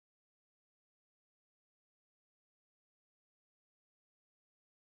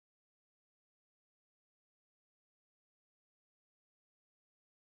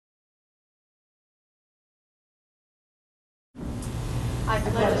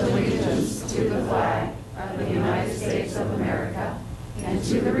allegiance to the flag of the United States of America and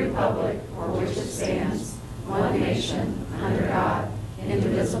to the republic for which it stands, one nation, under God,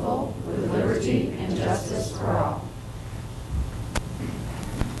 indivisible, with liberty and justice for all.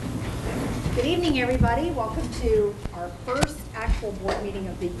 Good evening, everybody. Welcome to our first actual board meeting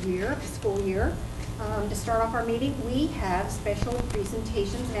of the year, school year. To start off our meeting, we have special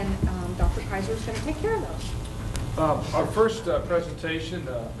presentations, and Dr. Kaiser is going to take care of those. Our first presentation,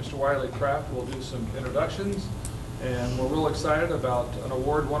 Mr. Wiley Kraft will do some introductions, and we're real excited about an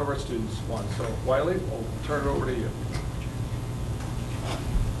award one of our students won. So, Wiley, we'll turn it over to you.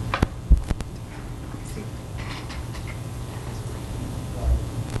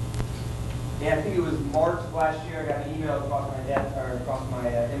 Yeah, I think it was March of last year. I got an email across my desk or across my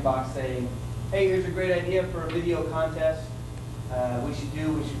inbox saying, "Hey, here's a great idea for a video contest. We should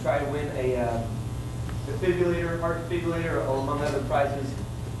try to win a defibrillator, heart defibrillator, among other prizes."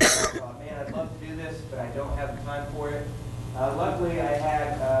 I thought, man, I'd love to do this, but I don't have the time for it. Luckily, I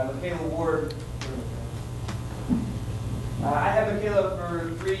had Michaela Ward. I had Michaela for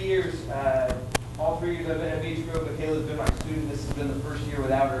 3 years. All 3 years I've been at Beach Grove, Michaela's been my student. This has been the first year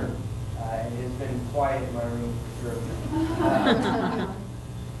without her. And it's been quiet in my room for sure.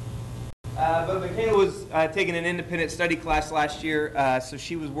 But Michaela was taking an independent study class last year, so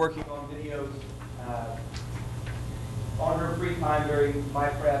she was working on videos on her free time during my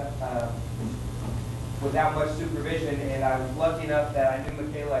prep without much supervision. And I was lucky enough that I knew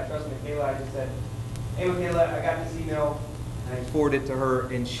Michaela, I trust Michaela. I just said, "Hey Michaela, I got this email," and I forwarded it to her,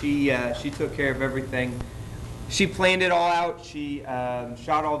 and she took care of everything. She planned it all out. She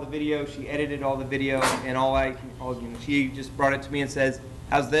shot all the video. She edited all the video, and she just brought it to me and says,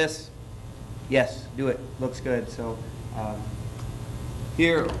 "How's this?" "Yes, do it. Looks good." So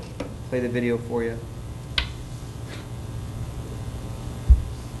here, play the video for you.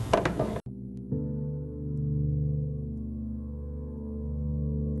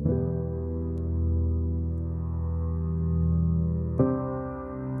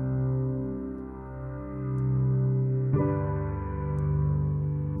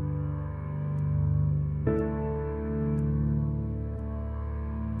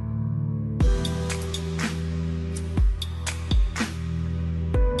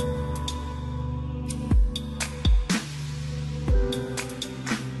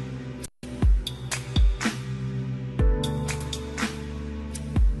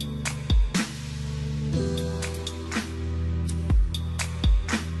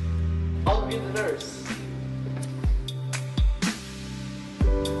 I'll be the nurse.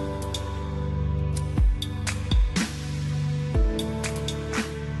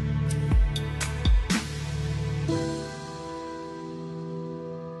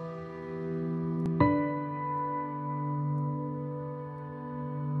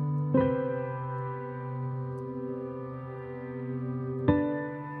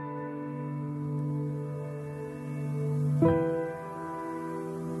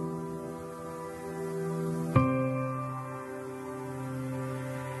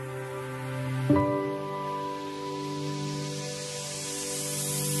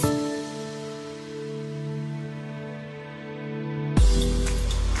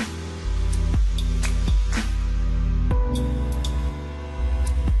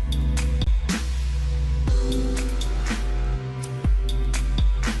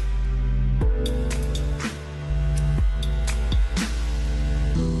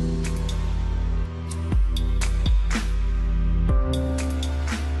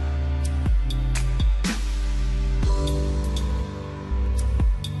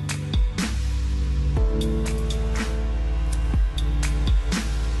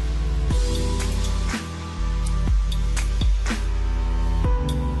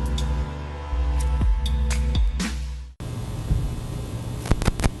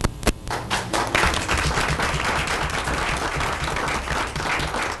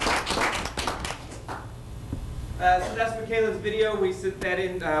 So that's Michaela's video. We sent that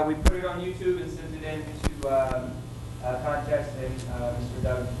in, we put it on YouTube and sent it in to contest, and Mr.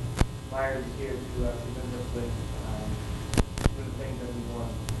 Doug Myers is here to present us with the things that we won.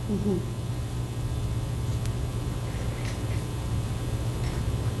 Mm-hmm.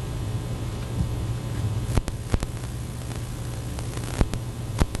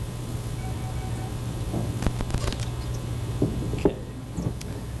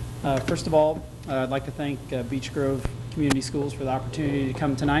 First of all, I'd like to thank Beech Grove Community Schools for the opportunity to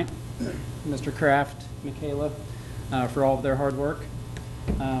come tonight, Mr. Kraft, Michaela, for all of their hard work.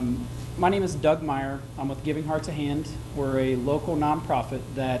 My name is Doug Meyer. I'm with Giving Hearts a Hand. We're a local nonprofit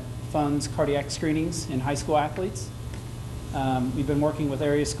that funds cardiac screenings in high school athletes. We've been working with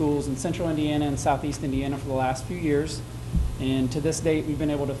area schools in central Indiana and southeast Indiana for the last few years. And to this date, we've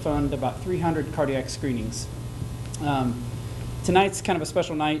been able to fund about 300 cardiac screenings. Tonight's kind of a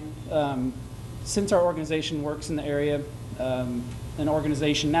special night. Since our organization works in the area, an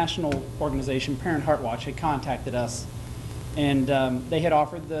organization, national organization, Parent Heart Watch, had contacted us. And they had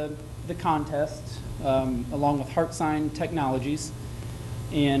offered the contest along with HeartSign Technologies,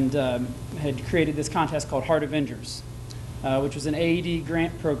 and had created this contest called Heart Avengers, which was an AED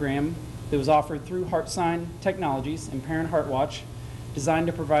grant program that was offered through HeartSign Technologies and Parent Heart Watch, designed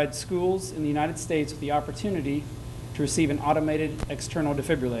to provide schools in the United States with the opportunity to receive an automated external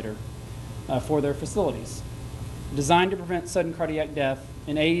defibrillator for their facilities. Designed to prevent sudden cardiac death,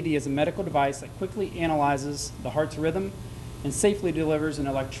 an AED is a medical device that quickly analyzes the heart's rhythm and safely delivers an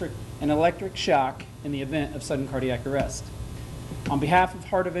electric shock in the event of sudden cardiac arrest. On behalf of the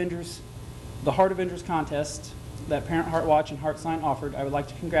Heart Avengers contest that Parent Heart Watch and HeartSign offered, I would like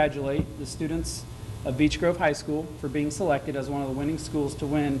to congratulate the students of Beech Grove High School for being selected as one of the winning schools to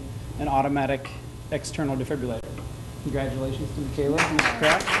win an automatic external defibrillator. Congratulations to Michaela and Mr.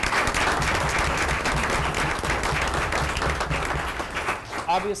 Kraft.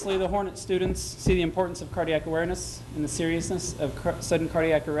 Obviously, the Hornet students see the importance of cardiac awareness and the seriousness of sudden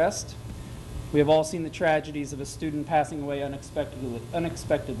cardiac arrest. We have all seen the tragedies of a student passing away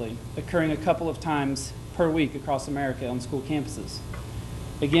unexpectedly, occurring a couple of times per week across America on school campuses.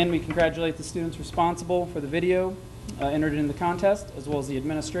 Again, we congratulate the students responsible for the video entered in the contest, as well as the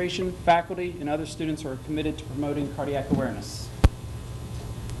administration, faculty, and other students who are committed to promoting cardiac awareness.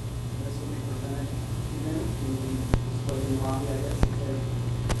 This will be presented in the lobby, I guess.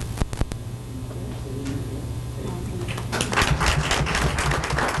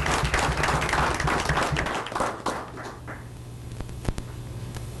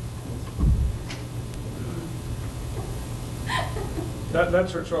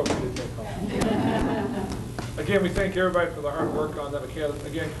 That's her trophy to take home. Again, we thank everybody for the hard work on that. Michaela,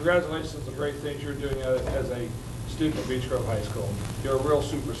 again, congratulations on the great things you're doing as a student at Beech Grove High School. You're a real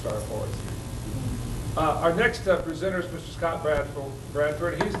superstar for us. Our next presenter is Mr. Scott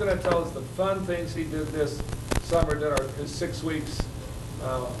Bradford. He's going to tell us the fun things he did this summer during his 6 weeks.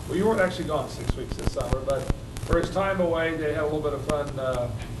 Well, you weren't actually gone 6 weeks this summer, but for his time away, they had a little bit of fun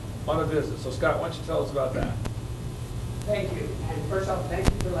on a visit. So, Scott, why don't you tell us about that? Thank you. And first off, thank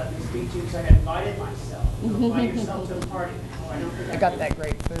you for letting me speak to you because I invited myself. Don't invite yourself to a party. Oh, I don't think I got that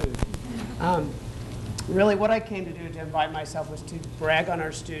great food. Really, what I came to do to invite myself was to brag on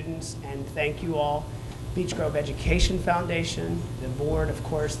our students and thank you all. Beech Grove Education Foundation, the board, of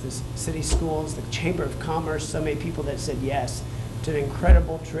course, the city schools, the Chamber of Commerce, so many people that said yes to an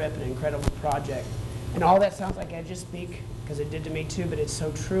incredible trip, an incredible project. And all that sounds like I just speak because it did to me too, but it's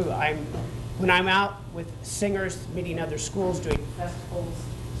so true. When I'm out with singers, meeting other schools, doing festivals,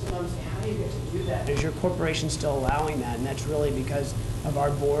 someone say, how do you get to do that? Is your corporation still allowing that? And that's really because of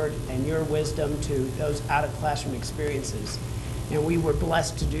our board and your wisdom to those out-of-classroom experiences. And we were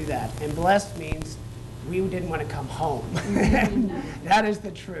blessed to do that. And blessed means we didn't want to come home. That is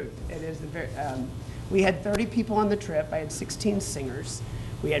the truth. It is the very, we had 30 people on the trip. I had 16 singers.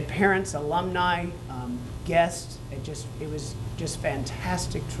 We had parents, alumni, guests. It was just a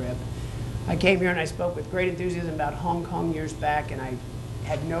fantastic trip. I came here and I spoke with great enthusiasm about Hong Kong years back, and I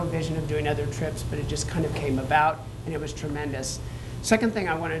had no vision of doing other trips, but it just kind of came about, and it was tremendous. Second thing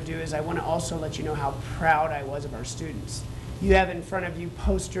I want to do is I want to also let you know how proud I was of our students. You have in front of you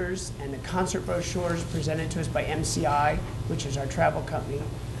posters and the concert brochures presented to us by MCI, which is our travel company.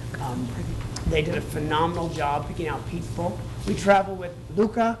 They did a phenomenal job picking out people. We traveled with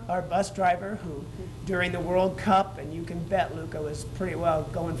Luca, our bus driver, who during the World Cup, and you can bet Luca was pretty well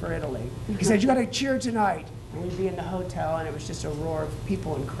going for Italy. He said, you got to cheer tonight. And we'd be in the hotel, and it was just a roar of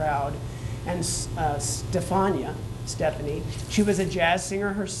people and crowd. And Stephanie, she was a jazz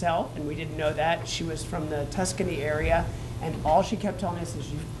singer herself, and we didn't know that. She was from the Tuscany area, and all she kept telling us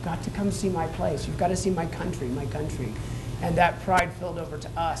is, you've got to come see my place. You've got to see my country, my country. And that pride filled over to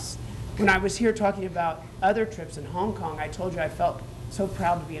us. When I was here talking about other trips in Hong Kong, I told you I felt so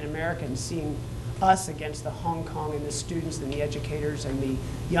proud to be an American, seeing us against the Hong Kong and the students and the educators and the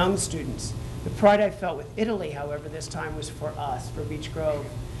young students. The pride I felt with Italy, however, this time was for us, for Beech Grove.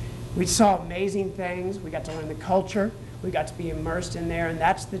 We saw amazing things. We got to learn the culture. We got to be immersed in there, and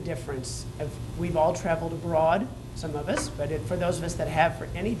that's the difference. We've all traveled abroad, some of us, but for those of us that have for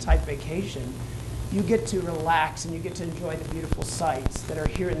any type vacation, you get to relax and you get to enjoy the beautiful sights that are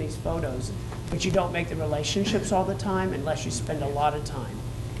here in these photos, but you don't make the relationships all the time unless you spend a lot of time.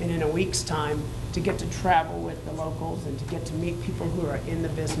 And in a week's time, to get to travel with the locals and to get to meet people who are in the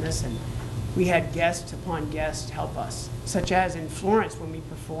business and We had guest upon guest help us, such as in Florence when we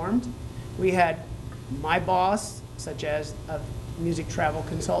performed. We had my boss, such as music travel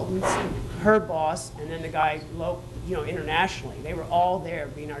consultants, her boss, and then the guy internationally. They were all there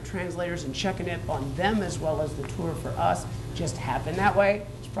being our translators and checking it on them as well as the tour for us. Just happened that way.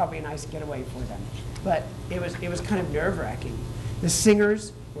 It's probably a nice getaway for them. But it was kind of nerve-wracking. The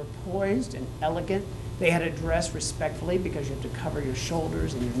singers were poised and elegant. They had to dress respectfully because you have to cover your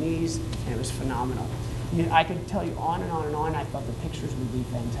shoulders and your knees, and it was phenomenal. I could tell you on and on and on. I thought the pictures would be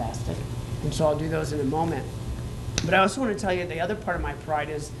fantastic, and so I'll do those in a moment. But I also want to tell you the other part of my pride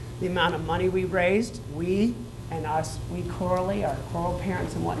is the amount of money we raised. We chorally, our choral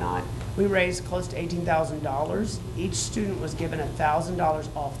parents and whatnot, we raised close to $18,000. Each student was given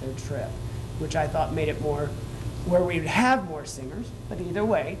 $1,000 off their trip, which I thought made it more where we'd have more singers, but either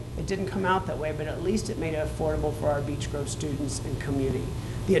way, it didn't come out that way, but at least it made it affordable for our Beech Grove students and community.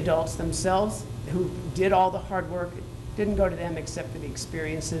 The adults themselves, who did all the hard work, it didn't go to them except for the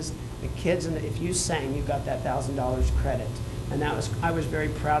experiences. The kids, and if you sang, you got that $1,000 credit. And I was very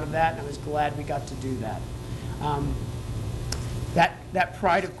proud of that, and I was glad we got to do that. That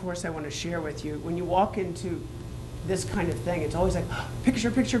pride, of course, I want to share with you. When you walk into this kind of thing, it's always like, oh,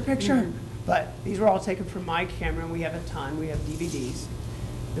 picture, picture, picture. Mm-hmm. But these were all taken from my camera, and we have a ton. We have DVDs.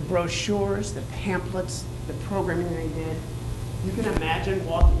 The brochures, the pamphlets, the programming they did. You can imagine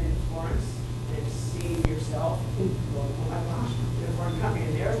walking in Florence and seeing yourself, oh my gosh, uniform company,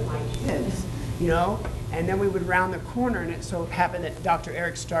 and there's my kids, And then we would round the corner, and it so happened that Dr.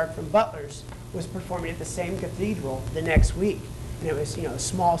 Eric Stark from Butler's was performing at the same cathedral the next week. And it was, a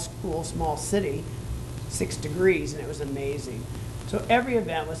small school, small city, 6 degrees, and it was amazing. So every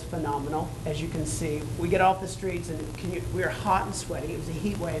event was phenomenal, as you can see. We get off the streets, and we were hot and sweaty. It was a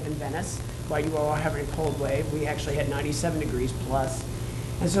heat wave in Venice, while you were all having a cold wave. We actually had 97 degrees plus.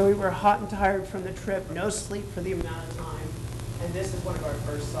 And so we were hot and tired from the trip, no sleep for the amount of time. And this is one of our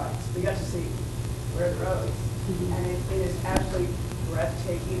first sights. We got to see where the roads. And it is absolutely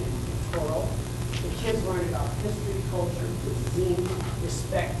breathtaking and pictorial. The kids learned about history, culture, cuisine,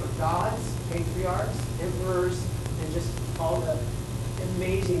 respect for gods, patriarchs, emperors, and just all the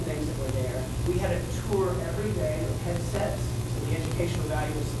amazing things that were there. We had a tour every day with headsets, so the educational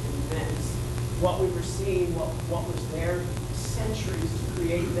value was immense. What we were seeing, what was there, centuries to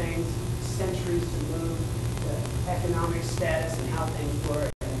create things, centuries to move, the economic status and how things were,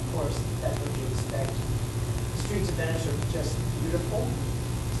 and of course, that's what you expect. The streets of Venice are just beautiful.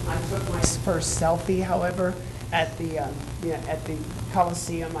 I took my first selfie, however, at the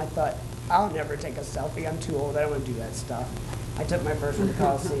Coliseum. I thought, I'll never take a selfie. I'm too old. I don't want to do that stuff. I took my first one at the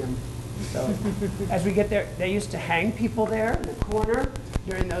Coliseum. So as we get there, they used to hang people there in the corner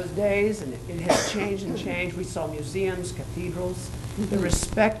during those days, and it has changed and changed. We saw museums, cathedrals. The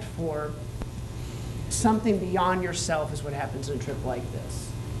respect for something beyond yourself is what happens in a trip like this.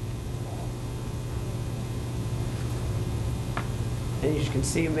 And as you can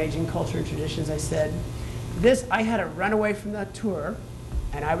see, amazing culture and traditions, I said. I had to run away from the tour,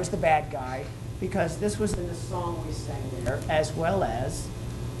 and I was the bad guy, because this was in the song we sang there, as well as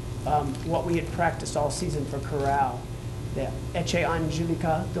what we had practiced all season for chorale, the Ecce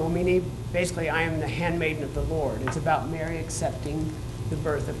Angelica Domini. Basically, I am the handmaiden of the Lord. It's about Mary accepting the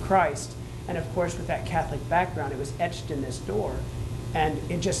birth of Christ. And of course, with that Catholic background, it was etched in this door. And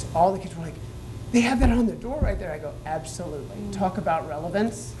it just, all the kids were like, they have that on the door right there. I go, absolutely. Talk about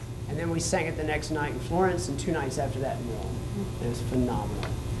relevance. And then we sang it the next night in Florence and 2 nights after that in Rome. It was phenomenal.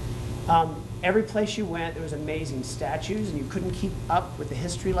 Every place you went, there was amazing statues, and you couldn't keep up with the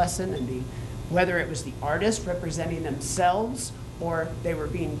history lesson and whether it was the artist representing themselves or they were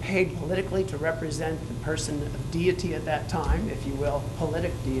being paid politically to represent the person of deity at that time, if you will,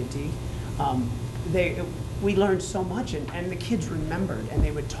 politic deity. We learned so much, and the kids remembered, and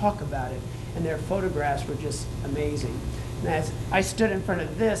they would talk about it, and their photographs were just amazing. And as I stood in front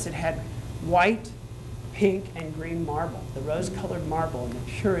of this, it had white, pink, and green marble, the rose-colored marble, and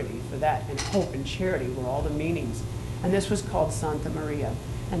the purity for that, and hope and charity were all the meanings. And this was called Santa Maria.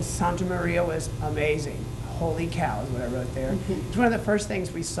 And Santa Maria was amazing. Holy cow is what I wrote there. It's one of the first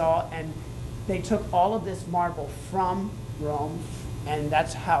things we saw, and they took all of this marble from Rome, and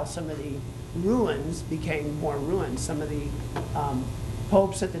that's how some of the ruins became more ruins. Some of the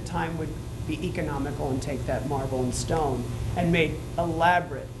popes at the time would be economical and take that marble and stone and made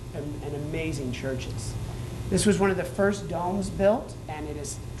elaborate and amazing churches. This was one of the first domes built, and it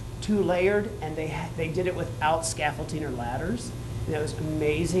is 2-layered, and they did it without scaffolding or ladders, and it was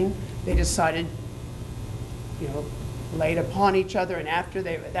amazing. They decided, laid upon each other, and after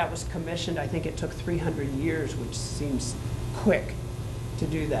that was commissioned, I think it took 300 years, which seems quick to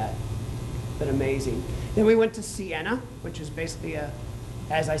do that. been amazing. Then we went to Siena, which is basically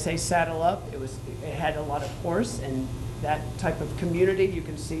as I say, saddle up. It had a lot of horse and that type of community. You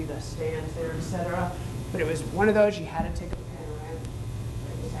can see the stands there, etc. But it was one of those you had to take a panoramic.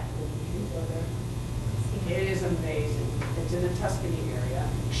 It is amazing. It's in the Tuscany area.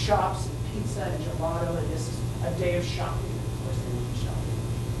 Shops and pizza and gelato, and this is a day of shopping. Of course, they love shopping.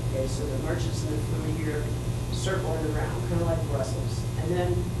 Okay, so the merchants and the food here circling around, kind of like Brussels. And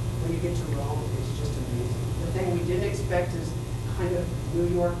then when you get to Rome, it's just amazing. The thing we didn't expect is kind of New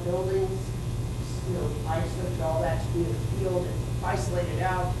York buildings, isolated all that to be in the field and isolated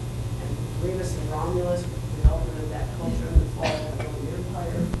out. And Remus and Romulus, the development of that culture and the fall of the Roman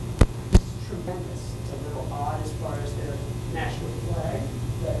Empire. It's tremendous. It's a little odd as far as their national flag,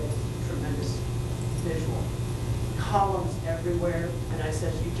 but it's tremendous visual. Columns everywhere, and I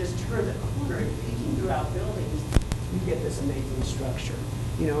said, you just turn the corner and peeking throughout buildings, you get this amazing structure.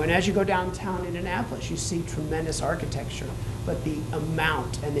 And as you go downtown Indianapolis, you see tremendous architecture, but the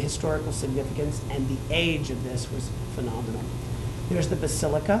amount and the historical significance and the age of this was phenomenal. There's the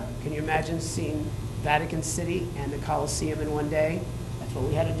Basilica. Can you imagine seeing Vatican City and the Colosseum in one day? That's what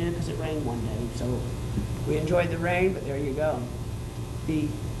we had to do because it rained one day. So we enjoyed the rain, but there you go. The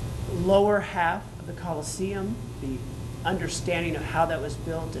lower half of the Colosseum, the understanding of how that was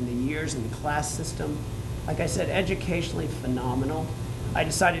built and the years and the class system, like I said, educationally phenomenal. I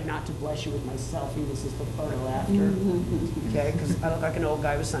decided not to bless you with my selfie. This is the photo after, okay? Because I look like an old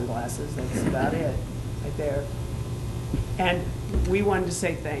guy with sunglasses. That's about it, right there. And we wanted to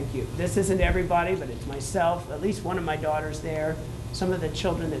say thank you. This isn't everybody, but it's myself, at least one of my daughters there, some of the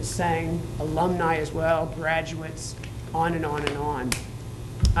children that sang, alumni as well, graduates, on and on and on.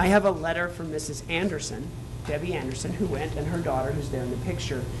 I have a letter from Mrs. Anderson, Debbie Anderson, who went, and her daughter, who's there in the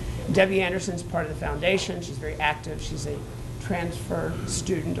picture. Debbie Anderson's part of the foundation. She's very active. She's a transfer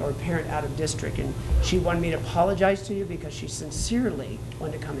student or parent out of district, and she wanted me to apologize to you because she sincerely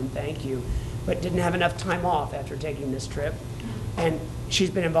wanted to come and thank you, but didn't have enough time off after taking this trip. And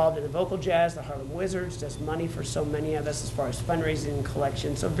she's been involved in the vocal jazz, the Harlem Wizards, does money for so many of us as far as fundraising and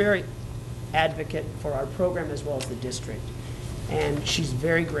collection, so very advocate for our program as well as the district. And she's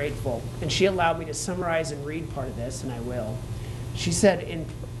very grateful. And she allowed me to summarize and read part of this, and I will. She said,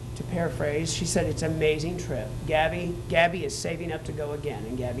 to paraphrase, she said, it's an amazing trip. Gabby is saving up to go again,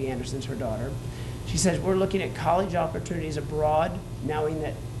 and Gabby Anderson's her daughter. She says, we're looking at college opportunities abroad, knowing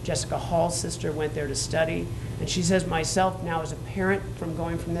that Jessica Hall's sister went there to study. And she says, myself now as a parent from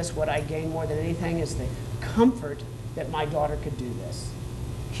going from this, what I gain more than anything is the comfort that my daughter could do this.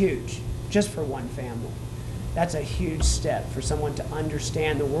 Huge, just for one family. That's a huge step for someone to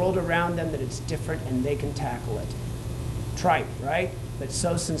understand the world around them, that it's different and they can tackle it. Trite, right? But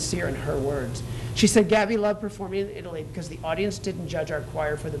so sincere in her words. She said, Gabby loved performing in Italy because the audience didn't judge our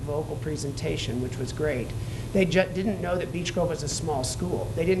choir for the vocal presentation, which was great. They didn't know that Beech Grove was a small school.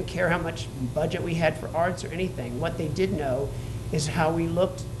 They didn't care how much budget we had for arts or anything. What they did know is how we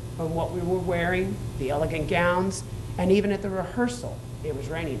looked or what we were wearing, the elegant gowns, and even at the rehearsal, it was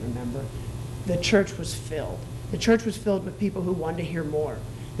raining, remember? The church was filled. The church was filled with people who wanted to hear more.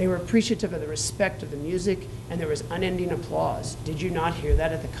 They were appreciative of the respect of the music, and there was unending applause. Did you not hear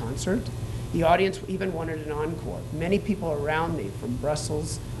that at the concert? The audience even wanted an encore. Many people around me from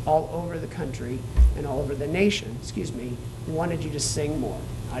Brussels, all over the country, and all over the nation, wanted you to sing more.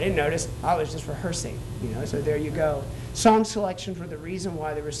 I didn't notice. I was just rehearsing, so there you go. Song selections were the reason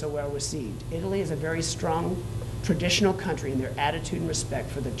why they were so well received. Italy is a very strong, traditional country in their attitude and respect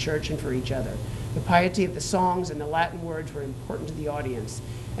for the church and for each other. The piety of the songs and the Latin words were important to the audience,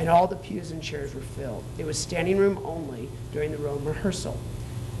 and all the pews and chairs were filled. It was standing room only during the Rome rehearsal.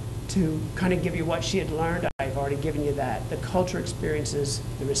 To kind of give you what she had learned, I've already given you that. The culture experiences,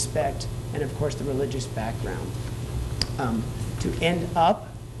 the respect, and of course the religious background. To end up,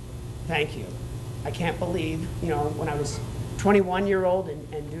 thank you. I can't believe, when I was 21-year-old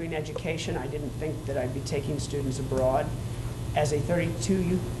and doing education, I didn't think that I'd be taking students abroad. As a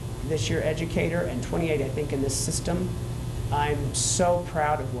 32 this year educator and 28, I think, in this system, I'm so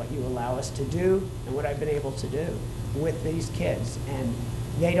proud of what you allow us to do and what I've been able to do with these kids. And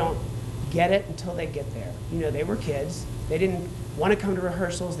they don't get it until they get there. They were kids. They didn't want to come to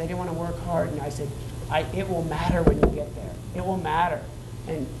rehearsals. They didn't want to work hard. And I said, it will matter when you get there. It will matter.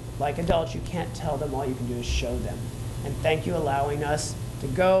 And like adults, you can't tell them. All you can do is show them. And thank you allowing us to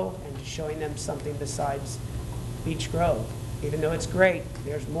go and to showing them something besides Beech Grove. Even though it's great,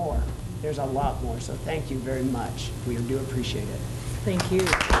 there's more. There's a lot more. So thank you very much. We do appreciate it. Thank you.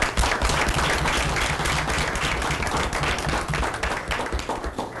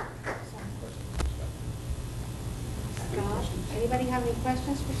 Scott, anybody have any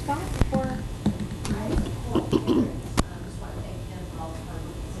questions for Scott before?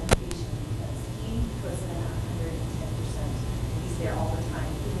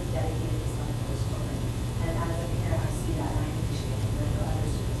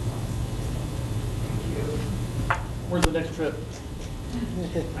 the next trip?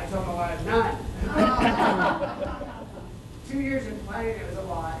 I told my wife, none. 2 years in planning, it was a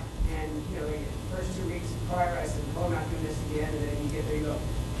lot. And, you know, the first 2 weeks prior, I said, oh, I'm not doing this again. And then you get there, you go,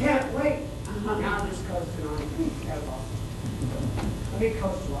 can't wait. Now I'm just coasting on. That was awesome. Let me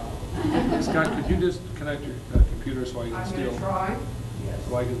coast a while. Scott, could you just connect your computer so I can I'm steal? going to try. Yes.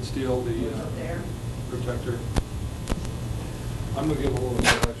 So I can steal the It's up there. protector. I'm going to give a little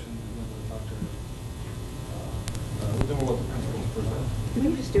introduction and then we'll talk to then we'll let the principals present. You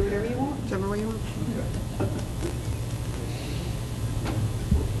can just do whatever you want, whichever way you want. Okay.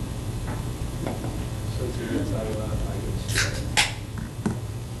 Since he gets out of that,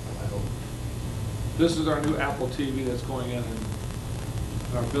 I hope. This is our new Apple TV that's going in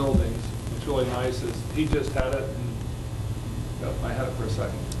our buildings. What's really nice is he just had it and yep, I had it for a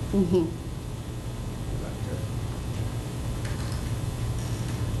second. Mm-hmm. Back here.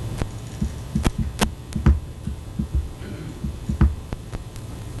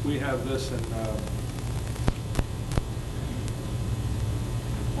 We have this in,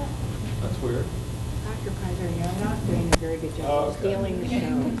 that's weird. Dr. Kaiser, you're not doing a very good job of Okay. stealing the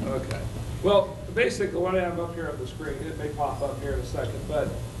show. Okay. Well, basically what I have up here on the screen, it may pop up here in a second, but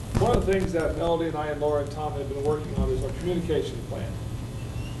one of the things that Melody and I and Laura and Tom have been working on is our communication plan.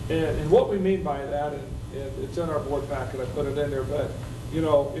 And what we mean by that, and it's in our board packet, I put it in there, but, you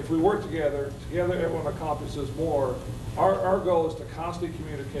know, if we work together everyone accomplishes more. Our goal is to constantly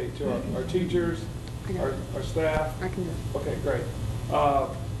communicate to our teachers, our staff. I can do it. Okay, great.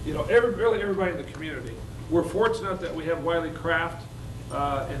 You know, really everybody in the community. We're fortunate that we have Wiley Kraft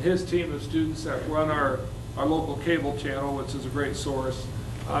and his team of students that run our local cable channel, which is a great source.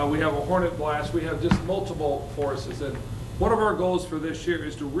 We have a Hornet Blast. We have just multiple forces. And one of our goals for this year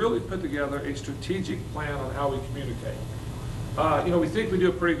is to really put together a strategic plan on how we communicate. You know, we think we do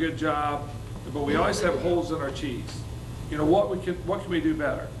a pretty good job, but we always have holes in our cheese. You know, what can we do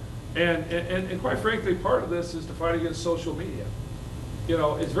better? And quite frankly, part of this is to fight against social media. You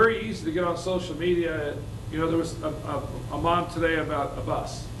know, it's very easy to get on social media. You know, there was a mom today about a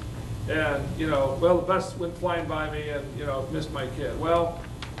bus. And, you know, well, the bus went flying by me and, you know, missed my kid. Well,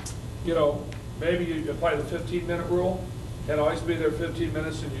 you know, maybe you apply the 15-minute rule and always be there 15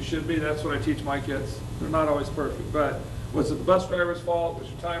 minutes, and you should be. That's what I teach my kids. They're not always perfect. But was it the bus driver's fault? Was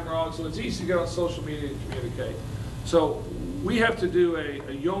your time wrong? So it's easy to get on social media and communicate. So we have to do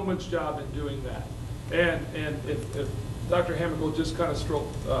a yeoman's job in doing that. And if Dr. Hammock will just kind of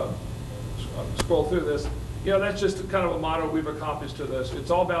scroll through this, you know, that's just kind of a motto we've accomplished to this.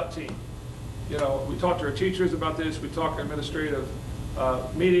 It's all about team. You know, we talk to our teachers about this. We talk to administrative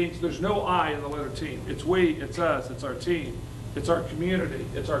meetings. There's no I in the letter team. It's we, it's us, it's our team, it's our community,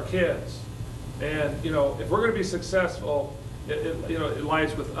 it's our kids. And, you know, if we're going to be successful, you know, it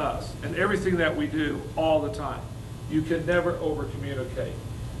lies with us and everything that we do all the time. You can never over communicate.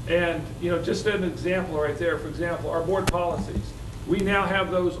 And, you know, just an example right there, for example, our board policies. We now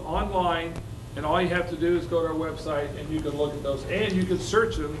have those online, and all you have to do is go to our website and you can look at those, and you can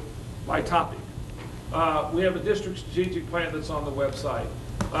search them by topic. We have a district strategic plan that's on the website.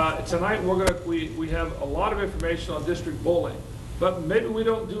 Tonight we have a lot of information on district bullying, but maybe we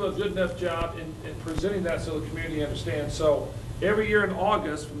don't do a good enough job in presenting that so the community understands. So every year in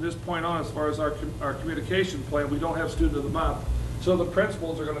August, from this point on, as far as our communication plan, we don't have Student of the Month. So the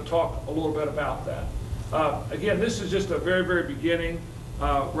principals are going to talk a little bit about that. Again, this is just a very, very beginning.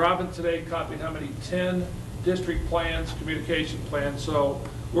 Robin today copied how many? 10 district plans, communication plans. So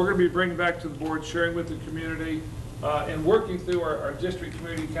we're going to be bringing back to the board, sharing with the community, and working through our district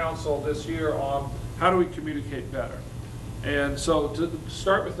community council this year on how do we communicate better. And so to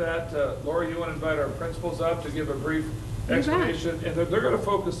start with that, Laura, you want to invite our principals up to give a brief explanation. And they're going to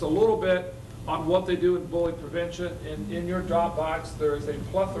focus a little bit on what they do in bullying prevention. In your Dropbox, there is a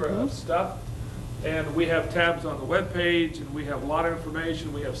plethora of stuff. And we have tabs on the webpage, and we have a lot of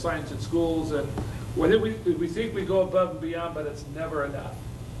information. We have Science in Schools, and we think we go above and beyond, but it's never enough.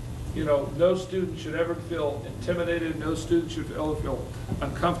 You know, no student should ever feel intimidated. No student should ever feel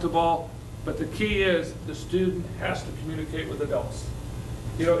uncomfortable. But the key is the student has to communicate with adults.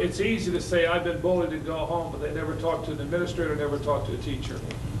 You know, it's easy to say, I've been bullied, and go home, but they never talk to an administrator, never talk to a teacher.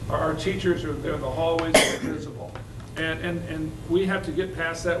 Our teachers are there in the hallways, they're visible. And we have to get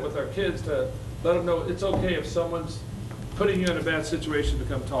past that with our kids to let them know it's okay if someone's putting you in a bad situation to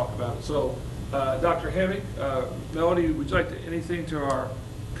come talk about it. So, Dr. Hammock, Melody, would you like to anything to our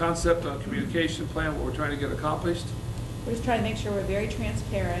concept on communication plan, what we're trying to get accomplished? We're just trying to make sure we're very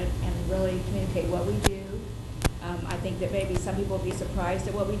transparent and really communicate what we do. I think that maybe some people will be surprised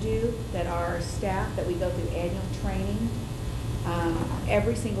at what we do, that our staff, that we go through annual training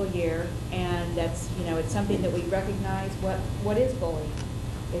every single year, and that's, it's something that we recognize. What is bullying?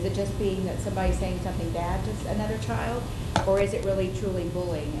 Is it just being that somebody's saying something bad to another child, or is it really truly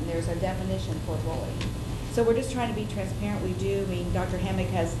bullying? And there's a definition for bullying. So we're just trying to be transparent. We do. I mean, Dr. Hammock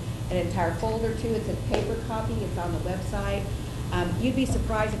has an entire folder too. It's a paper copy. It's on the website. You'd be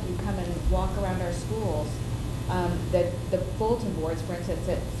surprised if you come and walk around our schools. The bulletin boards, for instance,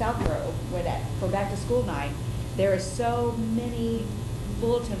 at South Grove, for back to school night, there are so many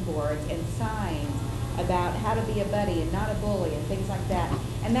bulletin boards and signs about how to be a buddy and not a bully and things like that.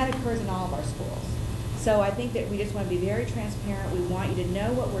 And that occurs in all of our schools. So I think that we just want to be very transparent. We want you to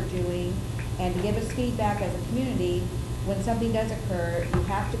know what we're doing and to give us feedback as a community. When something does occur, you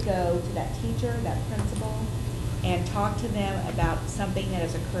have to go to that teacher, that principal, and talk to them about something that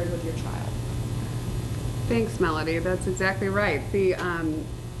has occurred with your child. Thanks, Melody. That's exactly right.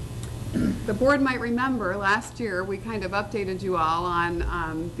 The board might remember last year we kind of updated you all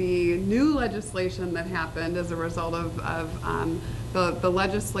on the new legislation that happened as a result of the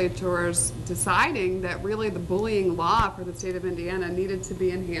legislators deciding that really the bullying law for the state of Indiana needed to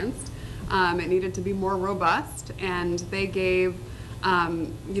be enhanced. It needed to be more robust, and they gave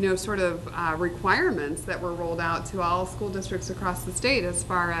requirements that were rolled out to all school districts across the state as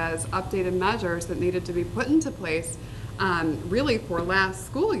far as updated measures that needed to be put into place really for last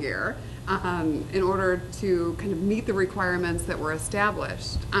school year in order to kind of meet the requirements that were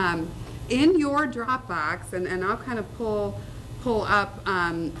established. In your Dropbox, and I'll kind of pull up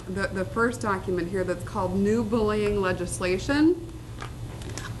the first document here that's called New Bullying Legislation.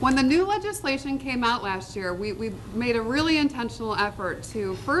 When the new legislation came out last year, we made a really intentional effort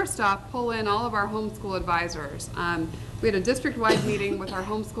to, first off, pull in all of our homeschool advisors. We had a district-wide meeting with our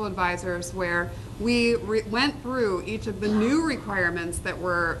homeschool advisors where we went through each of the new requirements that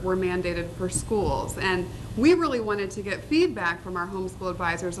were mandated for schools. And we really wanted to get feedback from our homeschool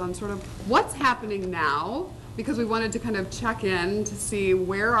advisors on sort of what's happening now, because we wanted to kind of check in to see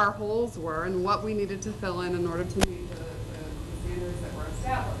where our holes were and what we needed to fill in order to meet the standards that were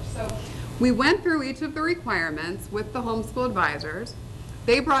established. So we went through each of the requirements with the homeschool advisors.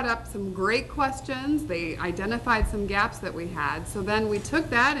 They brought up some great questions. They identified some gaps that we had. So then we took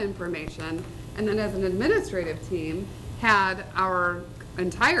that information and then as an administrative team had our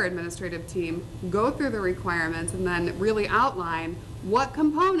entire administrative team go through the requirements and then really outline what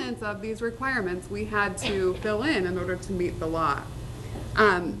components of these requirements we had to fill in order to meet the law.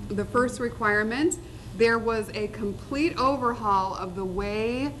 The first requirement, there was a complete overhaul of the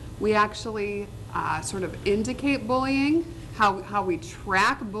way we actually sort of indicate bullying, how we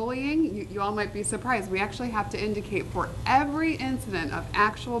track bullying. You all might be surprised. We actually have to indicate for every incident of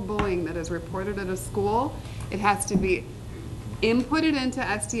actual bullying that is reported at a school, it has to be inputted into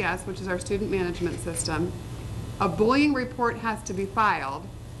SDS, which is our student management system. A bullying report has to be filed.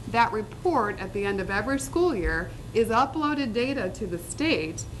 That report at the end of every school year is uploaded data to the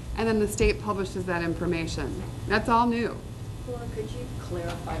state, and then the state publishes that information. That's all new. Laura, could you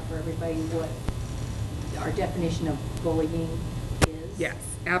clarify for everybody what our definition of bullying is? Yes,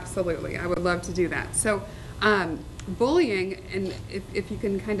 absolutely. I would love to do that. So bullying, and if you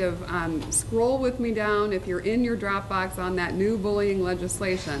can kind of scroll with me down, if you're in your Dropbox on that new bullying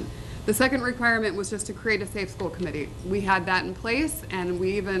legislation, the second requirement was just to create a safe school committee. We had that in place, and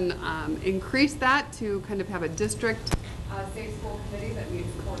we even increased that to kind of have a district safe school committee that meets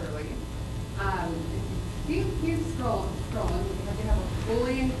quarterly. Keep scrolling. We have a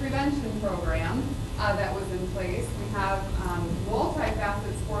bullying prevention program that was in place. We have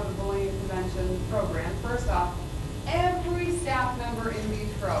multi-facets for the bullying prevention program. First off, every staff member in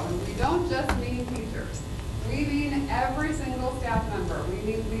Beach Grove, and we don't just mean teachers. We mean every single staff member. We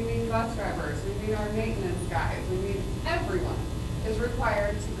mean bus drivers. We mean our maintenance guys. We mean everyone is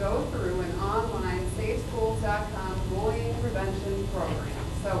required to go through an online safeschools.com bullying prevention program.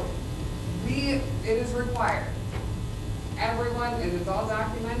 So it is required. Everyone, it is all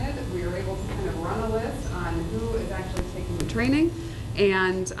documented. We are able to kind of run a list on who is actually taking the training,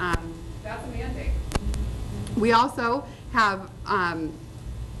 and that's a mandate. We also have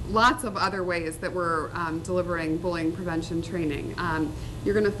lots of other ways that we're delivering bullying prevention training.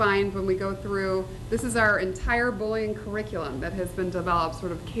 You're going to find when we go through, this is our entire bullying curriculum that has been developed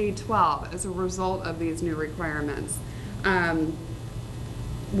sort of K-12 as a result of these new requirements,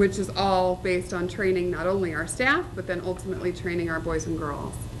 which is all based on training not only our staff, but then ultimately training our boys and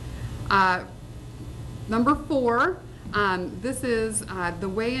girls. Number 4, this is the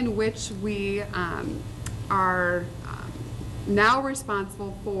way in which we are now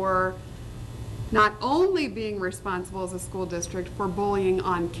responsible for not only being responsible as a school district for bullying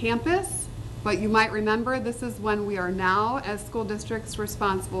on campus, But you might remember this is when we are now, as school districts,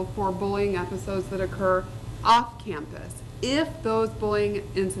 responsible for bullying episodes that occur off campus, if those bullying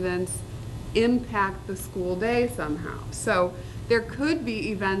incidents impact the school day somehow. So there could be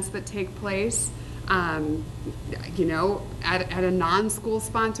events that take place, you know, at a non-school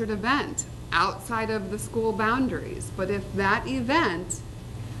sponsored event outside of the school boundaries. But if that event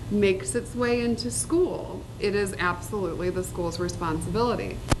makes its way into school, it is absolutely the school's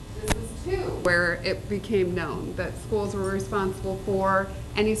responsibility. This is too where it became known that schools were responsible for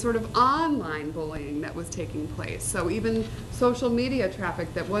any sort of online bullying that was taking place. So even social media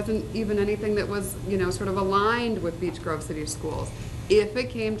traffic that wasn't even anything that was, you know, sort of aligned with Beech Grove City Schools. If it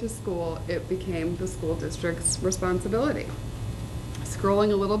came to school, it became the school district's responsibility.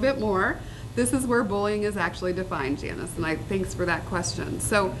 Scrolling a little bit more, this is where bullying is actually defined, Janice, and thanks for that question.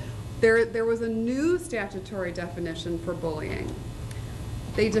 So there was a new statutory definition for bullying.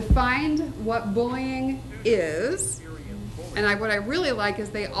 They defined what bullying is, and what I really like is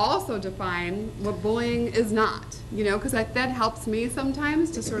they also define what bullying is not, you know, because that helps me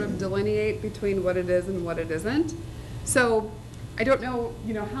sometimes to sort of delineate between what it is and what it isn't. So I don't know,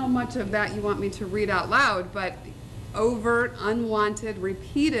 you know, how much of that you want me to read out loud, but overt, unwanted,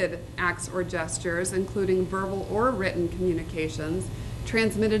 repeated acts or gestures, including verbal or written communications,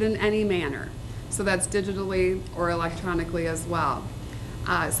 transmitted in any manner. So that's digitally or electronically as well.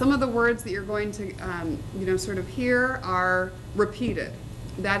 Some of the words that you're going to, you know, sort of hear are repeated.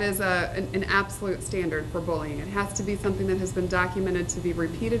 That is an absolute standard for bullying. It has to be something that has been documented to be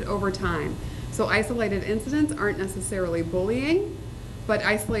repeated over time. So isolated incidents aren't necessarily bullying, but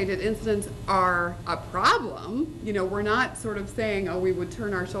isolated incidents are a problem. You know, we're not sort of saying, oh, we would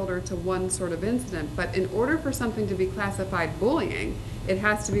turn our shoulder to one sort of incident, but in order for something to be classified bullying, it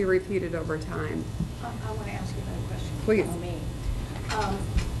has to be repeated over time. I want to ask you another question. Please.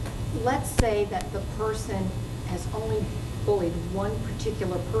 Let's say that the person has only bullied one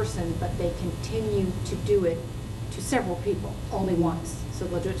particular person, but they continue to do it to several people, only once. So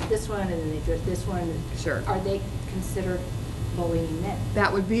they'll do it to this one, and then they do it to this one. Sure. Are they considered bullying then?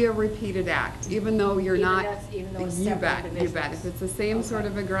 That would be a repeated act, even though you're not. Even though it's you separate bet, individuals. you bet. If it's the same Okay. sort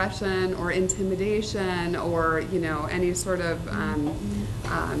of aggression or intimidation or, you know, any sort of,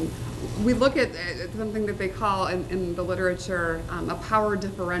 we look at something that they call in the literature a power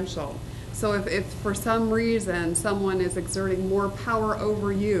differential. So if for some reason someone is exerting more power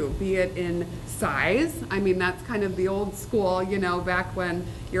over you, be it in size, I mean, that's kind of the old school, you know, back when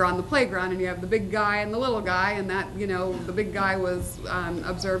you're on the playground and you have the big guy and the little guy, and that, you know, the big guy was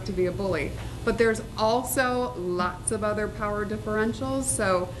observed to be a bully. But there's also lots of other power differentials.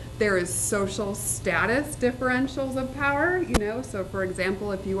 So there is social status differentials of power, you know. So for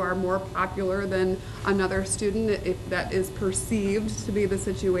example, if you are more popular than another student, if that is perceived to be the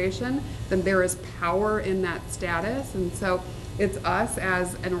situation, then there is power in that status. And so it's us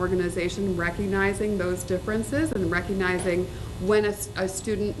as an organization recognizing those differences and recognizing when a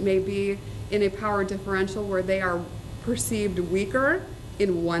student may be in a power differential where they are perceived weaker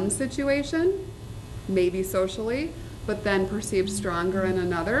in one situation, maybe socially, but then perceived stronger in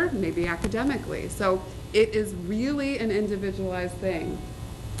another, maybe academically. So it is really an individualized thing.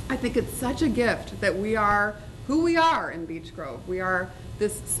 I think it's such a gift that we are who we are in Beech Grove. We are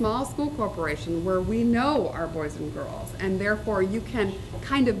this small school corporation where we know our boys and girls, and therefore you can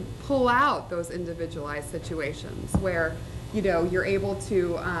kind of pull out those individualized situations where, you know, you're able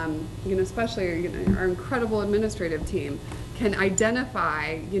to, you know, especially, you know, our incredible administrative team can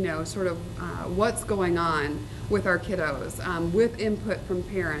identify, you know, sort of what's going on with our kiddos, with input from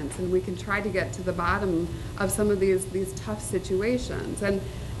parents, and we can try to get to the bottom of some of these tough situations. And,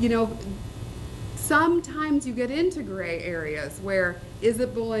 you know, sometimes you get into gray areas where, is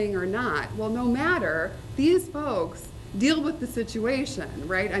it bullying or not? Well, no matter, these folks deal with the situation,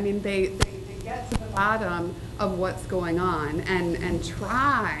 right? I mean, they get to the bottom of what's going on and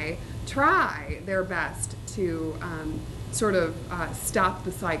try their best to sort of stop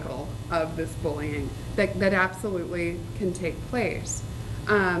the cycle of this bullying that absolutely can take place.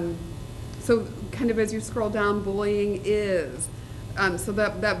 So kind of as you scroll down, bullying is, so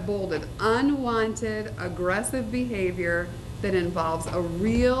that bolded, unwanted, aggressive behavior that involves a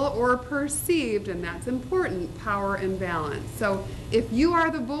real or perceived, and that's important, power imbalance. So if you are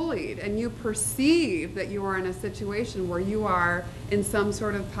the bullied and you perceive that you are in a situation where you are in some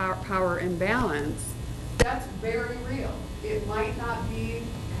sort of power imbalance, that's very real. It might not be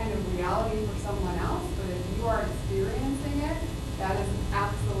kind of reality for someone else, but if you are experiencing it, that is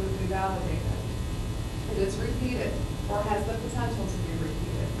absolutely validated. It is repeated or has the potential to be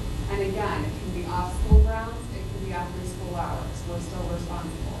repeated. And again, it can be off school grounds, it can be after school hours. We're still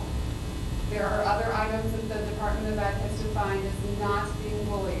responsible. There are other items that the Department of Ed has defined as not being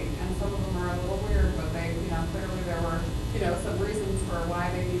bullied, and some of them are a little weird, but they, clearly there were, some reasons for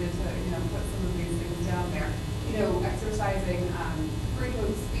why they needed to, put some of these things down there. Exercising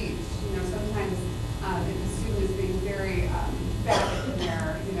frequent speech, sometimes if the student is being very emphatic in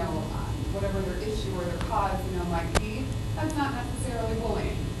their, whatever their issue or their cause, might be, that's not necessarily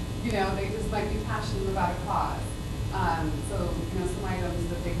bullying. They just might be passionate about a cause. So, some items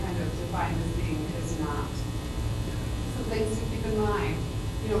that they kind of define as being is not. Some things to keep in mind.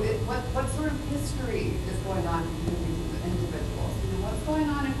 What sort of history is going on between these individuals? What's going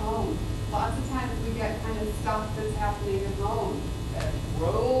on at home? Lots of times we get kind of stuff that's happening at home that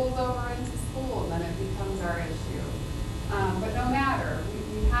rolls over into school, and then it becomes our issue. But no matter,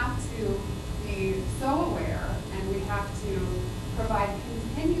 we have to be so aware, and we have to provide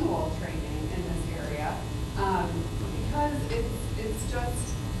continual training in this area, because it's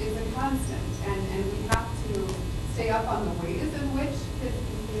a constant, and we have to stay up on the ways in which kids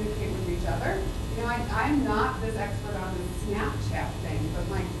can communicate with each other. I'm not this expert on this Snapchat thing, but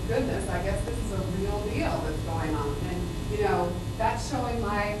my goodness, I guess this is a real deal that's going on. And, that's showing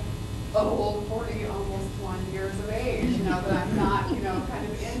my old 40, almost 1 years of age, that I'm not, kind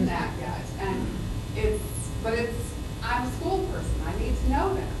of in that yet. And I'm a school person. I need to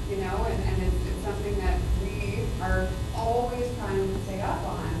know that, and it's something that we are always trying to stay up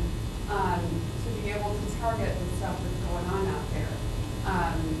on, to be able to target the stuff that's going on out there.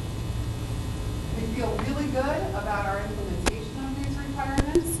 We feel really good about our implementation of these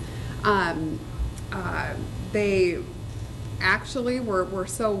requirements. They actually were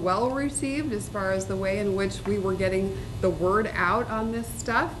so well received as far as the way in which we were getting the word out on this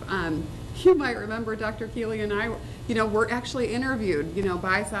stuff. You might remember Dr. Keeley and I, were actually interviewed,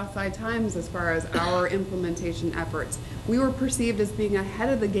 by Southside Times as far as our implementation efforts. We were perceived as being ahead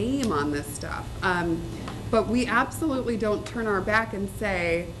of the game on this stuff. But we absolutely don't turn our back and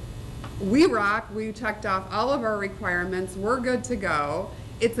say, we rock, we checked off all of our requirements, we're good to go.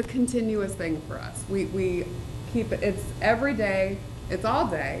 It's a continuous thing for us. We keep it, it's every day, it's all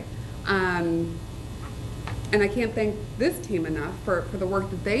day. And I can't thank this team enough for the work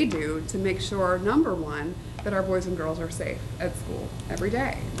that they do to make sure, number one, that our boys and girls are safe at school every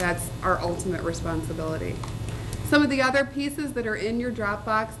day. That's our ultimate responsibility. Some of the other pieces that are in your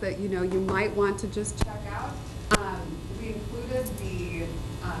Dropbox that you might want to just check out, we included the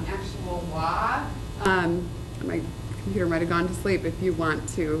actual law. My computer might have gone to sleep. If you want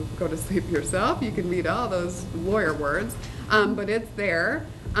to go to sleep yourself, you can read all those lawyer words, but it's there.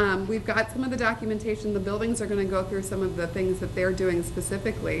 We've got some of the documentation. The buildings are going to go through some of the things that they're doing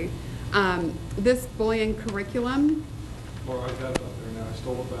specifically. This bullying curriculum. Well, I got it up there now. I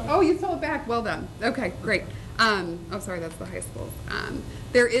stole it back. Oh, you stole it back. Well done. Okay, great. Oh, sorry, that's the high school.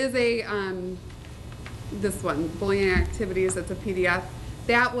 There is a, this one, bullying activities, that's a PDF.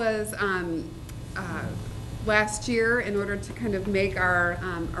 That was last year in order to kind of make our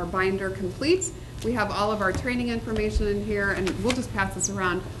binder complete. We have all of our training information in here, and we'll just pass this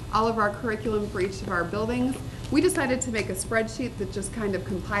around, all of our curriculum for each of our buildings. We decided to make a spreadsheet that just kind of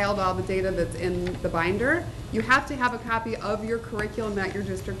compiled all the data that's in the binder. You have to have a copy of your curriculum at your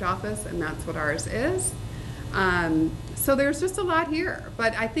district office, and that's what ours is. So there's just a lot here,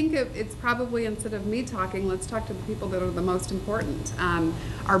 but I think it's probably, instead of me talking, let's talk to the people that are the most important.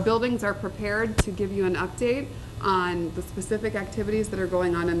 Our buildings are prepared to give you an update on the specific activities that are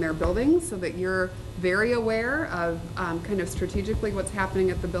going on in their buildings so that you're very aware of kind of strategically what's happening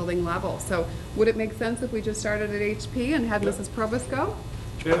at the building level. So would it make sense if we just started at HP and had Mrs. Provost go?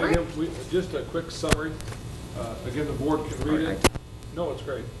 And again, just a quick summary. Again, the board can read it. No, it's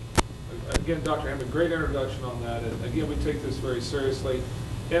great. Again, Dr. Hammond, great introduction on that. And again, we take this very seriously.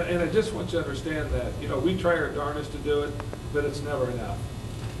 And I just want you to understand that, we try our darndest to do it, but it's never enough.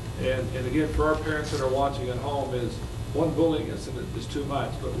 And again, for our parents that are watching at home, is one bullying incident is too much,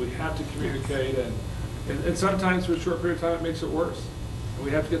 but we have to communicate, and sometimes for a short period of time it makes it worse. And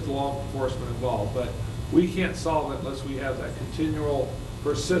we have to get the law enforcement involved, but we can't solve it unless we have that continual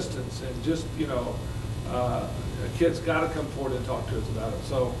persistence and just, kids got to come forward and talk to us about it.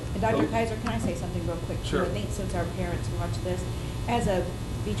 So, And Dr. Kaiser, can I say something real quick? Sure. I think since our parents watch this, as a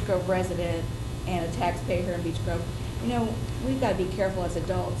Beech Grove resident and a taxpayer here in Beech Grove, we've got to be careful as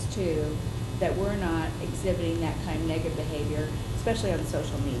adults too, that we're not exhibiting that kind of negative behavior, especially on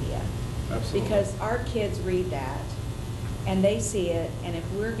social media. Absolutely. Because our kids read that and they see it, and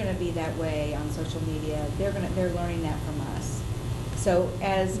if we're going to be that way on social media, they're learning that from us. So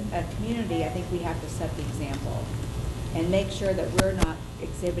as a community, I think we have to set the example and make sure that we're not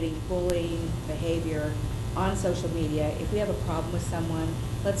exhibiting bullying behavior on social media. If we have a problem with someone,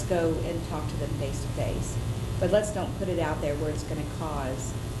 let's go and talk to them face to face. But let's don't put it out there where it's going to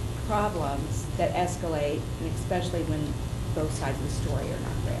cause problems that escalate, and especially when both sides of the story are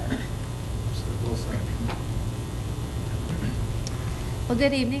not there. Well,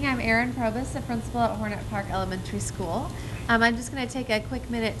 good evening. I'm Erin Probus, the principal at Hornet Park Elementary School. I'm just going to take a quick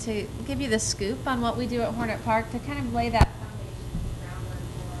minute to give you the scoop on what we do at Hornet Park to kind of lay that foundation and groundwork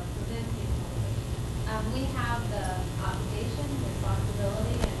for preventing bullying. We have the obligation,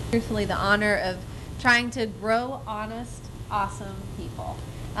 responsibility, and truthfully the honor of trying to grow honest, awesome people.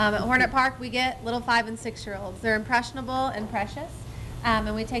 At Hornet Park, we get little 5- and 6-year-olds. They're impressionable and precious,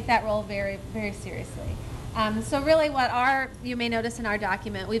 and we take that role very, very seriously. So really you may notice in our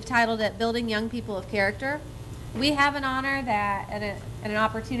document, we've titled it Building Young People of Character. We have an honor and an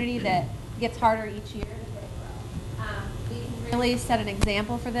opportunity that gets harder each year as they grow. We can really set an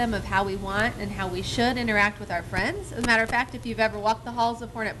example for them of how we want and how we should interact with our friends. As a matter of fact, if you've ever walked the halls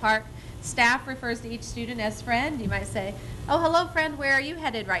of Hornet Park, staff refers to each student as friend. You might say, "Oh, hello friend, where are you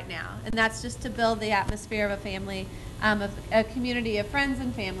headed right now?" And that's just to build the atmosphere of a family, of a community of friends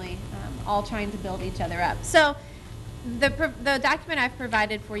and family, all trying to build each other up. So the document I've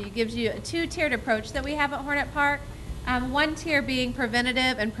provided for you gives you a 2-tiered approach that we have at Hornet Park. One tier being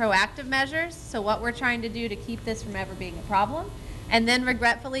preventative and proactive measures, so what we're trying to do to keep this from ever being a problem. And then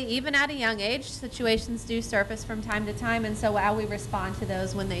regretfully, even at a young age, situations do surface from time to time, and so how we respond to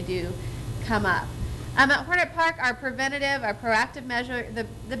those when they do come up. At Hornet Park, our preventative, our proactive measure,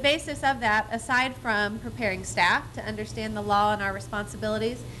 the basis of that, aside from preparing staff to understand the law and our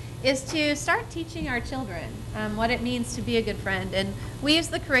responsibilities, is to start teaching our children what it means to be a good friend. And we use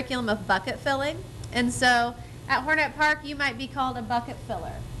the curriculum of bucket filling. And so at Hornet Park, you might be called a bucket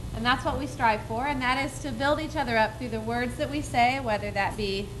filler. And that's what we strive for, and that is to build each other up through the words that we say, whether that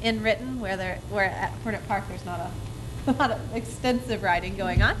be in written, where at Hornet Park there's not a lot of extensive writing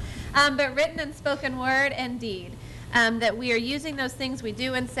going on, but written and spoken word and deed. That we are using those things we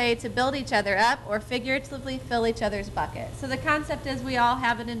do and say to build each other up or figuratively fill each other's bucket. So the concept is we all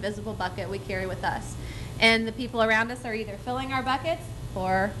have an invisible bucket we carry with us. And the people around us are either filling our buckets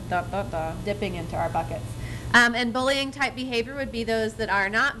or dipping into our buckets. And bullying type behavior would be those that are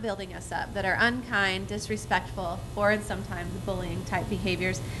not building us up, that are unkind, disrespectful, or sometimes bullying type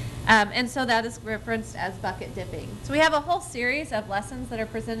behaviors. And so that is referenced as bucket dipping. So we have a whole series of lessons that are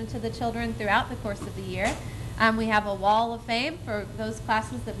presented to the children throughout the course of the year. We have a wall of fame for those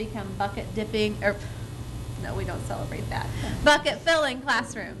classes that become bucket dipping, or no, we don't celebrate that, bucket filling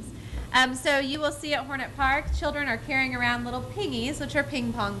classrooms. So you will see at Hornet Park, children are carrying around little pingies, which are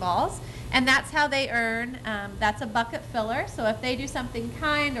ping pong balls, and that's how they earn, that's a bucket filler. So if they do something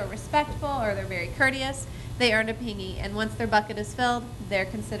kind or respectful or they're very courteous, they earn a pingy, and once their bucket is filled, they're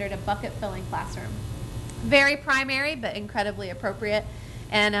considered a bucket filling classroom. Very primary, but incredibly appropriate.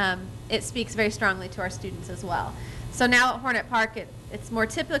 And it speaks very strongly to our students as well. So now at Hornet Park, it's more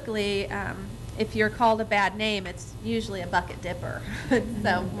typically, if you're called a bad name, it's usually a bucket dipper.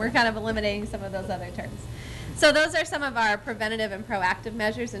 So we're kind of eliminating some of those other terms. So those are some of our preventative and proactive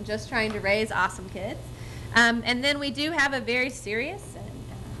measures and just trying to raise awesome kids. And then we do have a very serious and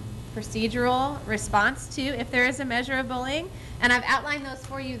procedural response to if there is a measure of bullying. And I've outlined those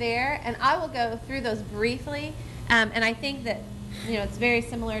for you there, and I will go through those briefly. And I think that it's very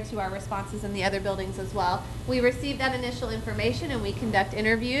similar to our responses in the other buildings as well. We receive that initial information and we conduct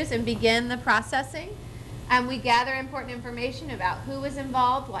interviews and begin the processing. We gather important information about who was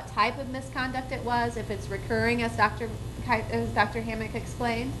involved, what type of misconduct it was, if it's recurring, as Dr. Hammock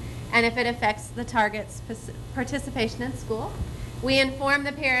explained, and if it affects the target's participation in school. We inform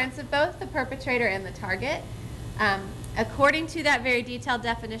the parents of both the perpetrator and the target. According to that very detailed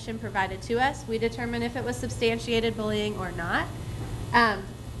definition provided to us, we determine if it was substantiated bullying or not.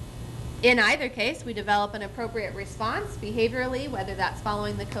 In either case, we develop an appropriate response behaviorally, whether that's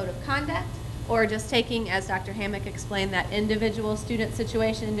following the code of conduct or just taking, as Dr. Hammock explained, that individual student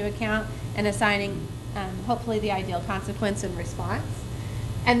situation into account and assigning hopefully the ideal consequence and response.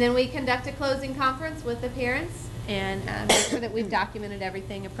 And then we conduct a closing conference with the parents and make sure that we've documented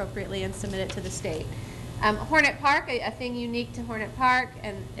everything appropriately and submit it to the state. Hornet Park, a thing unique to Hornet Park,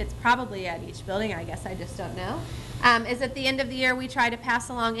 and it's probably at each building, I guess I just don't know, is at the end of the year we try to pass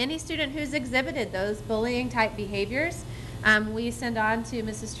along any student who's exhibited those bullying type behaviors. We send on to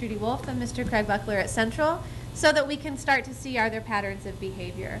Mrs. Trudy Wolf and Mr. Craig Buckler at Central so that we can start to see are there patterns of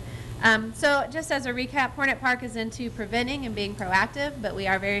behavior. So just as a recap, Hornet Park is into preventing and being proactive, but we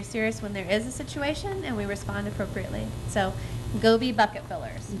are very serious when there is a situation and we respond appropriately. So go be bucket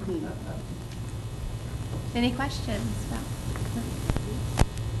fillers. Any questions?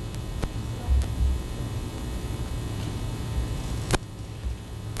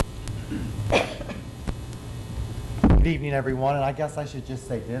 Good evening, everyone, and I guess I should just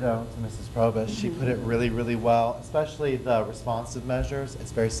say ditto to Mrs. Probus. She put it really, really well, especially the responsive measures.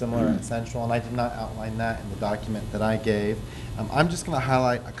 It's very similar at Central, and I did not outline that in the document that I gave. I'm just going to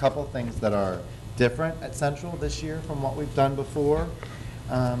highlight a couple things that are different at Central this year from what we've done before.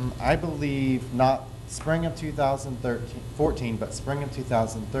 I believe not spring of 2014, but spring of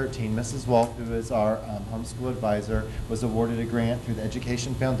 2013, Mrs. Wolf, who is our homeschool advisor, was awarded a grant through the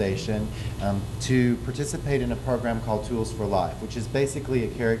Education Foundation to participate in a program called Tools for Life, which is basically a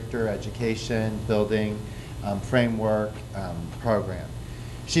character education building framework program.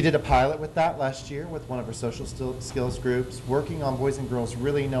 She did a pilot with that last year with one of her social skills groups, working on boys and girls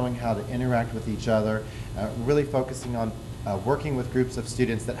really knowing how to interact with each other, really focusing on working with groups of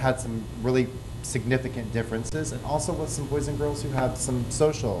students that had some really significant differences, and also with some boys and girls who have some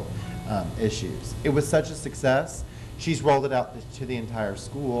social issues. It was such a success. She's rolled it out to the entire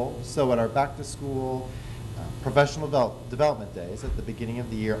school. So at our back to school professional development days at the beginning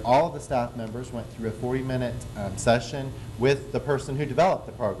of the year, all of the staff members went through a 40-minute session with the person who developed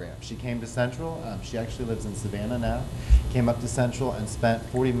the program. She came to Central. She actually lives in Savannah now. Came up to Central and spent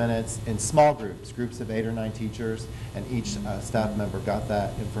 40 minutes in small groups of 8 or 9 teachers, and each staff member got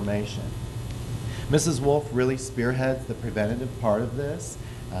that information. Mrs. Wolf really spearheads the preventative part of this.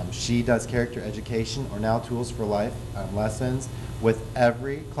 She does character education, or now Tools for Life lessons with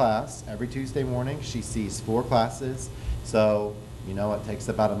every class. Every Tuesday morning she sees 4 classes. So, you know, it takes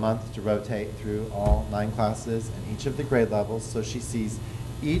about a month to rotate through all 9 classes in each of the grade levels. So she sees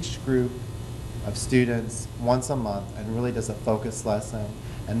each group of students once a month and really does a focus lesson,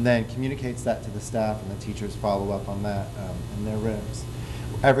 and then communicates that to the staff, and the teachers follow up on that in their rooms.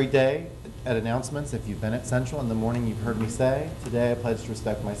 Every day at announcements, if you've been at Central in the morning, you've heard me say, today I pledge to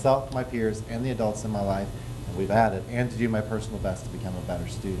respect myself, my peers, and the adults in my life, and we've added, and to do my personal best to become a better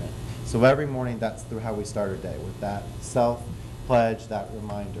student. So every morning, that's how we start our day, with that self-pledge, that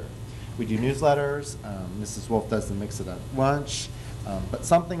reminder. We do newsletters. Mrs. Wolf does the Mix It Up lunch. But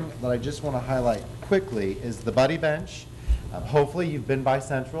something that I just want to highlight quickly is the buddy bench. Hopefully you've been by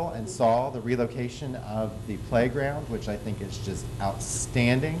Central and saw the relocation of the playground, which I think is just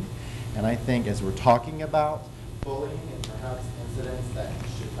outstanding. And I think as we're talking about bullying and perhaps incidents that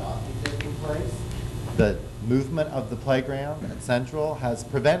should not be taking place, the movement of the playground at Central has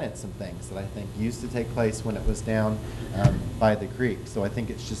prevented some things that I think used to take place when it was down by the creek. So I think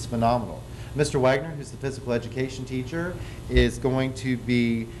it's just phenomenal. Mr. Wagner, who's the physical education teacher, is going to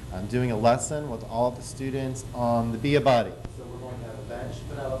be doing a lesson with all of the students on the Be a Buddy. So we're going to have a bench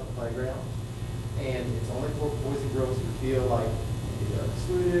put out on the playground, and it's only for boys and girls who feel like they're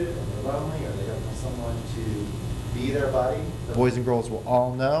excluded, or they're lonely, or they don't have someone to be their buddy. The boys and girls will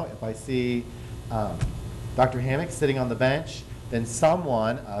all know if I see Dr. Hammock sitting on the bench, then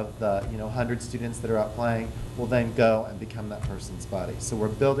someone of the 100 students that are out playing will then go and become that person's buddy. So we're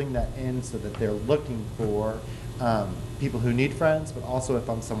building that in so that they're looking for people who need friends, but also if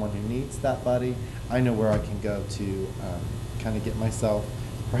I'm someone who needs that buddy, I know where I can go to kind of get myself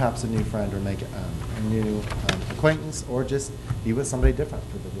perhaps a new friend, or make a new acquaintance, or just be with somebody different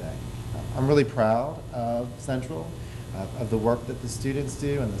for the day. I'm really proud of Central, of the work that the students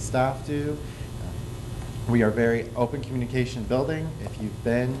do and the staff do. We are very open communication building. If you've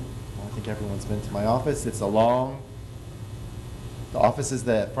been, well, I think everyone's been to my office. It's a long, the office is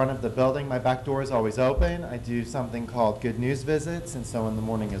the front of the building. My back door is always open. I do something called Good News Visits, and so in the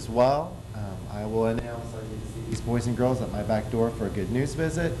morning as well. I will announce I need to see these boys and girls at my back door for a Good News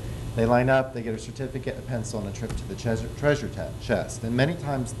Visit. They line up, they get a certificate, a pencil, and a trip to the treasure chest. And many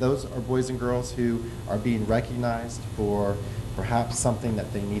times those are boys and girls who are being recognized for perhaps something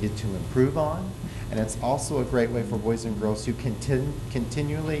that they needed to improve on. And it's also a great way for boys and girls who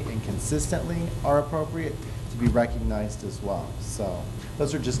continually and consistently are appropriate to be recognized as well. So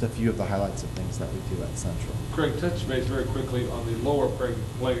those are just a few of the highlights of things that we do at Central. Craig, touch base very quickly on the lower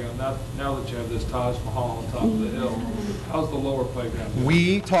playground. Now that you have this Taj Mahal on top of the hill, how's the lower playground doing?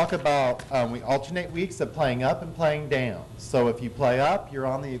 We talk about, we alternate weeks of playing up and playing down. So if you play up, you're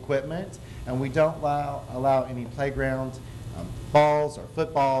on the equipment, and we don't allow any playground balls or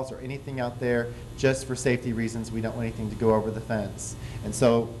footballs or anything out there just for safety reasons. We don't want anything to go over the fence. And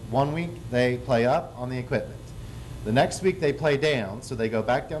so one week they play up on the equipment. The next week they play down, so they go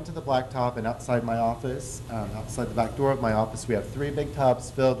back down to the blacktop, and outside my office, outside the back door of my office, we have 3 big tubs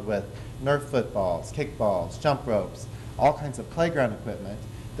filled with Nerf footballs, kickballs, jump ropes, all kinds of playground equipment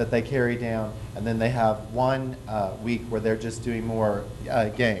that they carry down, and then they have one week where they're just doing more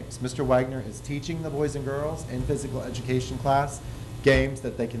games. Mr. Wagner is teaching the boys and girls in physical education class games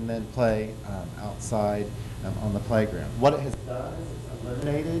that they can then play outside on the playground. What it has done is it's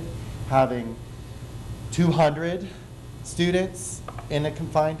eliminated having 200 students in a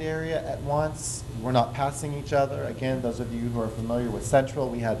confined area at once. We're not passing each other. Again, those of you who are familiar with Central,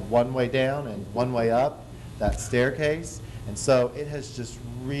 we had one way down and one way up, that staircase. And so it has just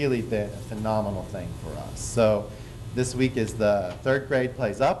really been a phenomenal thing for us. So this week is the 3rd grade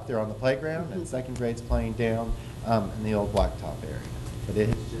plays up, they're on the playground, and 2nd grade's playing down in the old blacktop area. But it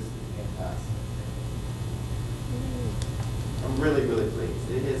has just been fantastic. I'm really, really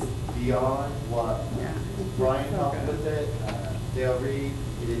pleased. It is beyond what Brian helped with it, Dale Reed.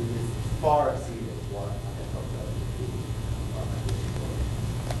 It is far exceeded what I had hoped that it would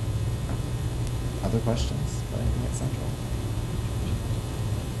be. Other questions about anything at Central?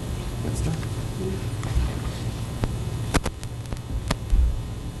 Good stuff.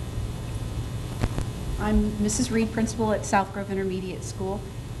 I'm Mrs. Reed, principal at South Grove Intermediate School.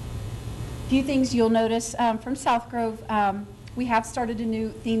 A few things you'll notice from South Grove. We have started a new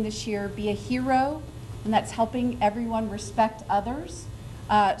theme this year, Be a Hero, and that's helping everyone respect others.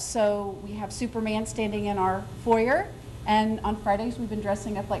 So we have Superman standing in our foyer, and on Fridays we've been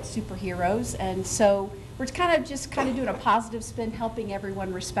dressing up like superheroes, and so we're kind of doing a positive spin, helping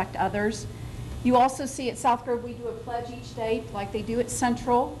everyone respect others. You also see at South Grove we do a pledge each day like they do at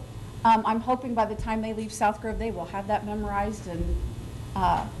Central. I'm hoping by the time they leave South Grove they will have that memorized and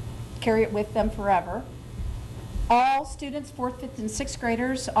carry it with them forever. All students, 4th, 5th, and 6th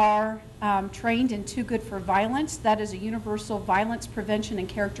graders are trained in Too Good for Violence. That is a universal violence prevention and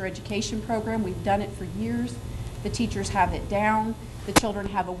character education program. We've done it for years. The teachers have it down. The children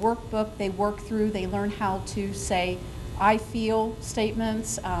have a workbook they work through. They learn how to say, I feel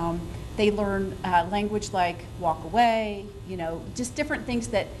statements. They learn language like walk away, just different things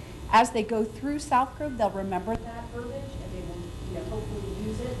that as they go through South Grove, they'll remember that verbiage and they will hopefully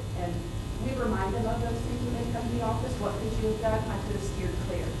use it. And we remind them of those things when they come to the office. What could you have done? I could have steered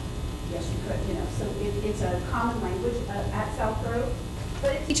clear. Yes, you could, So it's a common language at South Grove.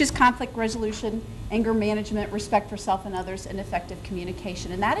 But it teaches conflict resolution, anger management, respect for self and others, and effective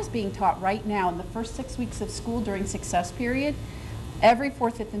communication. And that is being taught right now in the first 6 weeks of school during success period. Every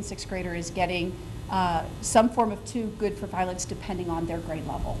 4th, 5th, and 6th grader is getting some form of Too Good for Violence depending on their grade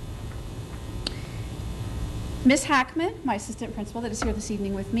level. Ms. Hackman, my assistant principal that is here this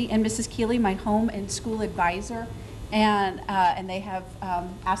evening with me, and Mrs. Keeley, my home and school advisor, and they have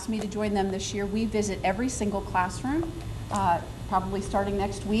asked me to join them this year. We visit every single classroom, probably starting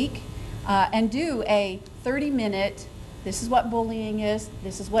next week, and do a 30-minute, this is what bullying is,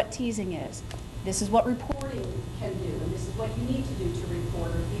 this is what teasing is, this is what reporting can do, and this is what you need to do to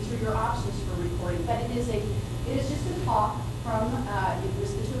report, or these are your options for reporting. But it is just a talk from, it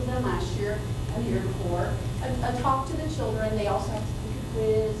was the 2 of them last year and the year before, a talk to the children. They also have to take a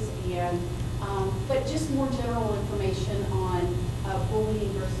quiz, and but just more general information on bullying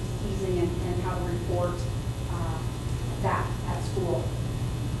versus teasing and how to report that at school.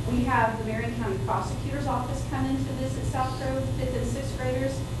 We have the Marion County Prosecutor's Office come into this at South Grove, 5th and 6th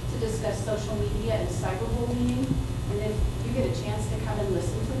graders, to discuss social media and cyberbullying. And if you get a chance to come and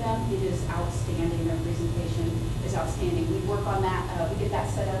listen to them, it is outstanding. Their presentation is outstanding. We work on that. We get that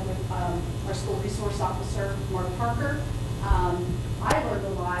set up with our school resource officer, Mark Parker. I learned a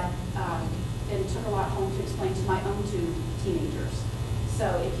lot and took a lot home to explain to my own 2 teenagers.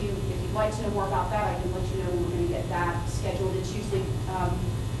 So if you'd like to know more about that, I can let you know when we're going to get that scheduled. It's usually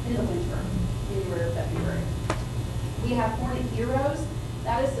in the winter, January or February. We have Hornet Heroes.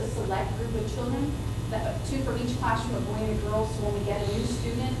 That is a select group of children, 2 from each classroom, a boy and a girl. So when we get a new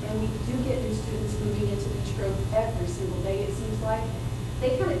student, and we do get new students moving into Beach Grove every single day, it seems like,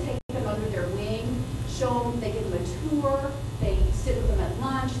 they kind of take them under their wing, show them, they give them a tour, they sit with them at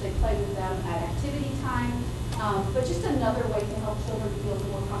lunch, they play with them at activity time. But just another way to help children feel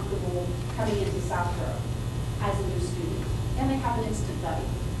more comfortable coming into South Grove as a new student. And they have an instant buddy.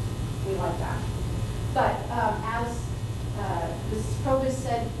 We like that. But as Mrs. Probus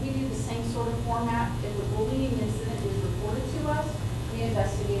said, we do the same sort of format. If a bullying incident is reported to us, we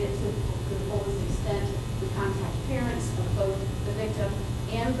investigate it to the fullest extent. We contact parents of both the victim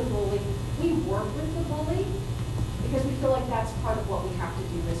and the bully. We work with the bully because we feel like that's part of what we have to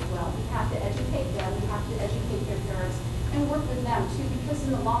do as well. We have to educate them, we have to educate their parents, and work with them too, because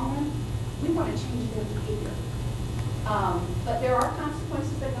in the long run, we want to change their behavior. But there are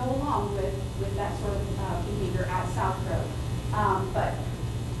consequences that go along with that sort of behavior at South Grove. But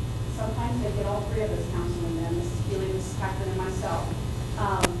sometimes they get all 3 of us counseling them, Mrs. Keeley, Mrs. Hackman, and myself.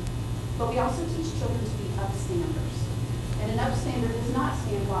 But we also teach children to be upstanders. And an upstander does not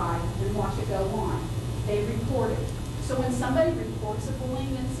stand by and watch it go on. They report it. So when somebody reports a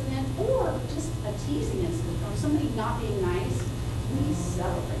bullying incident or just a teasing incident or somebody not being nice, we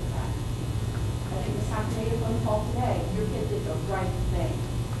celebrate that. I think Ms. Hackney is on the call today. Your kid did the right thing.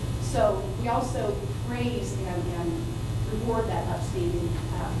 So we also praise and reward that upstanding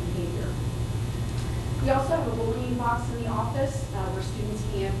behavior. We also have a bullying box in the office where students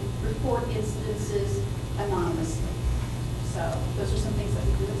can report incidences anonymously. So those are some things that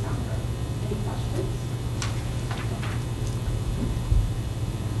we do at Sounder. Any questions?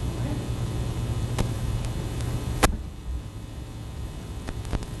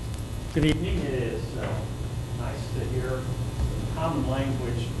 Good evening. It is nice to hear some common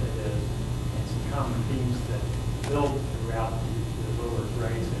language that is, and some common themes that build throughout the lower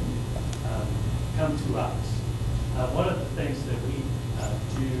grades and come to us. One of the things that we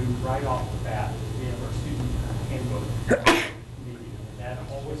do right off the bat is we have our student handbook meeting, and that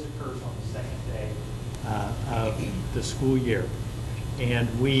always occurs on the second day of the school year. And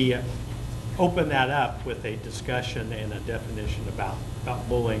we open that up with a discussion and a definition about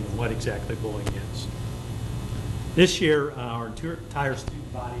bullying and what exactly bullying is. This year, our entire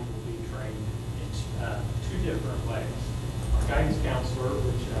student body will be trained in 2 different ways. Our guidance counselor,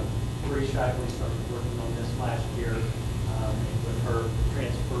 which Marie Shively started working on this last year, and with her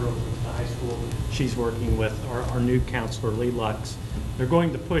transfer over to the high school, she's working with our new counselor, Lee Lux. They're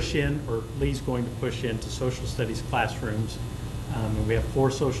going to push in, or Lee's going to push into social studies classrooms. And we have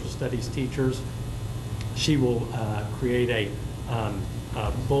 4 social studies teachers. She will create a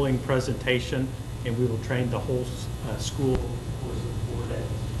bullying presentation, and we will train the whole school over the course of 4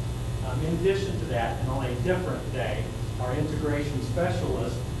 days. In addition to that, and on a different day, our integration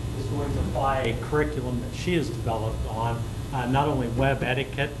specialist is going to apply a curriculum that she has developed on not only web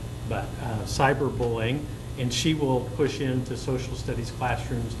etiquette, but cyberbullying, and she will push into social studies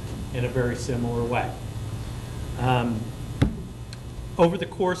classrooms in a very similar way. Over the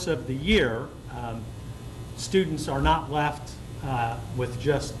course of the year, students are not left with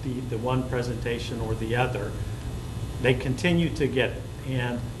just the one presentation or the other. They continue to get it.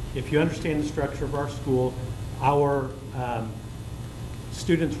 And if you understand the structure of our school, our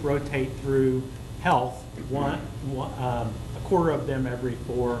students rotate through health, a quarter of them every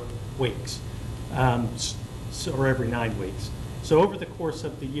 4 weeks, or every 9 weeks. So over the course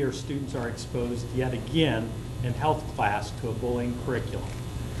of the year, students are exposed yet again in health class to a bullying curriculum.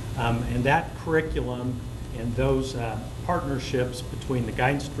 And that curriculum and those partnerships between the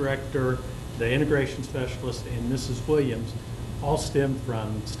guidance director, the integration specialist, and Mrs. Williams all stem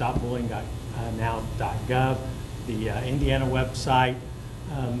from stopbullying.now.gov, the Indiana website,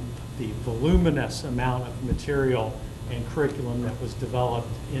 the voluminous amount of material and curriculum that was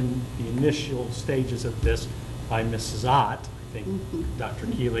developed in the initial stages of this by Mrs. Ott. I think Dr.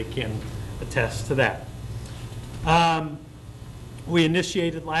 Keeley can attest to that. We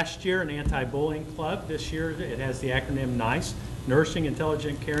initiated last year an anti-bullying club. This year it has the acronym NICE, Nourishing,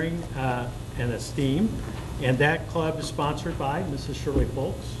 Intelligent, Caring, and Esteem. And that club is sponsored by Mrs. Shirley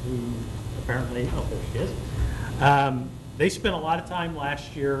Folks, who apparently, oh, there she is. They spent a lot of time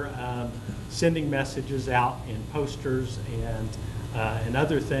last year sending messages out in posters and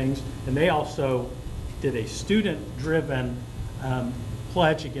other things. And they also did a student-driven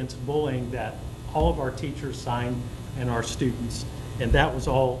pledge against bullying that all of our teachers signed and our students, and that was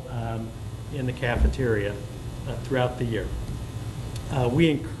all in the cafeteria throughout the year. We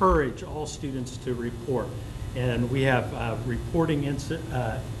encourage all students to report, and we have reporting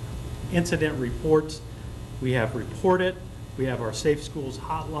incident reports. We have Report It. We have our Safe Schools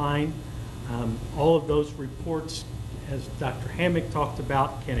hotline. All of those reports, as Dr. Hammock talked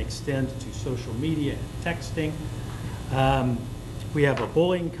about, can extend to social media and texting. We have a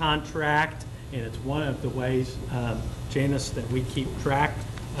bullying contract, and it's one of the ways, Janice, that we keep track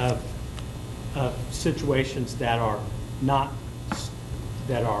of situations that are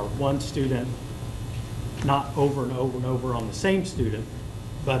one student, not over and over and over on the same student,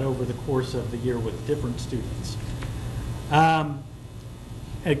 but over the course of the year with different students.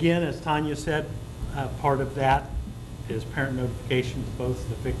 Again, as Tanya said, part of that is parent notification to both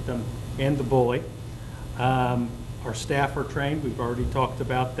the victim and the bully. Our staff are trained. We've already talked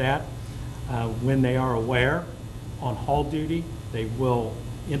about that. When they are aware on hall duty, they will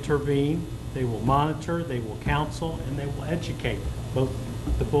intervene, they will monitor, they will counsel, and they will educate both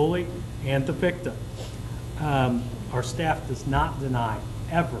the bully and the victim. Our staff does not deny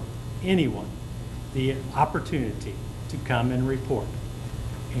ever anyone the opportunity to come and report.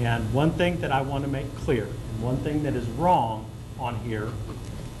 And one thing that I want to make clear, and one thing that is wrong on here,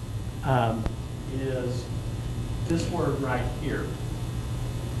 is this word right here.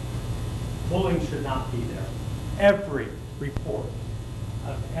 Bullying should not be there. Every report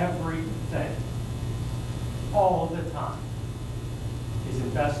of everything, all the time, is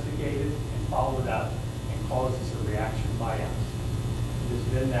investigated and followed up and causes a reaction by us. It has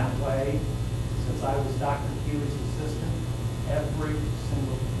been that way since I was Dr. Keeley's assistant, every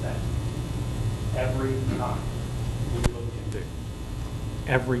single day. Every time we look into.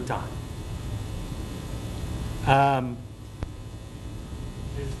 Every time.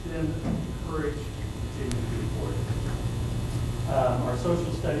 It's been encouraged to continue to do for it. Our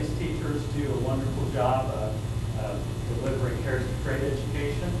social studies teachers do a wonderful job of delivering cares to trade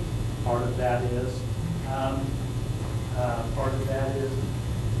education. Part of that is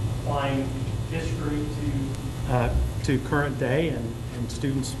applying history to current day and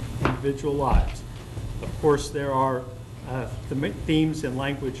students' individual lives. Of course, there are themes in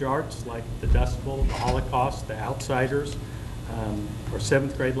language arts like the Dust Bowl, the Holocaust, the Outsiders. Our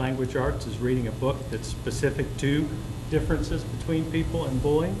 7th grade language arts is reading a book that's specific to differences between people and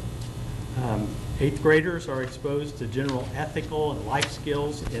bullying. 8th graders are exposed to general ethical and life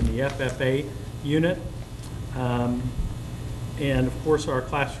skills in the FFA unit. And of course, our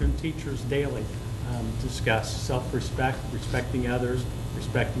classroom teachers daily discuss self-respect, respecting others,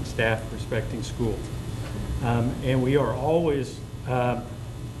 respecting staff, respecting school. And we are always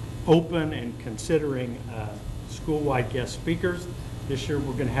open and considering school-wide guest speakers. This year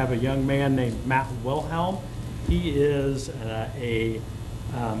we're going to have a young man named Matt Wilhelm. He is a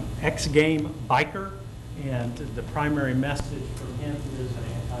ex-game biker, and the primary message from him is an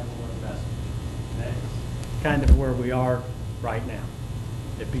anti-bullying message. That's kind of where we are right now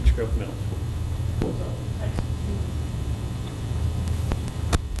at Beech Grove Middle School. So, thanks.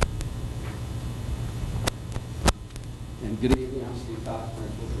 And good evening, I'm Steve Cox,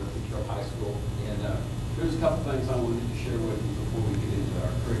 principal at Beech Grove High School. And there's a couple things I wanted to share with you before we get into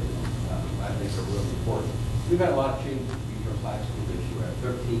our curriculum. I think are really important. We've had a lot of changes at Beech Grove High School this year. We have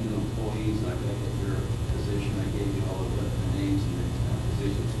 13 new employees, and I think at your position, I gave you all of the names and the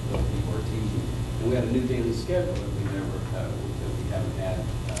positions of those people are teaching. And we had a new daily schedule that we haven't had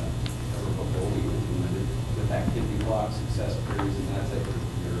ever before. We implemented with activity blocks, success periods, and that's at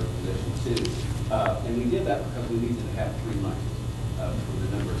your position too. And we did that because we needed to have 3 lunches for the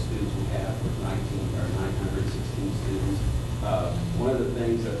number of students we have, with 916 students. One of the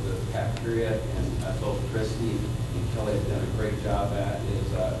things that the cafeteria and both Christy and Kelly have done a great job at is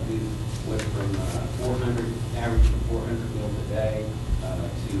we went from averaging 400 meals a day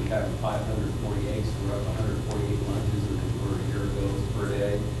to having 548, so we're up 148 lunches, and we're a year ago per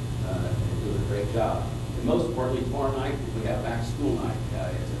day, and doing a great job. And most importantly, tomorrow night we have back to school night.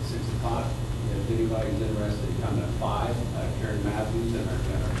 It's at 6 o'clock. If anybody's interested in coming at 5, Karen Matthews and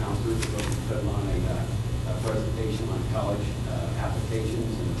our counselors are going to put on a presentation on college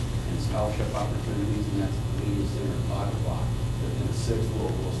applications and scholarship opportunities, and that's at the media center at 5 o'clock. But then at 6,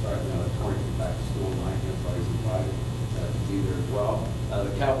 we'll start the auditorium back to school night. Everybody's invited to be there as well.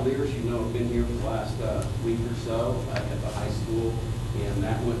 The Cavaliers, you know, have been here for the last week or so at the high school, and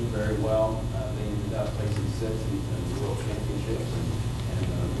that went very well. They ended up placing 6th in the World Championships, and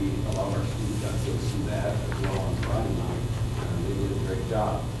a lot of our students got to go see that as well on Friday night. They did a great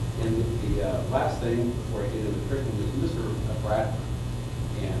job. And the last thing before I get into the curriculum is Mr. Bradford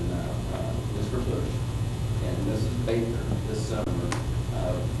and Mr. Bush and Mrs. Baker this summer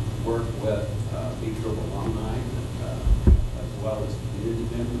worked with Beech Grove alumni as well as community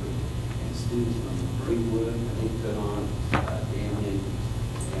members and students from Greenwood, and they put on Dan Yankees.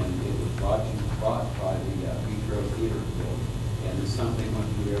 And it was brought by the Beech Grove Theater Guild. And it's something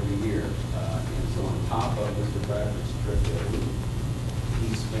we do every year. And so on top of Mr. Bradford's trip there,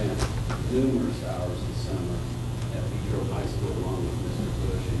 he spent numerous hours this summer at Beech Grove High School along with Mr.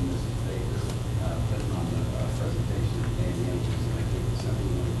 Bush and Mrs. Baker putting on the presentation of Dan Yankees. And I think it's something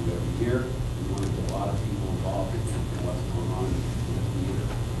we want to do every year. We want to get a lot of people involved in what's going on in the theater.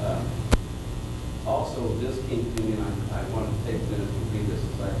 Also, this came to me, and I wanted to take a minute to read this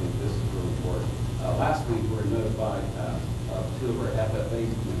because I think this is really important. Last week, we were notified of 2 of our FFA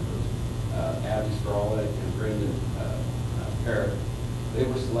members, Abby Strawlett and Brendan Parrott. They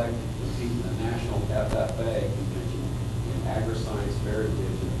were selected to compete in the National FFA Convention in Agri-Science Fair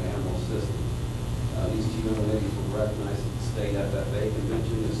Division of Animal Systems. These 2 young ladies were recognized at the State FFA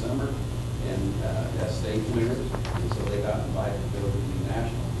Convention this summer and as state winners, and so they got invited to go to the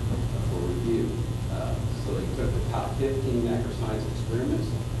National for review. So they took the top 15 agri-science experiments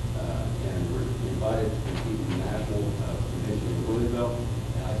and were invited to compete in the National Convention in Louisville.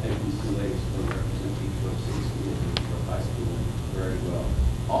 And I think these 2 ladies will represent Beech Grove City School and Beech Grove High School very well.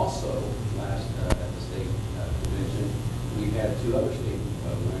 Also, last at the state convention, we had 2 other state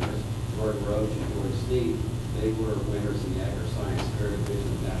winners, Jordan Roach and George Steve. They were winners in the Agri-Science Fair Division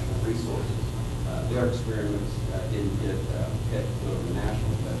of National Resources. Their experiments didn't get picked to go to the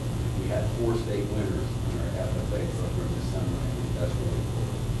national, but we had 4 state winners in our FFA program this summer. I think that's really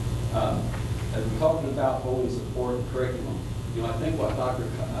important. As we're talking about bullying support curriculum, I think what Dr.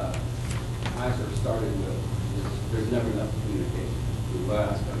 Kaiser started with is there's never enough communication. We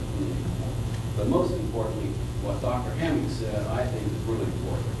ask our community more. But most importantly, what Dr. Hamming said, I think is really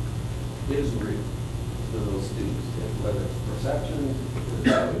important. It is real to those students, whether it's perception,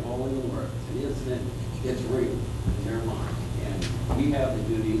 whether it's bullying, or it's an incident, it's real in their mind. And we have the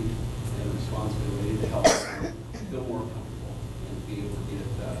duty and the responsibility to help them feel more comfortable and be able to get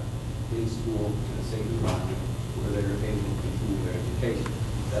in school in a safe environment where they're able to continue their education.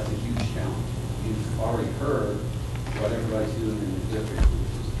 That's a huge challenge. You've already heard what everybody's doing in the district,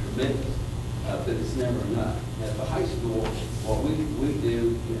 which is tremendous, but it's never enough. At the high school, what we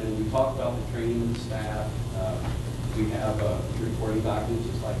do, and we talk about the training of the staff, we have reporting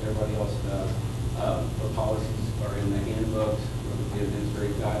documents just like everybody else does. The policies are in the handbooks, the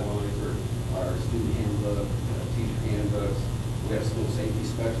administrative guidelines, or our student handbook, teacher handbooks. We have school safety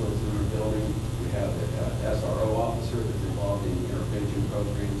specialists in our building. We have an SRO officer that's involved in intervention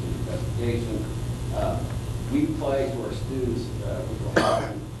programs and investigation. We play to our students, which will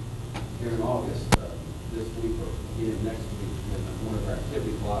happen here in August, this week or again next week. And one of our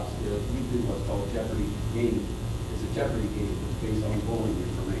activity blocks is we do what's called Jeopardy Gaming. It's a Jeopardy game based on bullying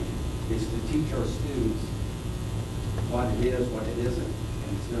information. It's to teach our students what it is, what it isn't, and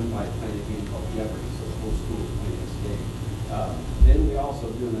it's done by playing a game called Jeopardy, so the whole school is playing this game. Then we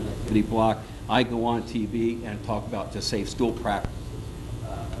also do an activity block. I go on TV and talk about just safe school practices,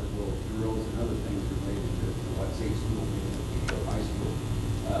 as well as drills and other things related to what safe school means at Beechgrove High School.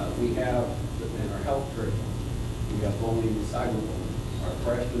 We have in our health curriculum, we have bullying and cyberbullying. Our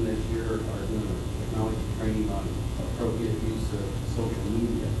freshmen this year are doing a technology training on appropriate use of social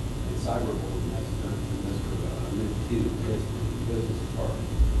media and cyberbullying. That's done through Mr. Hughes, his business department.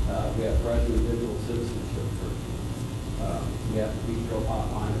 We have freshman digital citizenship curriculum. We have the Beechgrove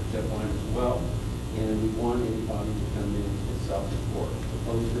hotline, or tip line as well, and we want anybody to come in and self-report. The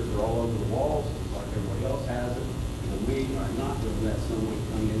posters are all over the walls, just like everybody else has it, and we are not going to let someone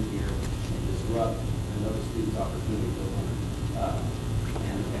come in here and disrupt another student's opportunity to learn.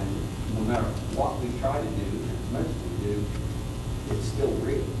 And no matter what we try to do, and as much as we do, it's still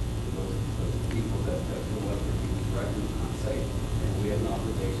real to those people that feel like they're being threatened and not safe. And we have an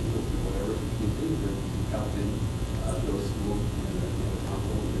obligation to do whatever we can do to help them go to school in a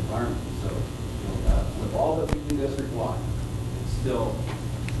comfortable environment. So, with all that we do district-wide, it's still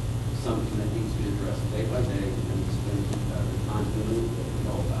something that needs to be addressed day by day, and we spend the time doing it, we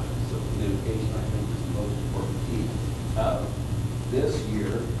know about it. So communication, I think, is the most important key. This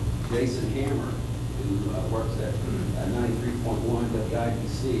year, Jason Hammer, who works at 93.1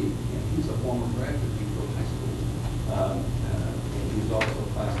 WIBC, and he's a former graduate of Beechgrove High School. And he was also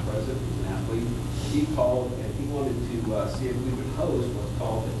class president, he's an athlete. He called and he wanted to see if we would host what's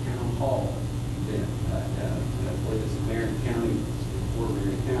called the town hall event. I believe it's in Marion County, Fort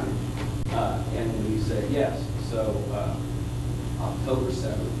Marion County. And we said yes. So October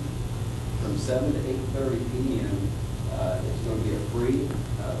 7th, from 7 to 8:30 p.m., it's going to be a free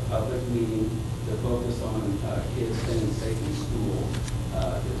public meeting to focus on kids staying safe in school.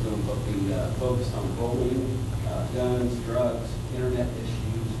 It's going to be focused on bullying, guns, drugs, internet issues.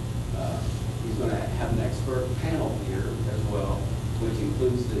 He's going to have an expert panel here as well, which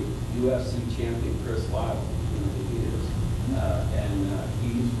includes the UFC champion Chris Lyle, who he is. And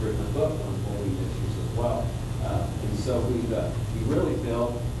he's written a book on bullying issues as well. And so we really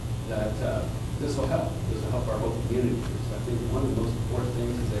feel that this will help. This will help our whole community. So I think one of the most important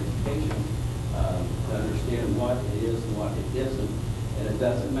things is education, to understand what it is and what it isn't. And it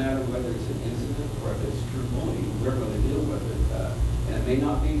doesn't matter whether it's an incident or if it's true bullying, we're going to deal with it. And it may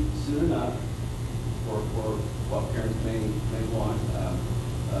not be soon enough for what parents may want.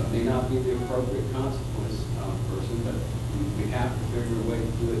 May not be the appropriate consequence on a person, but we have to figure a way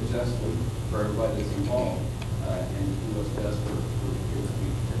to do it justly for everybody that's involved, and do what's best for the kids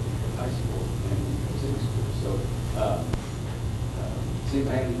at high school and city school. So, see if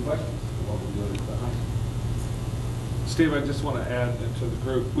I have any questions for what we're doing at the high school. Steve, I just want to add to the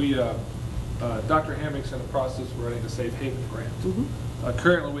group. We, Dr. Hammock's in the process of writing a Safe Haven grant.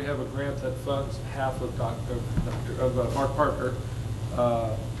 Currently, we have a grant that funds half of Mark Parker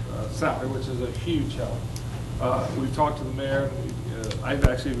salary, which is a huge help. We've talked to the mayor, and I've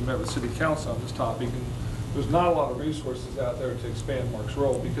actually even met with city council on this topic, and there's not a lot of resources out there to expand Mark's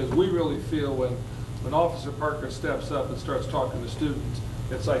role, because we really feel when Officer Parker steps up and starts talking to students,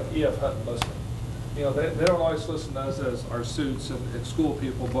 it's like E.F. Hutton listening. They don't always listen to us as our suits and school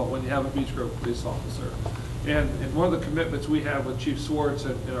people, but when you have a Beechgrove police officer, And one of the commitments we have with Chief Swartz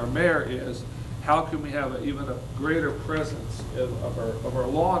and our mayor is how can we have even a greater presence of our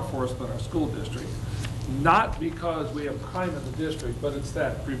law enforcement, our school district? Not because we have crime in the district, but it's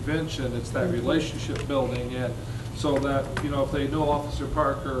that prevention, it's that relationship building, and so that, you know, if they know Officer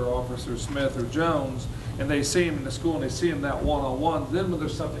Parker or Officer Smith or Jones, and they see him in the school and they see him that one-on-one, then when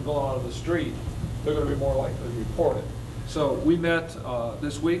there's something going on in the street, they're going to be more likely to report it. So we met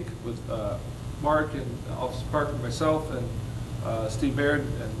this week with Mark and Officer Parker and myself and Steve Baird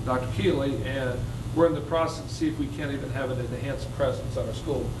and Dr. Keeley, and we're in the process to see if we can't even have an enhanced presence on our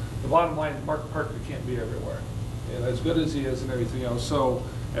school. The bottom line, Mark Parker can't be everywhere, and as good as he is and everything else. So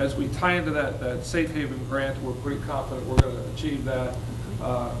as we tie into that Safe Haven grant, we're pretty confident we're going to achieve that.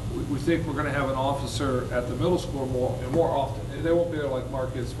 We think we're going to have an officer at the middle school more often. They won't be there like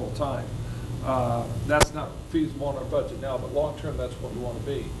Mark is full time. That's not feasible on our budget now, but long term, that's what we want to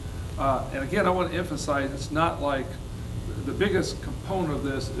be. And again, I want to emphasize, it's not like the biggest component of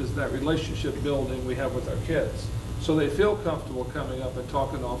this is that relationship building we have with our kids. So they feel comfortable coming up and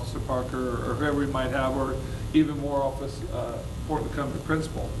talking to Officer Parker or whoever we might have, or even more important to come to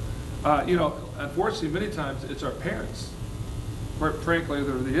principal. You know, unfortunately, many times it's our parents. Frankly,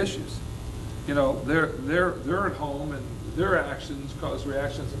 they're the issues. You know, they're at home and their actions cause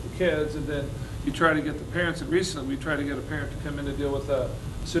reactions of the kids, and then you try to get the parents, and recently we tried to get a parent to come in to deal with a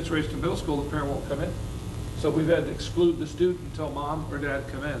situation in middle school, the parent won't come in. So we've had to exclude the student until mom or dad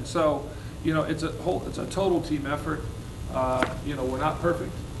come in. So, you know, it's a total team effort. You know, we're not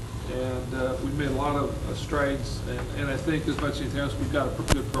perfect, and we've made a lot of strides, and I think as much as anything else, we've got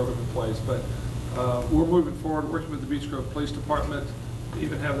a good program in place. But we're moving forward, working with the Beech Grove Police Department, to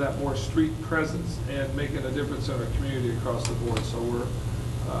even have that more street presence and making a difference in our community across the board. So we're,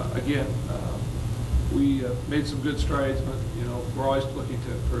 again, we made some good strides, but, you know, we're always looking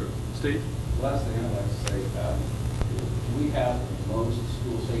to improve. Steve? Last thing I'd like to say, we have the most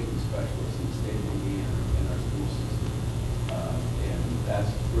school safety specialists in the state of Indiana in our school system. And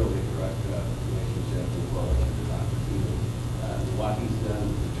that's really a direct relationship as well as Dr. Keeley. What he's done,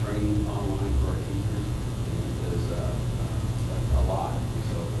 the training online for our teachers is a lot.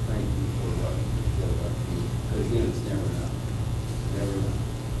 So thank you for what you did, Dr. Keeley. Because again, it's never enough. Never enough.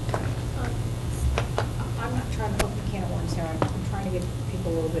 I'm not trying to open a can of worms here. I'm trying to give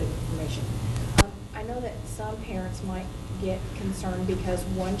people a little bit of information. I know that some parents might get concerned because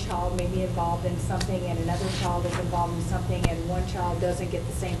one child may be involved in something and another child is involved in something, and one child doesn't get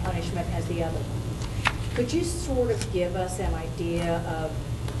the same punishment as the other one. Could you sort of give us an idea of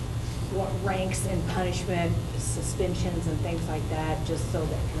what ranks in punishment, suspensions, and things like that, just so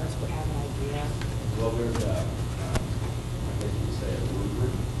that parents would have an idea? Well, there's I guess you could say a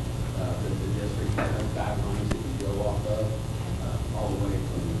rubric that the district has guidelines that you go off of, all the way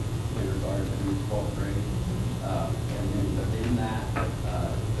from kindergarten through 12th grade. And then within that,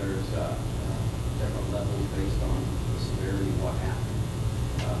 there's different levels based on the severity of what happened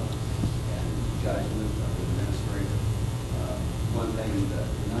and judgment of the administrator. One thing that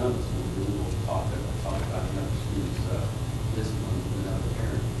none of us will do, we'll talk about another student's discipline with another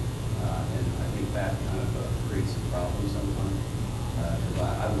parent. And I think that kind of creates some problems sometimes. Because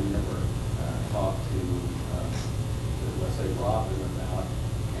I would never talk to, let's say, Robin about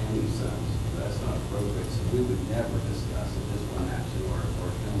Annie's sons. That's not appropriate. So we would never discuss a discipline action or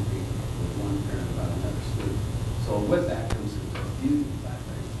penalty with one parent about another student. So with that comes some confusion, I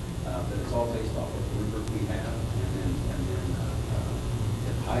think, that it's all based off of the rubric we have, and then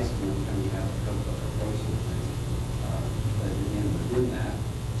at high school, and we have a couple of approaches to things. But again, within that,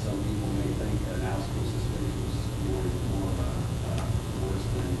 some people may think an out-school suspension is more worse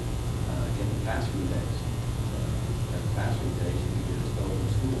than getting classroom days. At classroom days, you get expelled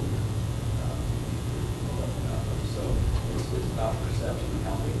from school. So it's about perception and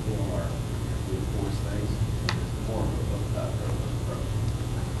how they feel our enforce things. It's more of a approach.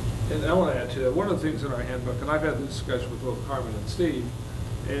 And I want to add to that, one of the things in our handbook, and I've had this discussion with both Carmen and Steve,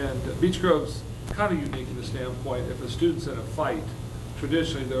 and Beech Grove's kind of unique in the standpoint, if a student's in a fight,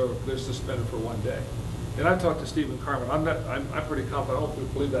 traditionally they're suspended for 1 day. And I've talked to Steve and Carmen, I'm pretty confident, I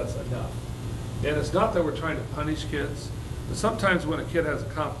don't believe that's enough. And it's not that we're trying to punish kids, but sometimes when a kid has a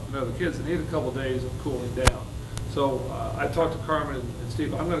conflict with other kids, they need a couple of days of cooling down. So I talked to Carmen and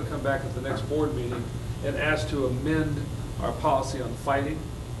Steve, I'm going to come back at the next board meeting and ask to amend our policy on fighting,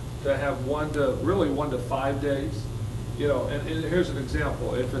 to have 1 to 5 days. You know, and here's an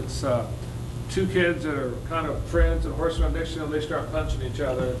example. If it's 2 kids that are kind of friends and horsing around next to them, they start punching each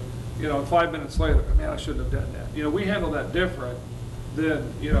other, you know, 5 minutes later, man, I shouldn't have done that. You know, we handle that different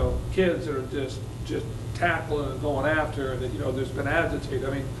than, you know, kids that are just tackling and going after, and that, there's been agitated.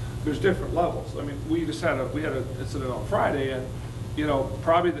 I mean, there's different levels. I mean, we had an incident on Friday, and,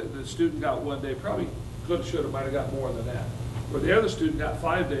 probably the student got 1 day, probably could have, should have, might have got more than that. Where the other student got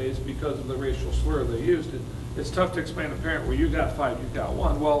 5 days because of the racial slur they used. And it's tough to explain to a parent, well, you got 5, you got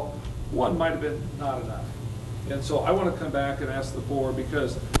 1. Well, 1 might have been not enough. And so I want to come back and ask the board,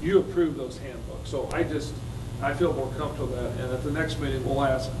 because you approved those handbooks. So I feel more comfortable with that. And at the next meeting,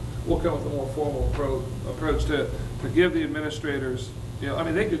 we'll come with a more formal approach to give the administrators, I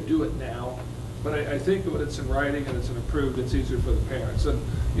mean, they could do it now, but I think when it's in writing and it's approved, it's easier for the parents. And,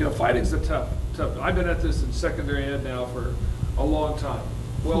 fighting's a tough. I've been at this in secondary ed now for a long time,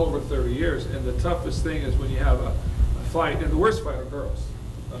 well over 30 years. And the toughest thing is when you have a fight, and the worst fight are girls.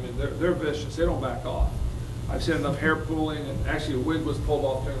 I mean, they're vicious. They don't back off. I've seen enough hair pulling, and actually a wig was pulled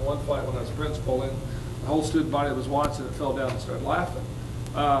off during one fight when I was principal, and the whole student body was watching it, fell down and started laughing.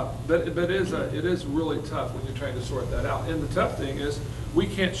 But it is really tough when you're trying to sort that out. And the tough thing is we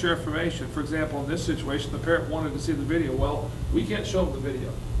can't share information. For example, in this situation, the parent wanted to see the video. Well, we can't show them the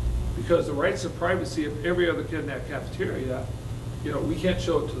video because the rights of privacy of every other kid in that cafeteria, we can't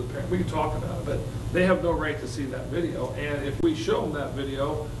show it to the parent. We can talk about it, but they have no right to see that video. And if we show them that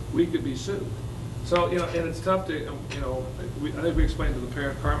video, we could be sued. So, and it's tough to, I think we explained to the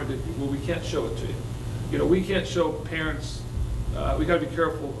parent, Carmen did, well, we can't show it to you. We can't show parents, we got to be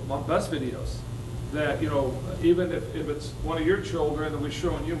careful on bus videos that, even if it's one of your children and we're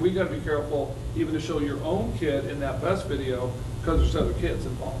showing you, we got to be careful even to show your own kid in that bus video because there's other kids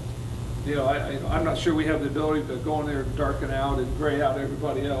involved. I'm not sure we have the ability to go in there and darken out and gray out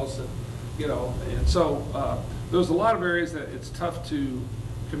everybody else. And so there's a lot of areas that it's tough to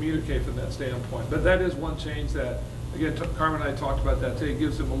communicate from that standpoint. But that is one change that, again, Carmen and I talked about that today. It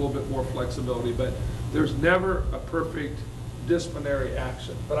gives them a little bit more flexibility. But there's never a perfect disciplinary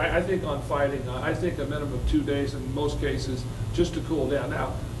action. But I think on fighting, I think a minimum of 2 days in most cases just to cool down.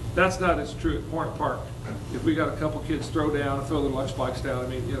 Now, that's not as true at Hornet Park. If we got a couple kids throw down and throw their lunchbox down, I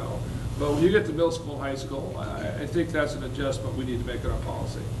mean, But when you get to middle school and high school, I think that's an adjustment we need to make in our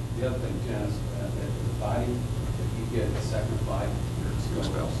policy. The other thing, Janice, that the fighting, if you get a second fight, you're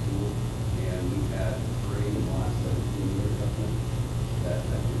expelled from school, and we've had 3 in the last 17 years, I think,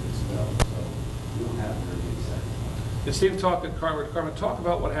 that were expelled. So you don't have very many second fights. And Steve, Carmen, talk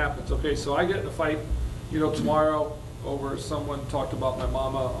about what happens. Okay, so I get in a fight, tomorrow over someone talked about my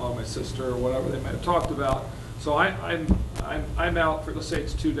mama or my sister or whatever they might have talked about. So I'm out for, let's say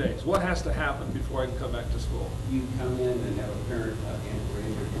it's 2 days. What has to happen before I can come back to school? You come in and have a parent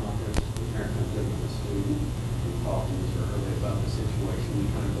ranger conference. The parent comes in with the student and talks to Mr. Early about the situation. We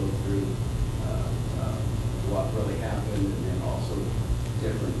kind of go through what really happened and then also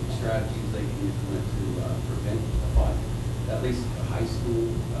different strategies they can implement to prevent a fight. At least at the high school,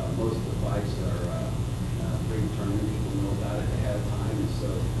 most of the fights are predetermined. People know about it ahead of time, and so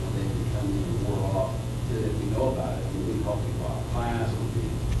they can come in and war off. If we know about it, we call people out of class, we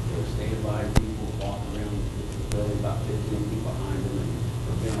stand by people, walk around the building about 15 feet behind them and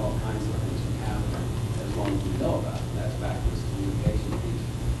prevent all kinds of things from happening as long as we know about it. That's back to this communication piece.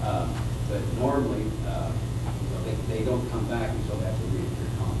 But normally, they don't come back until they have to read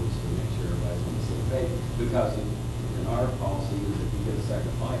your conference to make sure everybody's on the same page. Because in our policy is if you get a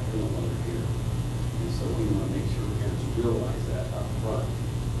second fight, you're no longer here. And so we want to make sure parents realize that up front.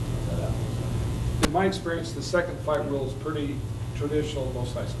 In my experience, the second fight rule is pretty traditional in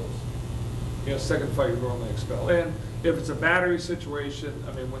most high schools. Second fight, you're normally expelled. And if it's a battery situation,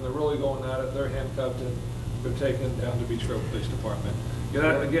 I mean, when they're really going at it, they're handcuffed and they're taken down to Beach Grove Police Department.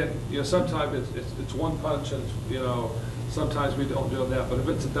 Again, sometimes it's one punch, and sometimes we don't do that. But if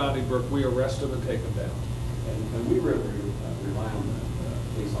it's a Donnybrook, we arrest them and take them down. And we really rely on the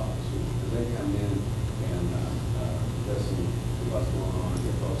police officers because they come in and listen to what's going on,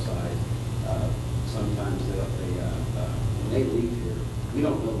 get both sides. Sometimes when they leave here, we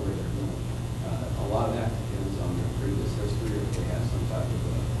don't know where they're going. A lot of that depends on their previous history, if they have some type of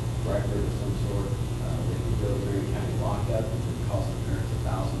a record of some sort. They can go to Marion County lockup, and it costs the parents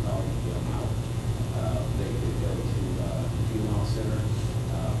 $1,000 to get them out. They could go to the juvenile center,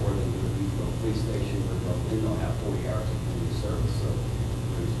 or they can go to the police station, or then they'll have 40 hours of community service. So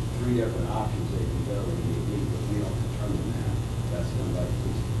there's 3 different options they can go, and we don't determine that. That's done by the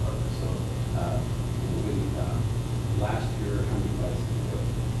police department. So last year, how many fights did we go?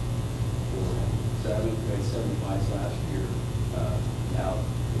 7. We had 7 fights last year. Now,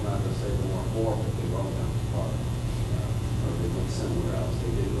 we're not going to say more, but they were all down to park. Or they went somewhere else. They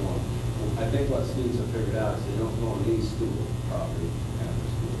didn't go on. I think what students have figured out is they don't go on any school property after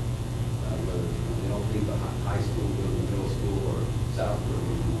school. Whether they don't leave the high school, go to the middle school, or South Grove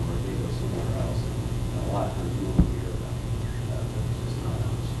anymore, or they go somewhere else. And a lot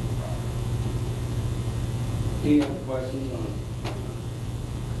Any other questions on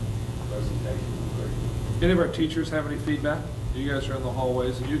presentation? Any of our teachers have any feedback? You guys are in the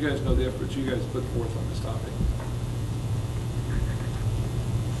hallways, and you guys know the efforts you guys put forth on this topic.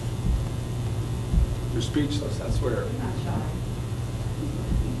 You're speechless, I swear. I'm not shy.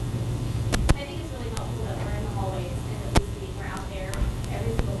 I think it's really helpful that we're in the hallways and at least we're out there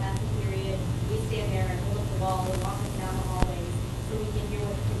every single passing period. We stand there and hold up the wall and walk us down the hallways so we can hear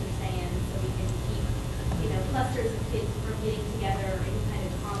what the kids are saying, so we can keep, clusters of kids from getting together or any kind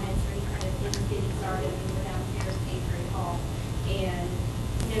of comments or any kind of things getting started when we're downstairs pantry hall. And,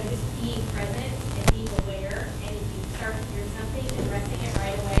 just being present and being aware, and if you start to hear something, addressing it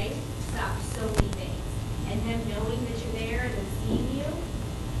right away stops so many things. And them knowing that you're there and them seeing you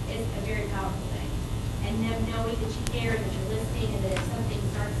is a very powerful thing. And them knowing that you care and that you're listening and that if something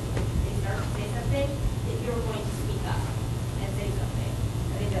they start to say something, that you're going to speak up and say something.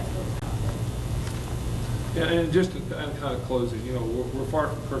 I think that's really powerful. Yeah, and just kind of closing, we're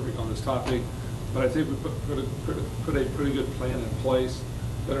far from perfect on this topic, but I think we put a pretty good plan in place.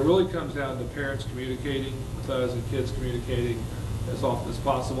 But it really comes down to parents communicating with us and kids communicating as often as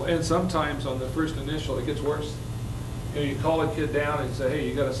possible. And sometimes on the first initial, it gets worse. You call a kid down and say, hey,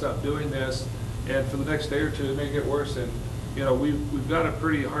 you got to stop doing this. And for the next day or two, it may get worse. And, we've got a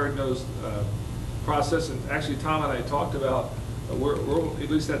pretty hard-nosed process. And actually, Tom and I talked about, we're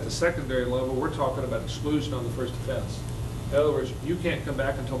at least at the secondary level, we're talking about exclusion on the first offense. In other words, you can't come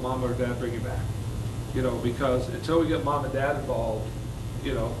back until mom or dad bring you back. Because until we get mom and dad involved,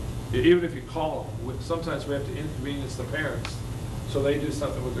 even if you call them, sometimes we have to inconvenience the parents so they do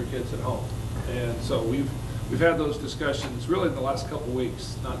something with their kids at home. And so we've had those discussions really in the last couple of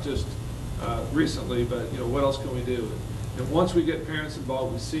weeks, not just recently, but what else can we do? And once we get parents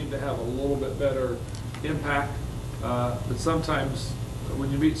involved, we seem to have a little bit better impact. But sometimes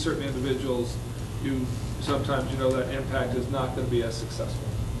when you meet certain individuals, sometimes that impact is not going to be as successful.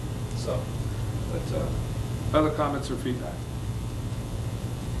 So, but other comments or feedback?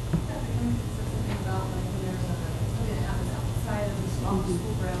 On the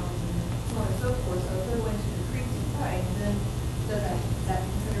school grounds and so on and so forth. So if they're going to the creek to play, then is that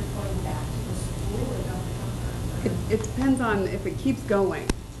considered going back to the school or don't they come first? It depends on if it keeps going.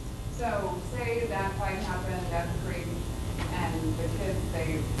 So say that fight happened at the creek and the kids,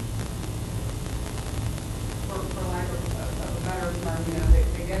 for lack of a better term,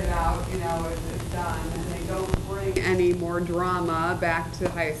 they get it out, it's done, and they don't bring any more drama back to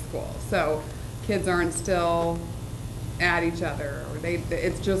high school. So kids aren't still at each other, or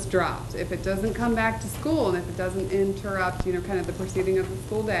it's just dropped. If it doesn't come back to school and if it doesn't interrupt, kind of the proceeding of the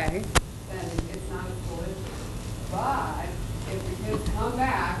school day, then it's not a school issue. But if the kids come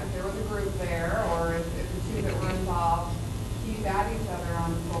back, if there was a group there, or if the two that were involved keep at each other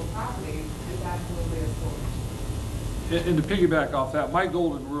on the school property, it's absolutely a school issue. And to piggyback off that, my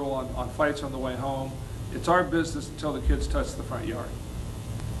golden rule on fights on the way home, it's our business until the kids touch the front yard.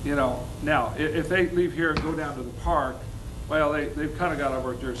 Now, if they leave here and go down to the park, well, they've kind of got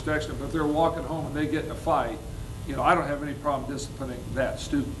over jurisdiction, but if they're walking home and they get in a fight, I don't have any problem disciplining that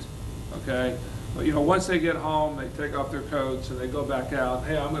student, okay? But, once they get home, they take off their coats and they go back out,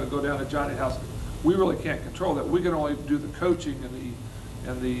 hey, I'm going to go down to Johnny's house. We really can't control that. We can only do the coaching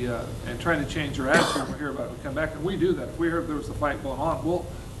and trying to change their attitude when we hear about it. We come back and we do that. If we heard there was a fight going on, we'll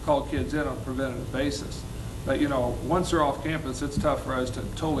call kids in on a preventative basis. But, once they're off campus, it's tough for us to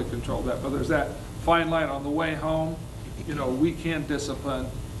totally control that. But there's that fine line on the way home. We can discipline,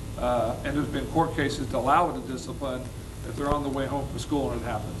 and there's been court cases to allow it to discipline if they're on the way home from school and it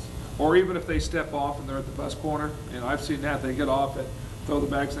happens. Or even if they step off and they're at the bus corner. I've seen that. They get off and throw the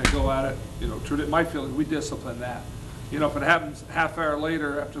bags and they go at it. My feeling, we discipline that. If it happens half hour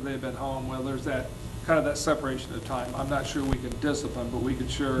later after they've been home, well, there's that kind of that separation of time. I'm not sure we can discipline, but we can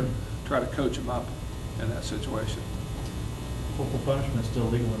sure try to coach them up in that situation. Corporal punishment is still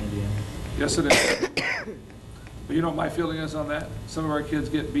legal in Indiana. Yes, it is. But you know what my feeling is on that? Some of our kids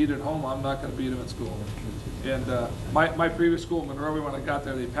get beat at home. I'm not going to beat them at school. And my previous school in Monrovia, when I got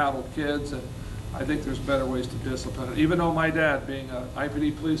there, they paddled kids, and I think there's better ways to discipline it. Even though my dad, being an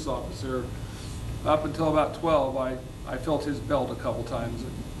IPD police officer, up until about 12, I felt his belt a couple times,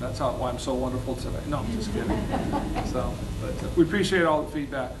 and that's why I'm so wonderful today. No, I'm just kidding. But we appreciate all the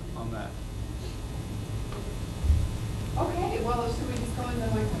feedback on that. Okay, well, should we just go into my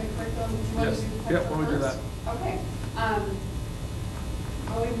kind of curriculum? Yes. Yeah, why don't we do that? Okay.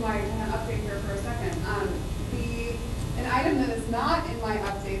 I'll leave my kind of update here for a second. An item that is not in my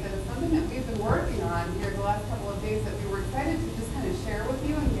update, that is something that we've been working on here the last couple of days that we were excited to just kind of share with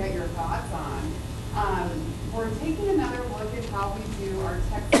you and get your thoughts on. We're taking another look at how we do our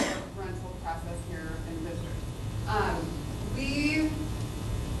textbook rental process here in district. We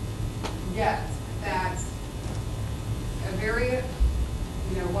get that a very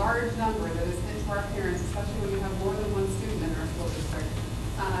large number that is sent to our parents, especially when you have more than one student in our school district,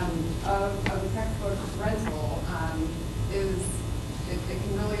 of a textbook rental it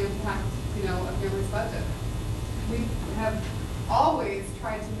can really impact a family's budget. We have always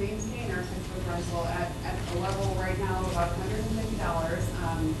tried to maintain our textbook rental at a level right now of about $150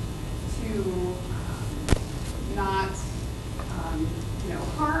 to not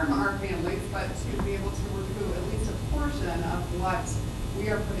harm our families, but to be able to recoup at least a portion of what we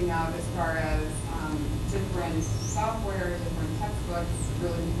are putting out as far as different software, different textbooks. It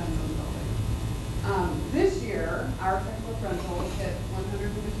really depends on the building. This year, our textbook rental hit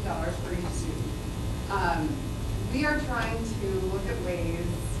 $150 for each student. We are trying to look at ways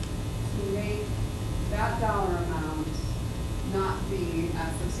to make that dollar amount not be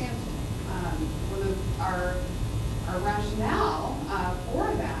as substantial. One of our rationale for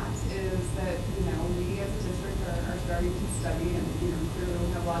that is that we as a district are starting to study, and clearly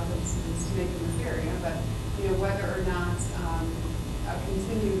we have lots of decisions to make in this area, but whether or not a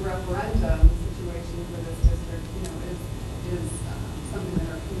continued referendum situation for this district is something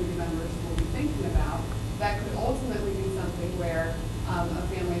that our community members will be thinking about. That could ultimately be something where a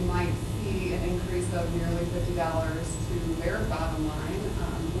family might see an increase of nearly $50 to their bottom line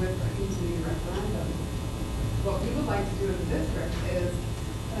with a continued referendum. What we would like to do as a district is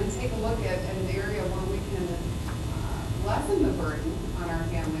kind of take a look at an area where we can lessen the burden on our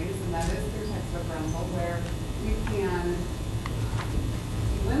families, and that is through textbook rental, where we can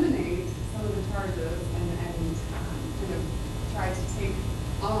eliminate some of the charges and kind of try to take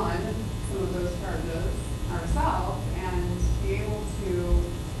on some of those charges ourselves and be able to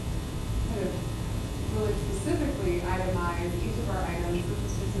kind of really specifically itemize each of our items. This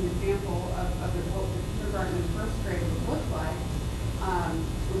is just an example of what the kindergarten and first grade would look like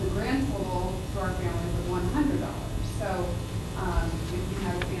with a grand total to our families of $100. So if you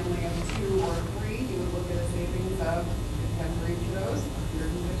have a family of 2 or 3, you would look at a savings of, if you have 3 kiddos,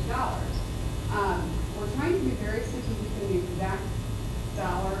 $150. We're trying to be very strategic in the exact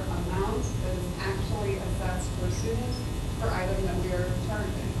dollar amount that is actually assessed per student per item that we are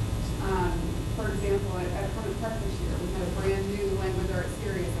charging. For example, at Hornet Park this year, we had a brand new language arts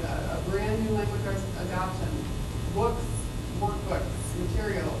series, a brand new language arts adoption, books, workbooks,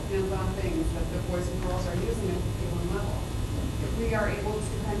 materials, hands-on things that the boys and girls are using at the K1 level. If we are able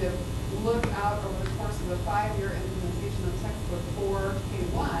to kind of look out over the course of a 5-year implementation of textbook for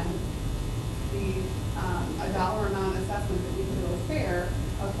K1, a dollar amount assessment that we feel is fair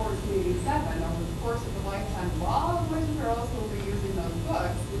of $14.87 over the course of the lifetime of all boys and girls who will be using those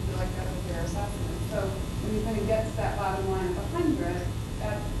books, we feel like that's a fair assessment. So when you kind of get to that bottom line of 100,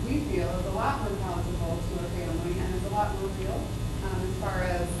 that we feel is a lot more palatable to a family and is a lot more real as far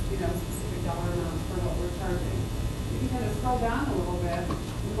as specific dollar amounts for what we're charging. If you kind of scroll down a little bit,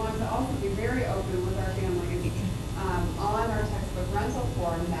 we want to also be very open with our families on our textbook rental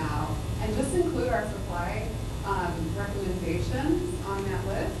form now, and just include our supply recommendations on that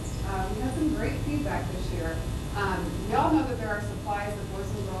list. We had some great feedback this year. We all know that there are supplies that boys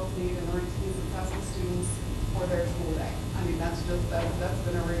and girls need in order to be successful students for their school day. I mean, that's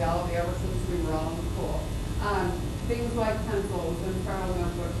been a reality ever since we were all in school. Things like pencils and spiral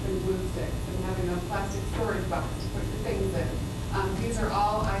notebooks and glue sticks and having a plastic storage box to put your things in. These are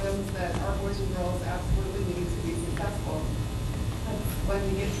all items that our boys and girls absolutely need to be successful. When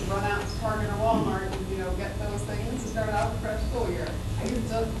you get to run out to Target or Walmart and get those things to start out the fresh school year. I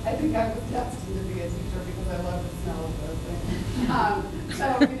think I was destined to be a teacher because I love the smell of those things. So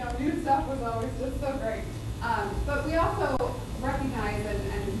new stuff was always just so great. But we also recognize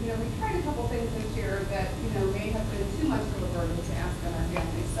and we tried a couple things this year that may have been too much of a burden to ask on our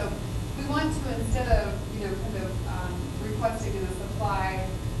families. So we want to, instead of requesting in a supply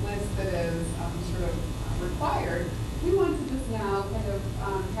list that is sort of required, we want to just now kind of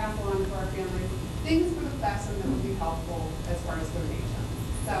pass along to our families things for the classroom that would be helpful as far as donations.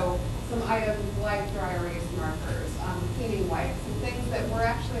 So some items like dry erase markers, cleaning wipes, and things that were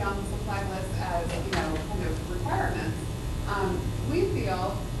actually on the supply list as kind of requirements. We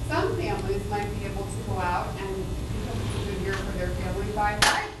feel some families might be able to go out and, because it's a good year for their family, buy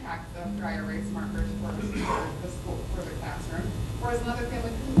 5 packs of dry erase markers for the school, for the classroom, whereas another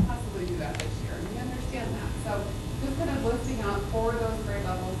family couldn't possibly do that this year, and we understand that. So just kind of listing out for those grade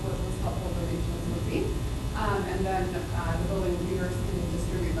levels what those helpful donations would be, and then the building leaders can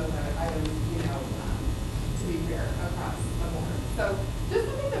distribute those items, to be fair across the board. So just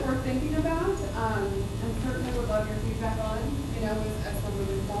something that we're thinking about, and certainly would love your feedback on, as we're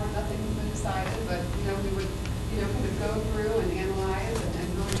moving forward. Nothing has been decided, but we would,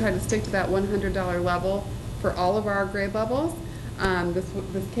 try to stick to that $100 level for all of our grade levels. This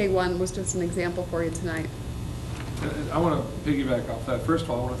K1 was just an example for you tonight. I want to piggyback off that. First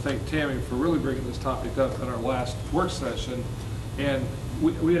of all, I want to thank Tammy for really bringing this topic up in our last work session. And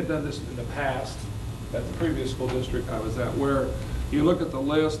we had done this in the past at the previous school district I was at, where you look at the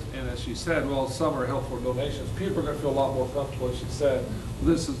list, and as she said, well, some are helpful donations. People are going to feel a lot more comfortable, as she said,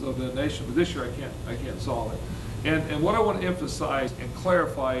 well, this is a donation, but this year I can't solve it. And what I want to emphasize and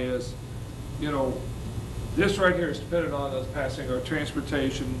clarify is, you know, this right here is dependent on us passing our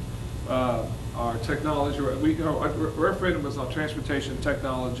transportation, our technology. Our referendum was on transportation,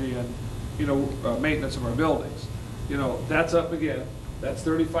 technology, and, you know, maintenance of our buildings. You know, that's up again. That's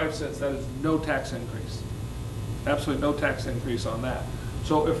 35 cents. That is no tax increase. Absolutely no tax increase on that.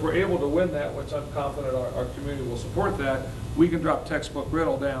 So if we're able to win that, which I'm confident our community will support that, we can drop textbook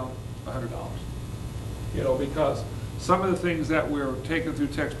rental down $100. You know, because some of the things that we're taking through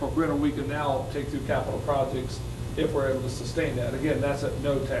textbook rental, we can now take through capital projects if we're able to sustain that. Again, that's a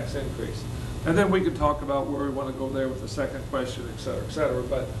no tax increase. And then we can talk about where we want to go there with the second question, et cetera, et cetera.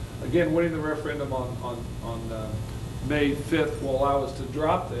 But again, winning the referendum on May 5th will allow us to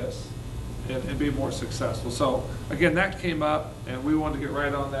drop this and be more successful. So again, that came up, and we wanted to get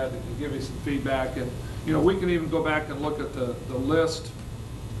right on that and give you some feedback. And you know, we can even go back and look at the list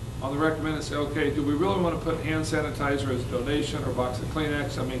on the recommend and say, okay, do we really want to put hand sanitizer as a donation or a box of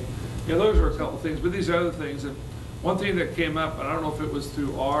Kleenex? I mean, you know, those are a couple of things, but these are other things. And one thing that came up, and I don't know if it was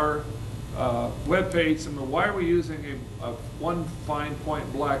through our webpage, I mean, why are we using a one fine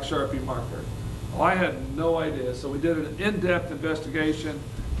point black Sharpie marker? Well, I had no idea. So we did an in-depth investigation,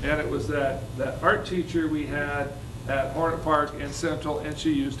 and it was that art teacher we had at Hornet Park and Central, and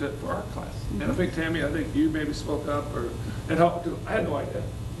she used it for art class. And I think, Tammy, I think you maybe spoke up and helped, because I had no idea.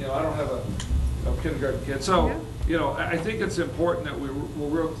 You know, I don't have a kindergarten kid. So, you know, I think it's important that we're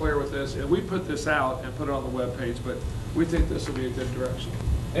real clear with this, and we put this out and put it on the webpage, but we think this will be a good direction.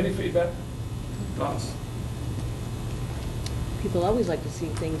 Any feedback? Thoughts? People always like to see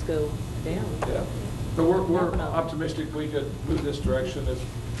things go down. Yeah. But we're optimistic we could move this direction.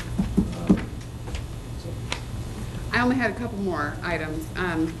 I only had a couple more items.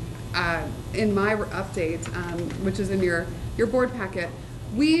 In my update, which is in your board packet,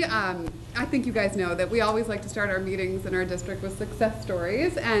 I think you guys know that we always like to start our meetings in our district with success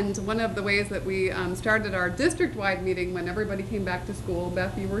stories, and one of the ways that we started our district-wide meeting when everybody came back to school,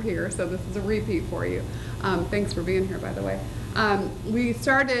 Beth, you were here, so this is a repeat for you. Thanks for being here, by the way. We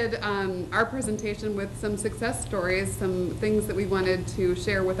started our presentation with some success stories, some things that we wanted to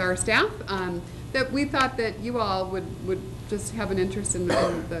share with our staff that we thought that you all would just have an interest in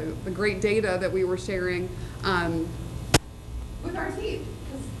the great data that we were sharing with our team.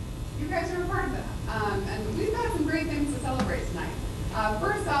 You guys are a part of that. And we've got some great things to celebrate tonight.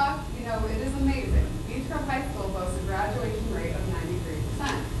 First off, you know, it is amazing. Beach Grove High School boasts a graduation rate of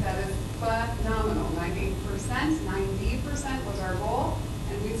 93%. That is phenomenal. 98%, 90% was our goal,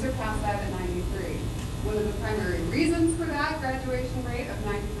 and we surpassed that at 93%. One of the primary reasons for that graduation rate of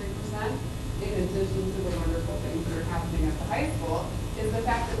 93%, in addition to the wonderful things that are happening at the high school, is the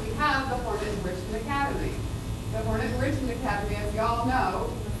fact that we have the Hornet and Richmond Academy. The Hornet and Richmond Academy, as you all know,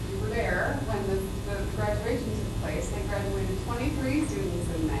 we were there when the graduation took place. They graduated 23 students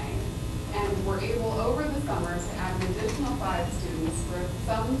in May, and were able over the summer to add an additional 5 students for a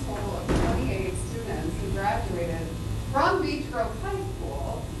sum total of 28 students who graduated from Beach Grove High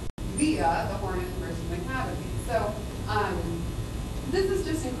School via the Hornet and Richmond Academy. So this is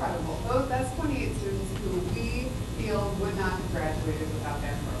just incredible. That's 28 students who we feel would not have graduated without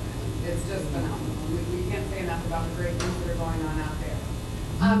that program. It's just phenomenal. We can't say enough about the great things that are going on out there.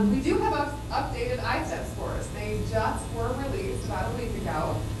 We do have updated ITEP scores. They just were released about a week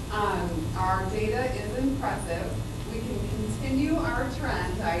ago. Our data is impressive. We can continue our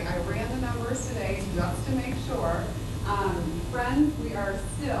trend. I ran the numbers today just to make sure. Friends, we are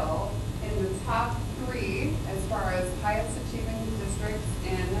still in the top 3 as far as highest achieving districts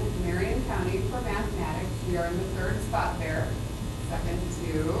in Marion County for mathematics. We are in the 3rd spot there, second to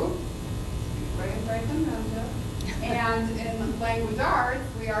Speedway and Franklin Township. And in language arts,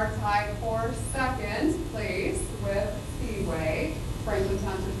 we are tied for 2nd place with Speedway. Franklin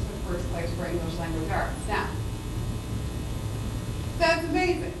Township took 1st place for English language arts. Now, that's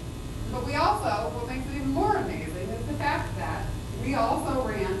amazing. But we also, what makes it even more amazing is the fact that we also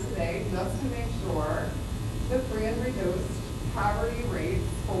ran today, just to make sure, the free and reduced poverty rates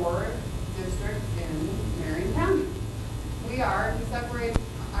for districts in Marion County. We are, to separate,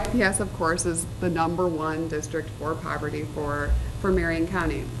 IPS of course is the #1 district for poverty for Marion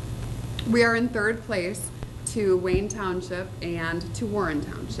County. We are in 3rd place to Wayne Township and to Warren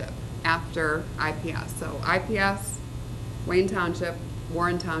Township after IPS. So IPS, Wayne Township,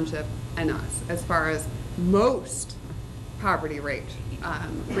 Warren Township, and us, as far as most poverty rate,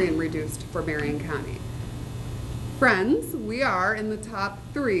 free and reduced for Marion County. Friends, we are in the top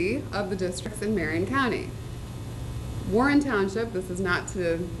 3 of the districts in Marion County. Warren Township, this is not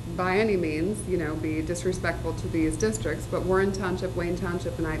to by any means, be disrespectful to these districts, but Warren Township, Wayne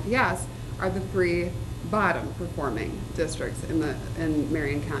Township, and IPS are the 3 bottom performing districts in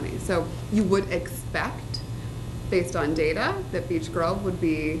Marion County. So you would expect, based on data, that Beech Grove would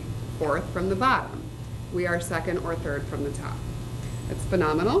be 4th from the bottom. We are 2nd or 3rd from the top. It's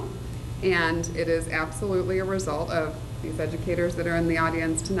phenomenal, and it is absolutely a result of these educators that are in the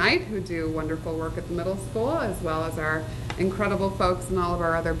audience tonight who do wonderful work at the middle school, as well as our incredible folks in all of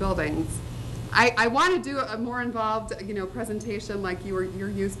our other buildings. I want to do a more involved, presentation like you're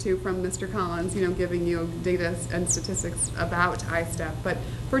used to from Mr. Collins, giving you data and statistics about ISTEP. But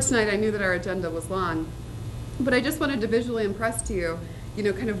for tonight, I knew that our agenda was long. But I just wanted to visually impress to you,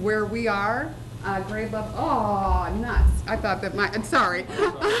 kind of where we are, grade level. Oh, nuts! I thought that I'm sorry.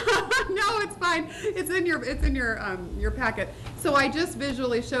 No, it's fine. It's in your packet. So I just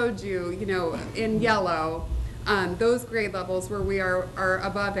visually showed you, in yellow, those grade levels where we are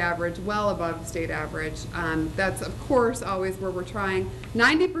above average, well above state average. That's, of course, always where we're trying.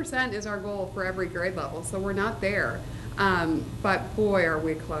 90% is our goal for every grade level, so we're not there. But boy, are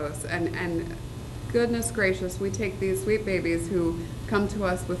we close. And goodness gracious, we take these sweet babies who come to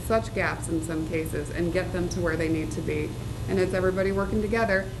us with such gaps in some cases and get them to where they need to be. And it's everybody working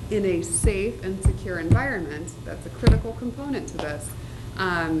together in a safe and secure environment. That's a critical component to this.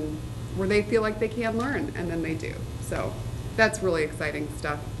 Where they feel like they can learn, and then they do. So that's really exciting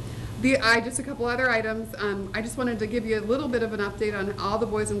stuff. Just a couple other items. I just wanted to give you a little bit of an update on all the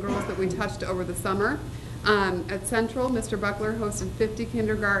boys and girls that we touched over the summer. At Central, Mr. Buckler hosted 50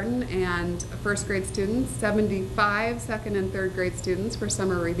 kindergarten and first grade students, 75 second and third grade students for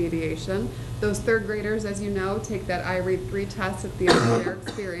summer remediation. Those third graders, as you know, take that iRead 3 test at the end of their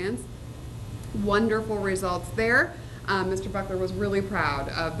experience. Wonderful results there. Mr. Buckler was really proud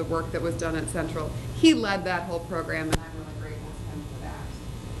of the work that was done at Central. He led that whole program, and I'm really grateful to him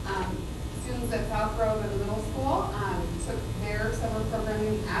for that. Students at South Grove and the middle school took their summer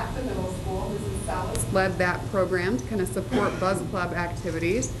programming at the middle school. Mrs. Salas led that program to kind of support Buzz Club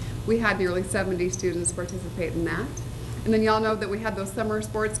activities. We had nearly 70 students participate in that. And then y'all know that we had those summer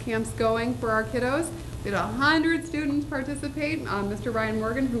sports camps going for our kiddos. We had 100 students participate. Mr. Ryan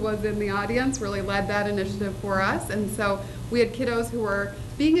Morgan, who was in the audience, really led that initiative for us. And so we had kiddos who were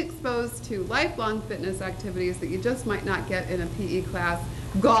being exposed to lifelong fitness activities that you just might not get in a PE class.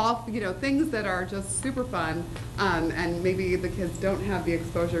 Golf, things that are just super fun, and maybe the kids don't have the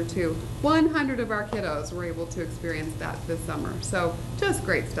exposure to. 100 of our kiddos were able to experience that this summer. So just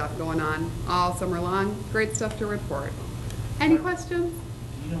great stuff going on all summer long. Great stuff to report. Any questions?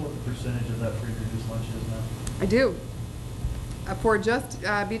 Do you know what the percentage of that free reduced lunch is now? I do. For just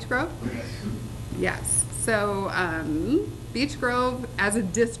Beech Grove? Yes. Yes. So Beech Grove as a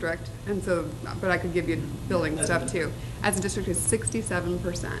district, and so, but I could give you building stuff too, as a district is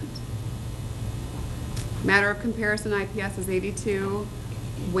 67%. Matter of comparison, IPS is 82,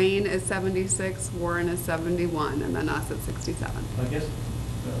 Wayne is 76, Warren is 71, and then us at 67. I guess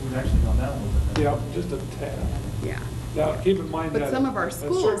we've actually gone down a little bit. Yeah, just a tad. Yeah. Now, keep in mind But that some of our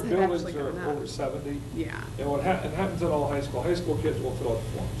schools certain have buildings actually are gone up. over 70. Yeah. And what it happens in all high school kids will fill out the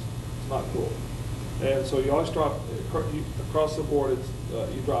forms. It's not cool. And so you always drop, across the board,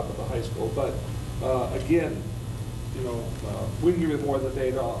 you drop at the high school. But again, we can give you more of the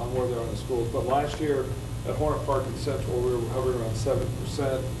data on where they are in the schools. But last year at Hornet Park and Central, we were hovering around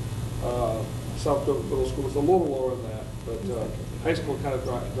 7%. South Grove Middle School was a little lower than that. But high school kind of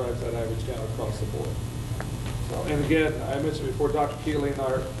drives that average down across the board. So, and again, I mentioned before, Dr. Keeley and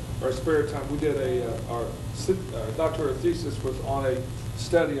our spare time, we did our doctoral thesis was on a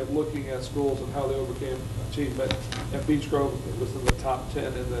study of looking at schools and how they overcame achievement. And Beech Grove was in the top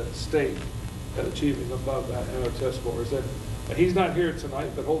 10 in the state at achieving above that test scores. And he's not here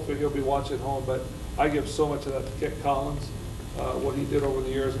tonight, but hopefully he'll be watching at home. But I give so much of that to Kit Collins, what he did over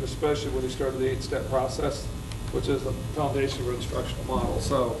the years, and especially when he started the 8-step process, which is the foundation for instructional model.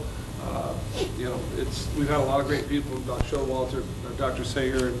 So, we've had a lot of great people, Dr. Showalter, Dr.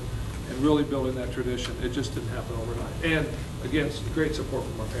 Sayer, and really building that tradition. It just didn't happen overnight. And again, it's great support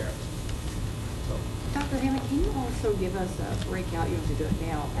from our parents. So. Dr. Hammond, can you also give us a breakout, you have to do it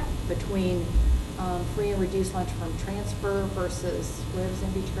now, between free and reduced lunch from transfer versus lives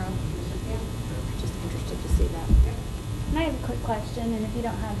in Beech Grove? Just interested to see that. And I have a quick question, and if you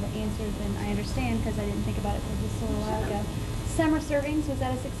don't have the answer, then I understand, because I didn't think about it until just a little while ago. Summer servings, was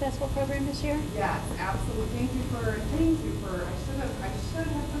that a successful program this year? Yes, absolutely. Thank you for, I should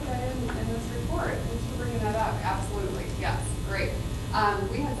have put that in this report. Thanks for bringing that up. Absolutely. Yes, great.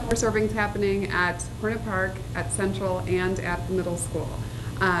 We had summer servings happening at Hornet Park, at Central, and at the middle school.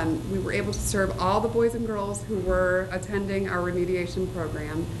 We were able to serve all the boys and girls who were attending our remediation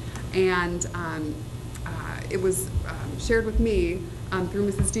program, and it was shared with me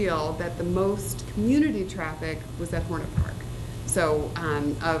through Mrs. Deal that the most community traffic was at Hornet Park. So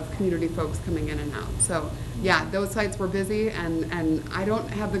of community folks coming in and out. So yeah, those sites were busy, and I don't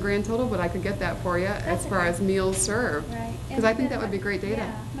have the grand total, but I could get that for you as far as meals served. Right. Because I think that would be great data.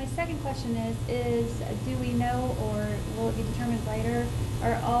 Yeah. My second question is do we know, or will it be determined later,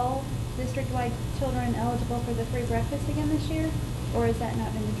 are all district-wide children eligible for the free breakfast again this year? Or has that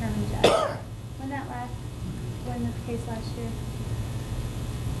not been determined yet? Wasn't the case last year?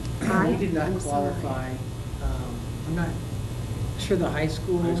 We did not qualify. I'm not sure the high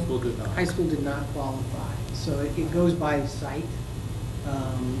school. High school did not. High school did not qualify. So it goes by site.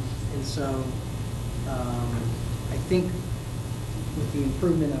 And so I think with the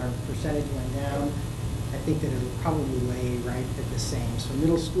improvement, our percentage went down. I think that it'll probably lay right at the same. So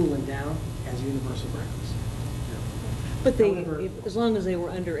middle school and down has universal breakfast. But they, However, as long as they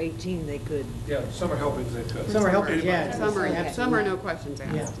were under 18, they could. Yeah, summer helpings they could. Summer helpings, yeah. Summer, no questions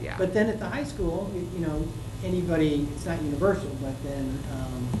asked, yeah. But then at the high school, you know, anybody, it's not universal, but then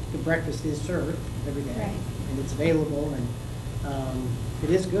the breakfast is served every day. Right. And it's available, and it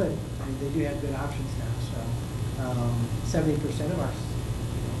is good. I mean, they do have good options now. So 70% of our,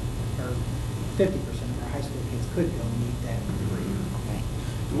 or 50% of our high school kids could go and eat that for free.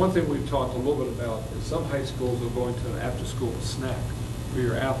 The one thing we've talked a little bit about is some high schools are going to an after-school snack for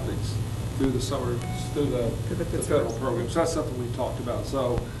your athletes through the summer, through the federal program. So that's something we've talked about.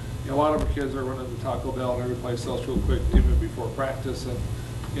 So, you know, a lot of our kids are running to Taco Bell and every place else real quick, even before practice. And,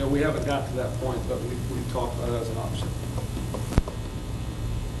 you know, we haven't got to that point, but we've talked about it as an option.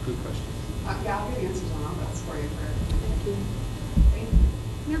 Good question. Yeah, I'll get answers on all those for you. Thank you. Thank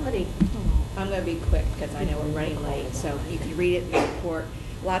you. Melody. I'm going to be quick because I know we're running late. So you can read it in the report.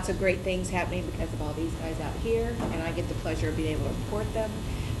 Lots of great things happening because of all these guys out here, and I get the pleasure of being able to report them.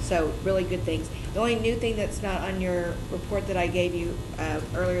 So really good things. The only new thing that's not on your report that I gave you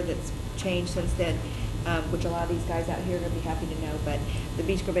earlier that's changed since then, which a lot of these guys out here are going to be happy to know, but the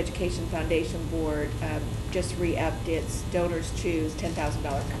Beech Grove Education Foundation Board just re-upped its Donors Choose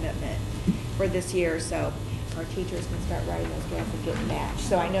 $10,000 commitment for this year. So our teachers can start writing those grants and get matched.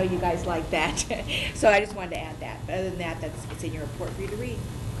 So I know you guys like that. So I just wanted to add that. But other than that, it's in your report for you to read.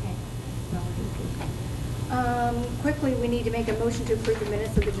 Okay. Quickly, we need to make a motion to approve the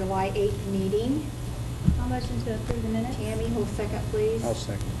minutes of the July 8th meeting. I'll motion to approve the minutes. Tammy, hold second, please. I'll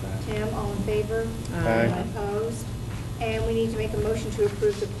second that. Tim, all in favor? Aye. Opposed? And we need to make a motion to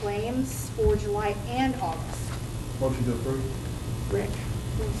approve the claims for July and August. Motion to approve. Rick,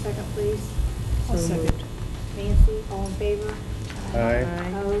 hold second, please. I'll second. Nancy, all in favor? Aye.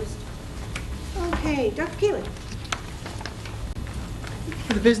 Opposed? Okay, Dr. Keeley.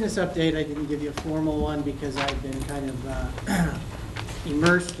 For the business update, I didn't give you a formal one because I've been kind of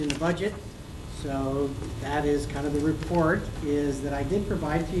immersed in the budget. So that is kind of the report, is that I did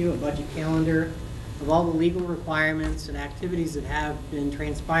provide to you a budget calendar of all the legal requirements and activities that have been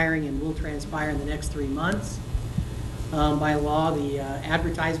transpiring and will transpire in the next 3 months. By law, the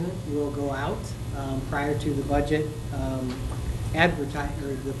advertisement will go out prior to the budget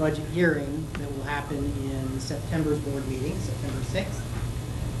the budget hearing that will happen in September's board meeting, September 6th.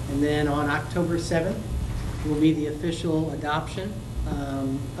 And then on October 7th will be the official adoption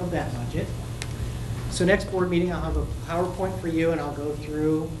of that budget. So next board meeting, I'll have a PowerPoint for you, and I'll go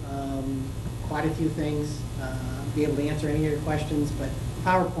through quite a few things, be able to answer any of your questions, but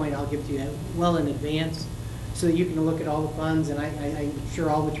PowerPoint I'll give to you well in advance so that you can look at all the funds, and I'm sure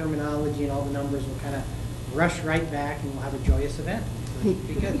all the terminology and all the numbers will kind of rush right back, and we'll have a joyous event. It'll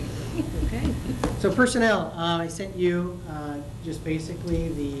be good. Okay. So personnel, I sent you just basically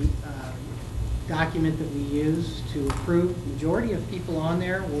the document that we used to approve. The majority of people on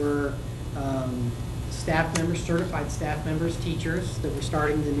there were staff members, certified staff members, teachers that were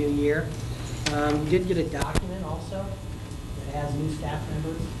starting the new year. You did get a document also that has new staff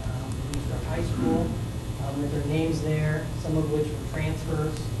members from Beech Grove High School with their names there, some of which were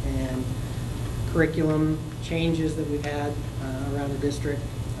transfers and curriculum changes that we've had around the district.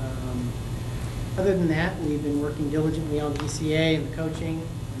 Other than that, we've been working diligently on the ECA and the coaching,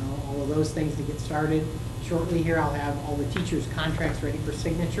 all of those things to get started. Shortly here, I'll have all the teachers' contracts ready for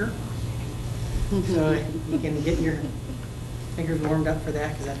signature. So you can get your fingers warmed up for that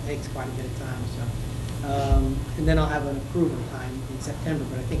because that takes quite a bit of time. So, and then I'll have an approval time in September,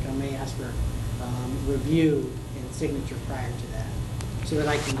 but I think I may ask for review and signature prior to that, so that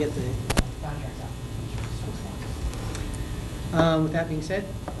I can get the contracts out. With that being said,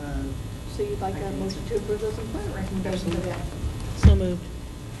 So you'd like a motion to approve those employment recommendations of that? So moved.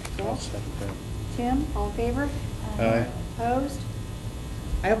 Tim, all in favor? Aye. Opposed?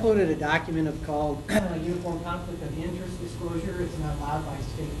 I uploaded a document called Uniform Conflict of Interest Disclosure. It's not allowed by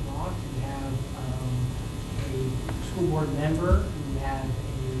state law to have a school board member who has a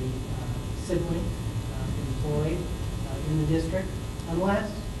sibling employed in the district,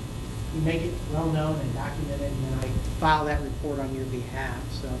 unless you make it well known and documented, and then I file that report on your behalf.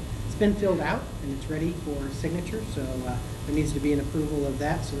 So it's been filled out and it's ready for signature. So there needs to be an approval of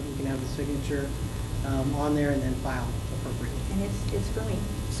that so that we can have the signature on there and then file appropriately. And it's for me.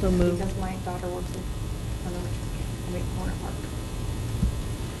 So moved. Because my daughter works at Hornet Park.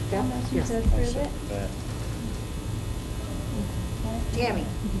 I'll motion Yes. to approve it. Tammy,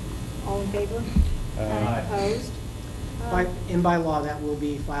 all in favor? Aye. Opposed? By law, that will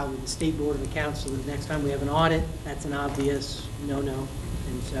be filed with the State Board of Accounts, so that next time we have an audit, that's an obvious no-no.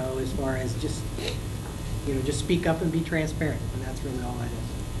 And so as far as just speak up and be transparent, and that's really all that is.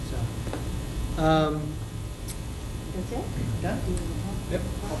 So, That's it? done? Yep.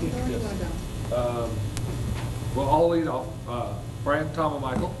 Where do you want to go? Well, I'll lead off. Brian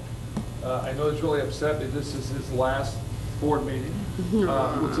Michael. I know he's really upset that this is his last board meeting.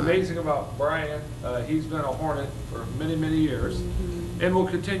 What's amazing about Brian, he's been a Hornet for many, many years, and will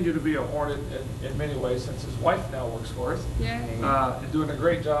continue to be a Hornet in many ways since his wife now works for us. Yay. And doing a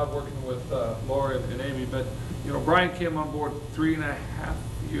great job working with Laura and Amy. But, Brian came on board 3.5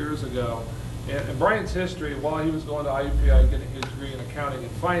 years ago. And Brian's history, while he was going to IUPI getting his degree in accounting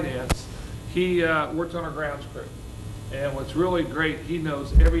and finance, he worked on our grounds crew. And what's really great, he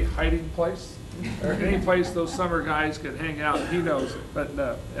knows every hiding place, or any place those summer guys could hang out, he knows it. But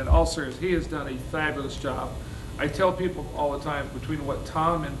in all seriousness, he has done a fabulous job. I tell people all the time, between what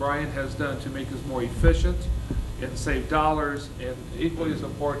Tom and Brian has done to make us more efficient and save dollars, and equally as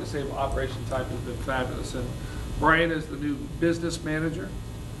important, to save operation time, has been fabulous. And Brian is the new business manager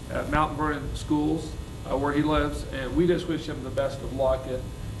at Mountain Vernon Schools, where he lives, and we just wish him the best of luck. And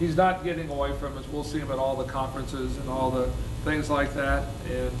he's not getting away from us. We'll see him at all the conferences and all the things like that.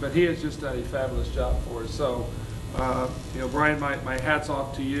 But he has just done a fabulous job for us. So, Brian, my hat's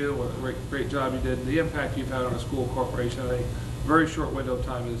off to you. What a great job you did, and the impact you've had on a school corporation in a very short window of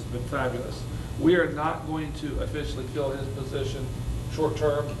time has been fabulous. We are not going to officially fill his position short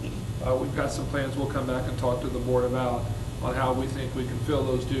term. We've got some plans we'll come back and talk to the board about on how we think we can fill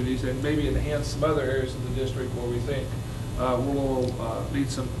those duties and maybe enhance some other areas of the district where we think we'll need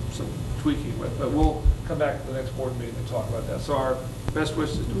some tweaking with. But we'll come back at the next board meeting and talk about that. So our best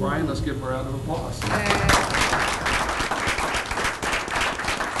wishes to Brian. Let's give him a round of applause.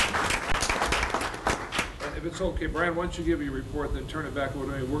 And if it's okay, Brian, why don't you give your report, then turn it back over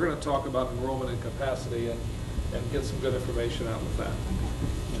to me. We're going to talk about enrollment and capacity and get some good information out with that.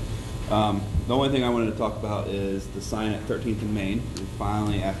 The only thing I wanted to talk about is the sign at 13th and Main. We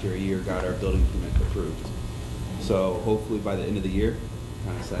finally, after a year, got our building permit approved. So hopefully by the end of the year,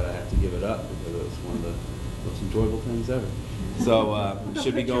 kind of sad I have to give it up because it was one of the most enjoyable things ever. So it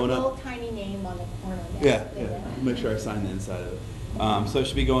should be going up. Put your little tiny name on the corner. Yeah. Make sure I sign the inside of it. So it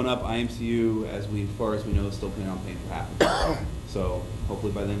should be going up. IMCU, as far as we know, is still planning on paying for half of it. So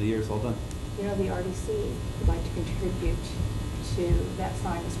hopefully by the end of the year, it's all done. The RDC would like to contribute to that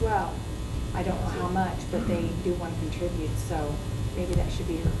sign as well. I don't know how much, but they do want to contribute, so maybe that should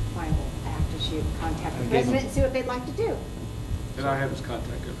be your final act, as you contact the president and see what they'd like to do. And I have his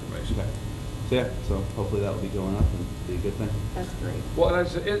contact information. Okay. So yeah, so hopefully that will be going up and be a good thing. That's great. Well, and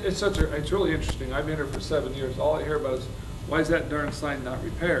it's really interesting. I've been here for 7 years. All I hear about is, why is that darn sign not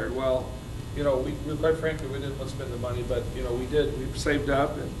repaired? Well, we quite frankly, we didn't want to spend the money, but we did. We've saved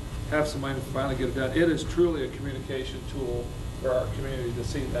up and have some money to finally get it done. It is truly a communication tool for our community to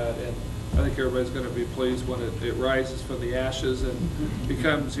see that, and I think everybody's going to be pleased when it rises from the ashes and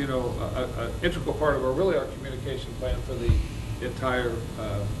becomes, an integral part of our communication plan for the entire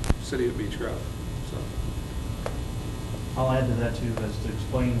city of Beech Grove. So, I'll add to that too, as to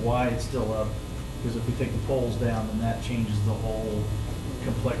explain why it's still up, because if we take the poles down, then that changes the whole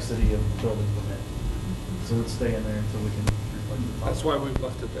complexity of building permit. So it's staying there until we can reflect the. That's why we've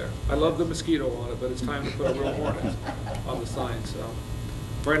left it there. I love the mosquito on it, but it's time to put a real hornet on the sign. So,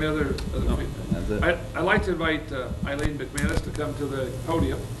 for any other feedback? I'd like to invite Eileen McManus to come to the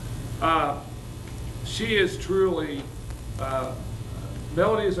podium. She is truly,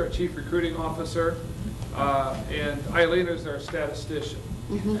 Melody is our chief recruiting officer. And Eileen is our statistician.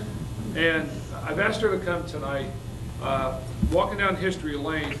 And I've asked her to come tonight. Walking down history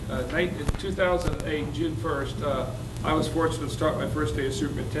lane, in 2008, June 1st, I was fortunate to start my first day as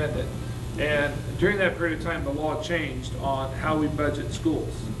superintendent. And during that period of time, the law changed on how we budget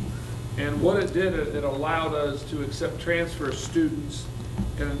schools. And what it did, it allowed us to accept transfer students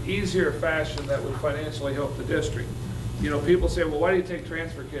in an easier fashion that would financially help the district. You know, people say, well, why do you take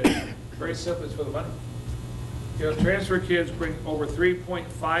transfer kids? Very simply, it's for the money. You know, transfer kids bring over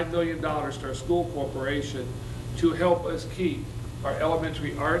 $3.5 million to our school corporation to help us keep our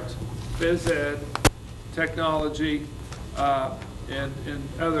elementary art, phys ed, technology, and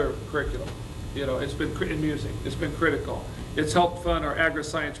other curriculum. You know, it's been in music. It's been critical. It's helped fund our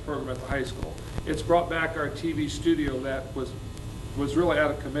agri-science program at the high school. It's brought back our TV studio that was really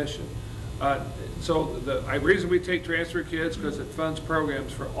out of commission. So the reason we take transfer kids because it funds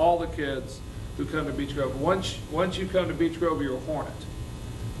programs for all the kids who come to Beech Grove. Once you come to Beech Grove, you're a Hornet.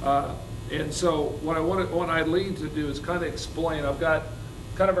 And so what I want Eileen to do is kind of explain. I've got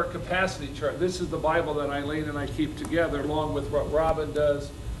kind of our capacity chart. This is the Bible that Eileen and I keep together, along with what Robin does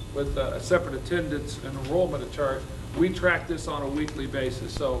with a separate attendance and enrollment chart. We track this on a weekly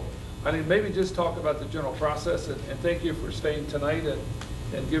basis. So Eileen, maybe just talk about the general process, and thank you for staying tonight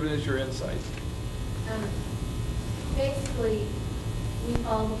and giving us your insights. Basically, we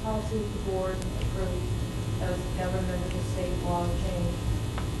follow the policy the board approved as governed under the state law change.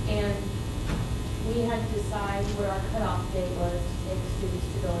 And we had to decide what our cutoff date was to take students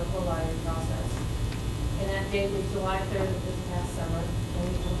to go into a lottery process. And that date was July 3rd of this past summer, and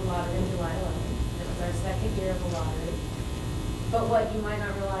we took the lottery on July 11th. It was our second year of the lottery. But what you might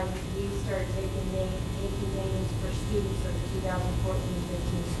not realize is we started taking names for students of the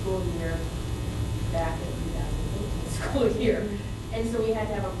 2014-15 school year back in 2018 school year. And so we had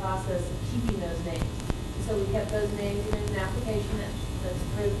to have a process of keeping those names. So we kept those names in an application that's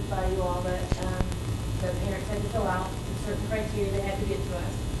approved by you all that the parents had to fill out certain criteria they had to get to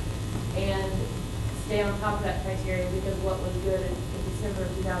us. And stay on top of that criteria, because what was good in December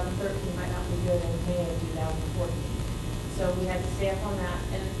of 2013 might not be good in May of 2014. So we had to stay up on that.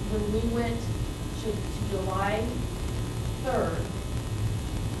 And when we went to July 3rd,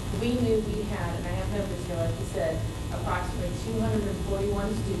 we knew we had, and I have numbers here, like you said, approximately 241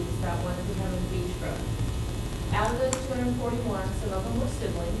 students that wanted to come to Beech Grove. Out of those 241, some of them were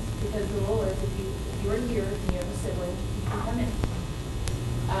siblings, because the rule is if you are here and you have a sibling, you can come in.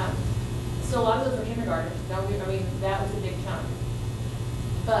 So a lot of those were kindergarten. I mean, that was a big chunk.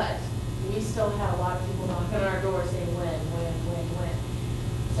 But we still had a lot of people knocking on our door saying when.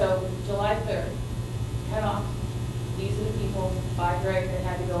 So July 3rd, cut off. These are the people by grade that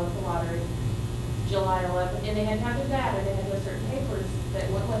had to go into the lottery. July 11th, and they had to have their data, they had those certain papers that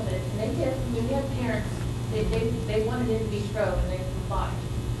went with it, and they did. We had parents, they wanted it to be Beech Grove, and they complied.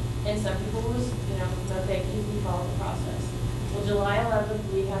 And some people was, no thank you, we followed the process. Well, July 11th,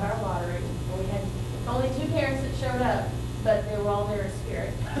 we had our lottery, and we had only 2 parents that showed up, but they were all there in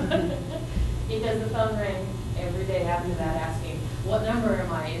spirit. Because the phone rang every day after that asking, what number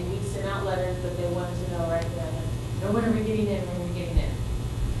am I? And we'd send out letters, but they wanted to know right then, no, when are we getting in, when are we getting in?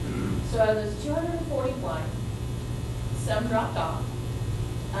 So out of those 241, some dropped off.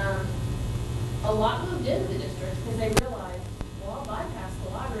 A lot moved into the district because they realized, well, I'll bypass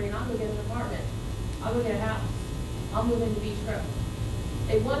the lottery and I'll go get an apartment. I'll go get a house. I'll move into Beech Grove.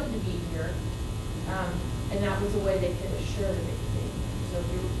 They wanted to be here, and that was a way they could assure that they could be. So if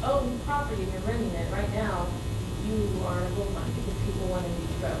you own property and you're renting it right now, you are in a gold mine because people want to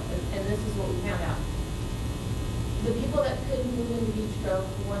Beech Grove. And this is what we found out. The people that couldn't move into Beech Grove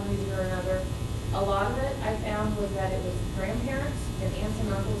for one reason or another, a lot of it I found was that it was grandparents and aunts and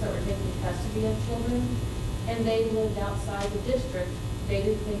uncles that were taking custody of children, and they lived outside the district. They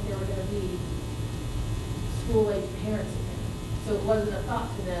didn't think there were going to be school-age parents again. So it wasn't a thought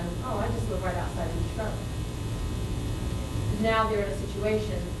to them, oh, I just live right outside Beech Grove. Now they're in a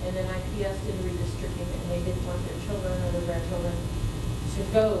situation, and then IPS did redistricting, and they didn't want their children or their grandchildren to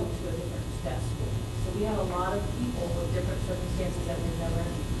go to a different best school. So we have a lot of people with different circumstances that we've never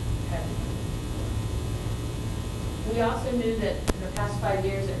had. We also knew that in the past 5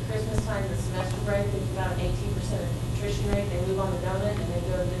 years at Christmas time, the semester break, there's about an 18% attrition rate. They move on the donut and they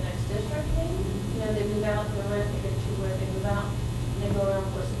go to the next district. They move out, they rent, they get to where they move out, and they go around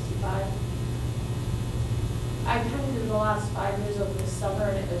 465. I kind of did the last 5 years over the summer,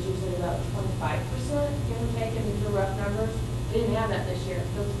 and it was usually about 25%, give or take, and these are rough numbers. We didn't have that this year.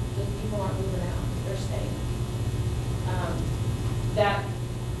 Those people aren't moving out. They're staying. That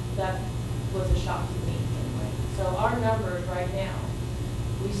was a shock to me anyway. So our numbers right now,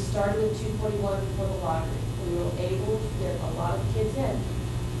 we We started at 241 before the lottery. We were able to get a lot of kids in.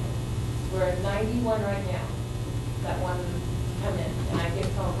 We're at 91 right now. That one come in, and I get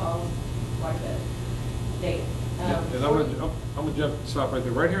phone calls like a day. And I'm gonna stop right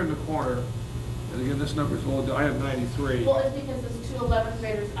there, right here in the corner. And again, this number's a little, I have 93. Well, it's because those two 11th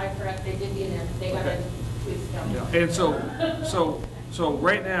graders, I correct, they did get in. They got in 2 weeks ago. Yeah. And so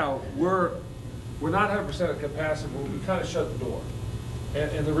right now, we're not 100% at capacity, but we kind of shut the door.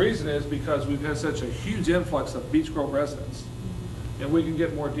 And the reason is because we've had such a huge influx of Beech Grove residents. And we can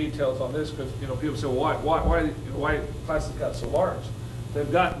get more details on this because, people say, well, why classes got so large? They've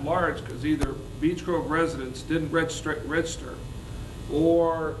gotten large because either Beech Grove residents didn't register,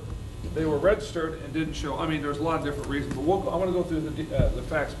 or they were registered and didn't show. I mean, there's a lot of different reasons, but I'm going to go through the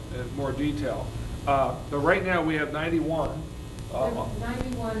facts in more detail. But right now we have 91.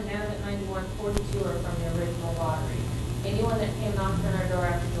 91, now at 91, 42 are from the original lottery. Anyone that came knocking on our door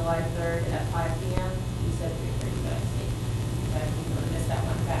after July 3rd at 5 p.m., we said you're pretty good. Okay, we would have missed that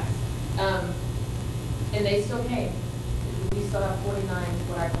one fast. And they still came. We still have 49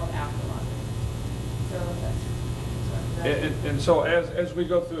 what I call after lottery. So And so as we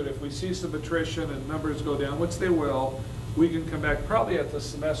go through it, if we see some attrition and numbers go down, which they will, we can come back probably at the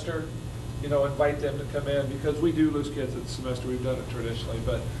semester, invite them to come in, because we do lose kids at the semester. We've done it traditionally.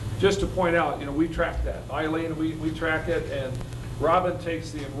 But just to point out, we track that. Eileen, we track it, and Robin takes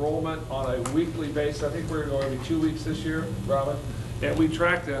the enrollment on a weekly basis. I think we're going to go every 2 weeks this year, Robin. And we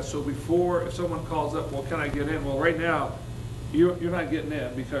track that. So before, if someone calls up, well, can I get in? Well, right now, you're not getting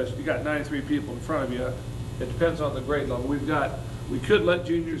in because you got 93 people in front of you. It depends on the grade level. We could let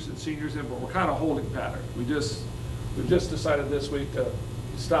juniors and seniors in, but we're kind of holding pattern. We've just decided this week to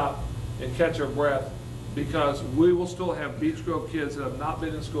stop and catch our breath, because we will still have Beech Grove kids that have not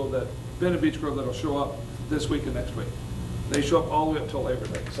been in school, that been in Beech Grove, that'll show up this week and next week. They show up all the way up until Labor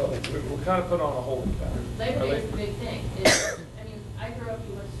Day. So we're kind of put on a holding pattern. Labor Day is the big thing. I grew up,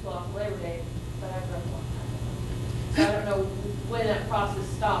 you went to school after Labor Day, but I grew up a long time ago. So I don't know when that process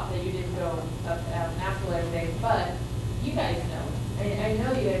stopped, that you didn't go up after Labor Day, but you guys know. I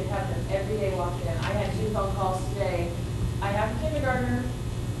know you guys have them every day walking in. I had 2 phone calls today. I have a kindergartner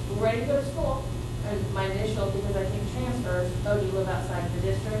ready to go to school. And my initial, because I think transfers, oh, do you live outside of the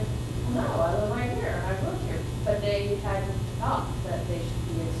district? Well, no, I live right here, and I've lived here. But they hadn't thought that they should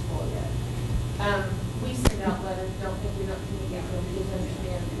be in school yet. We send out letters, don't think we don't communicate with them, please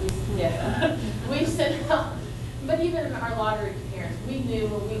understand. We send out, but even in our lottery parents, we knew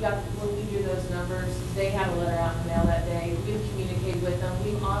when we drew those numbers, they had a letter out in the mail that day. We've communicated with them.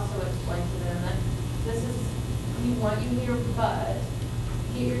 We've also explained to them that we want you here, but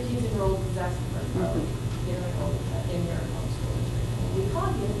get your kids enrolled because that's the first priority. Get them enrolled in your homeschool district. When we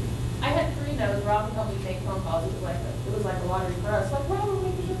called you, I had 3 no's. Robin helped me make phone calls. It was like a lottery for us. Like, wow, we're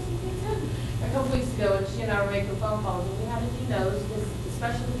making sure some kids in. A couple weeks ago, and she and I were making phone calls, and we had a few no's, because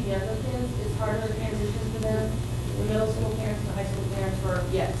especially the younger kids, it's harder to transition for them. The middle school parents and the high school parents were,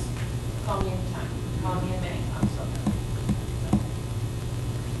 yes, call me anytime. Call me in many times.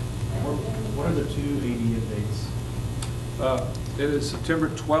 What are the 2 ADA dates? It is September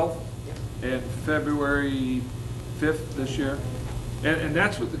 12th and February 5th this year. And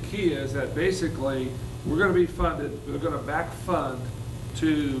that's what the key is, that basically we're going to be funded, we're going to back fund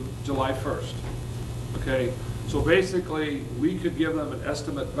to July 1st. Okay, so basically we could give them an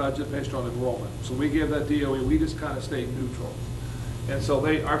estimate budget based on enrollment. So we give that DOE, we just kind of stay neutral. And so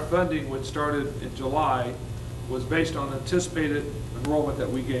our funding, which started in July, was based on anticipated enrollment that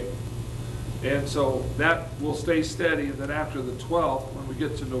we gave. And so that will stay steady, and then after the 12th, when we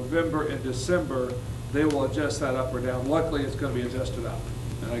get to November and December, they will adjust that up or down. Luckily, it's going to be adjusted up,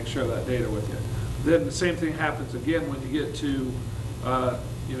 and I can share that data with you. Then the same thing happens again when you get to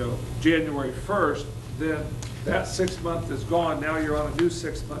January 1st, then that 6 month is gone. Now you're on a new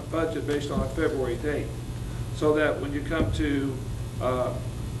 6 month budget based on a February date. So that when you come to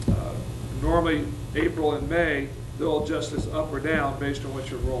normally April and May, they'll adjust this up or down based on what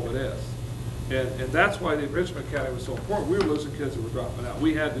your enrollment is. And that's why the enrichment academy was so important. We were losing kids that were dropping out.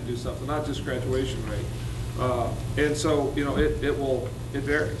 We had to do something, not just graduation rate. And so, it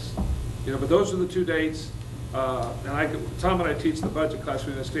varies. But those are the 2 dates. And Tom and I teach the budget class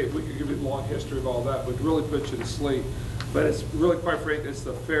for the state. We could give you a long history of all that, but really put you to sleep. But it's really, quite frankly, it's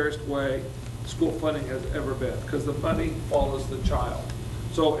the fairest way school funding has ever been, because the money follows the child.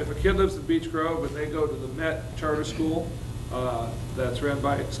 So if a kid lives in Beech Grove and they go to the Met Charter School, that's run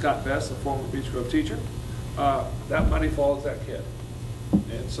by Scott Best, a former Beech Grove teacher, that money follows that kid.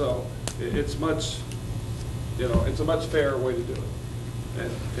 And so it's much, it's a much fairer way to do it.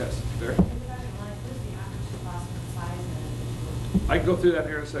 And yes, Barry? I can go through that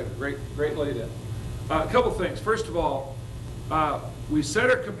here in a second. Great lead in. A couple things. First of all, we set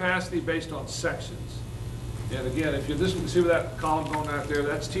our capacity based on sections. And again, if you see that column going out there,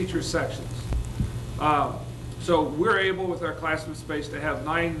 that's teacher sections. So we're able, with our classroom space, to have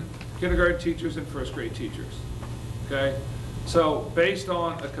 9 kindergarten teachers and first grade teachers. Okay? So based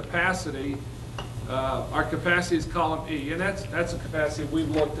on a capacity, our capacity is column E, and that's a capacity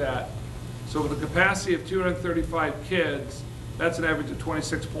we've looked at. So with a capacity of 235 kids, that's an average of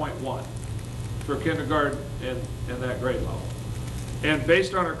 26.1 for kindergarten and that grade level. And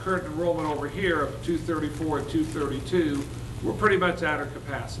based on our current enrollment over here of 234 and 232, we're pretty much at our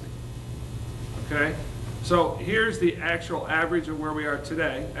capacity. Okay? So here's the actual average of where we are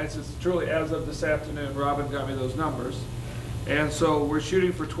today. That's just truly as of this afternoon. Robin got me those numbers. And so we're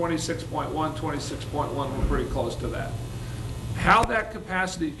shooting for 26.1, 26.1. We're pretty close to that. How that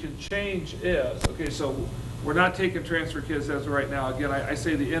capacity can change is, okay, so we're not taking transfer kids as of right now. Again, I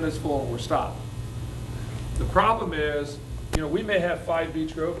say the end is full and we're stopped. The problem is, you know, we may have 5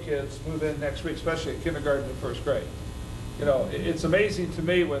 Beech Grove kids move in next week, especially at kindergarten and first grade. You know, it's amazing to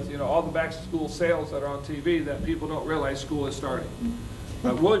me with, you know, all the back to school sales that are on TV that people don't realize school is starting.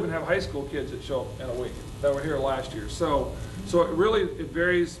 We'll even have high school kids that show up in a week that were here last year. So it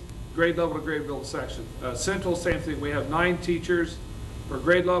varies grade level to grade level section. Central, same thing. We have 9 teachers per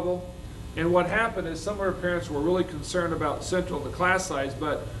grade level. And what happened is some of our parents were really concerned about Central, the class size,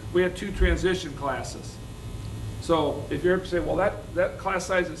 but we had 2 transition classes. So if you're saying, well, that class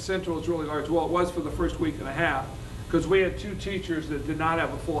size at Central is really large. Well, it was for the first week and a half because we had 2 teachers that did not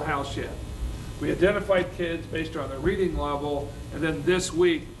have a full house yet. We identified kids based on their reading level, and then this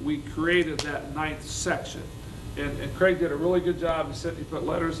week we created that 9th section. And Craig did a really good job. He put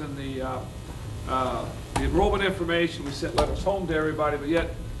letters in the enrollment information. We sent letters home to everybody, but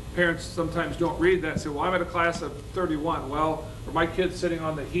yet parents sometimes don't read that and say, well, I'm at a class of 31. Well, or my kid's sitting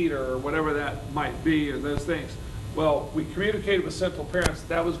on the heater or whatever that might be, or those things. Well, we communicated with Central parents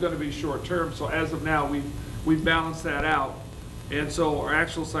that was going to be short term, so as of now, we've balanced that out. And so our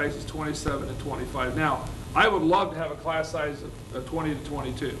actual size is 27 and 25. Now, I would love to have a class size of 20 to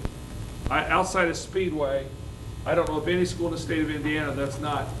 22. Outside of Speedway, I don't know of any school in the state of Indiana that's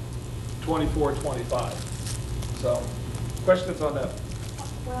not 24, 25. So, questions on that?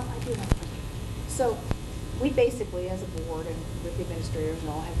 Well, I do have a question. So, we basically, as a board and with the administrators and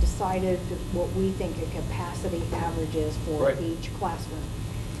all, have decided what we think a capacity average is for each classroom.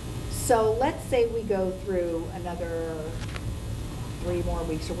 So let's say we go through another 3 more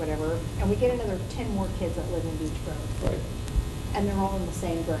weeks or whatever, and we get another 10 more kids that live in Beech Grove. Right. And they're all in the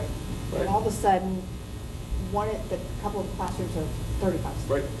same grade. Right. And all of a sudden, a couple of the classrooms are 35 students.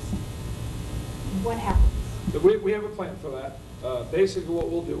 Right. What happens? We have a plan for that. Basically what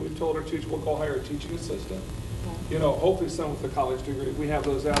we'll do, we've told our teachers we'll go hire a teaching assistant. You know, hopefully some with a college degree. We have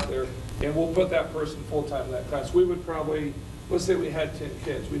those out there. And we'll put that person full-time in that class. We would probably, let's say we had 10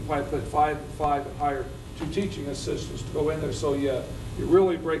 kids. We'd probably put 5 and 5 and hire 2 teaching assistants to go in there. So you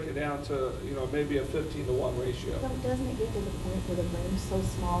really break it down to, you know, maybe a 15-to-1 ratio. But doesn't it get to the point where the room's so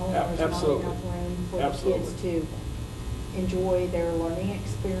small and there's not enough room for the kids to enjoy their learning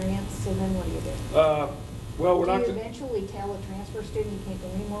experience? So then what do you do? Well, we're do not. You eventually tell a transfer student you can't go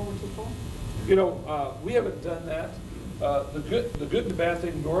anymore, we're too full? You know, we haven't done that. The good and the bad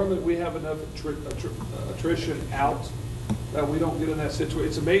thing, normally we have enough attrition out that we don't get in that situation.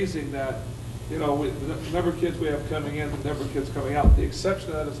 It's amazing that, you know, the number of kids we have coming in, the number of kids coming out. The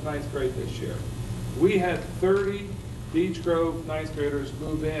exception of that is 9th grade this year. We had 30 Beech Grove 9th graders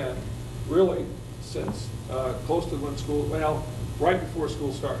move in, really, since close to when school, well, right before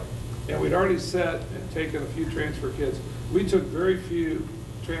school started. And we'd already set and taken a few transfer kids. We took very few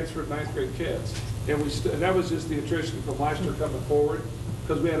transferred 9th grade kids. And that was just the attrition from last year coming forward,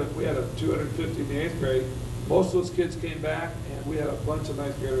 because we had a 250 in the 8th grade. Most of those kids came back, and we had a bunch of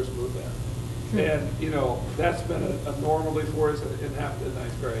 9th graders move in. And, you know, that's been a normality for us in half the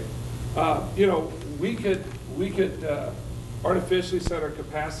 9th grade. You know, we could artificially set our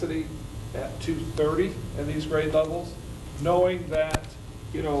capacity at 230 in these grade levels, knowing that,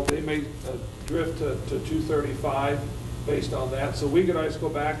 you know, they may drift to 235 based on that. So we could always go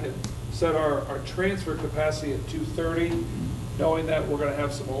back and set our transfer capacity at 230, knowing that we're going to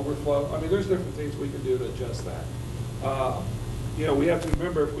have some overflow. I mean, there's different things we can do to adjust that. You know, we have to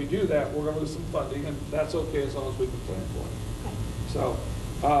remember if we do that, we're going to lose some funding, and that's okay as long as we can plan for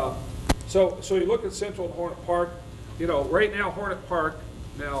it. So you look at Central and Hornet Park. You know, right now Hornet Park.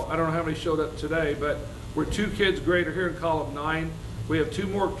 Now I don't know how many showed up today, but we're 2 kids greater here in column 9. We have 2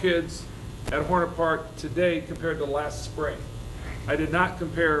 more kids at Hornet Park today compared to last spring. I did not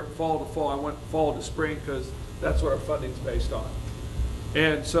compare fall to fall. I went fall to spring because that's what our funding's based on.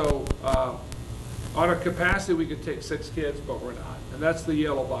 And so on our capacity, we could take 6 kids, but we're not. And that's the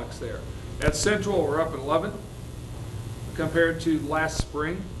yellow box there. At Central, we're up at 11 compared to last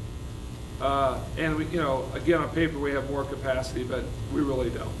spring. And we, again, on paper, we have more capacity, but we really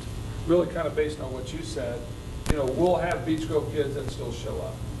don't. Really kind of based on what you said, we'll have Beech Grove kids and still show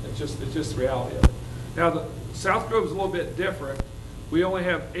up. It's just the reality of it. Now, the South Grove is a little bit different. We only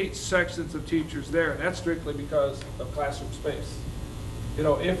have 8 sections of teachers there, and that's strictly because of classroom space.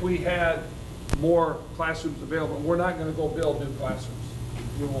 If we had more classrooms available, we're not going to go build new classrooms.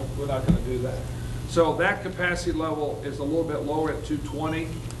 We're not going to do that. So that capacity level is a little bit lower at 220,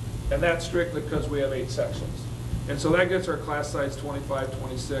 and that's strictly because we have 8 sections. And so that gets our class size 25,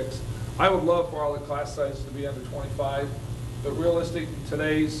 26. I would love for all the class sizes to be under 25, but realistic in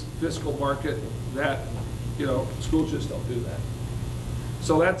today's fiscal market, that, schools just don't do that.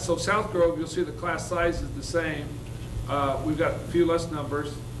 So South Grove, you'll see the class size is the same. We've got a few less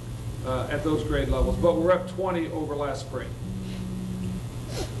numbers at those grade levels, but we're up 20 over last spring.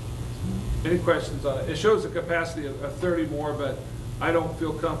 Any questions on it? It shows a capacity of 30 more, but I don't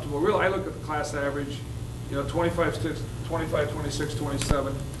feel comfortable. Really, I look at the class average, 25, 26,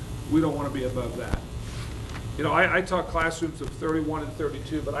 27. We don't want to be above that. I taught classrooms of 31 and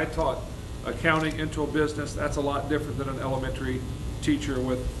 32, but I taught accounting into a business. That's a lot different than an elementary teacher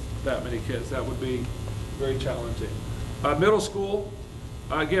with that many kids. That would be very challenging. Middle school,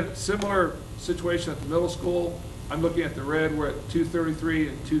 again, similar situation at the middle school. I'm looking at the red, we're at 233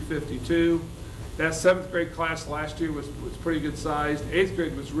 and 252. That 7th grade class last year was pretty good sized. 8th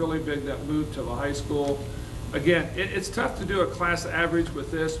grade was really big, that moved to the high school. Again, it's tough to do a class average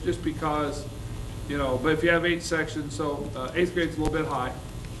with this just because, but if you have 8 sections, so 8th grade's a little bit high.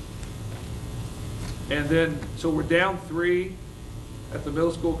 And then, so we're down 3 at the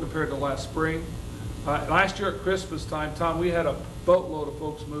middle school compared to last spring. Last year at Christmas time, Tom, we had a boatload of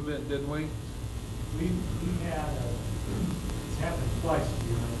folks move in, didn't we? We had, it's happened twice in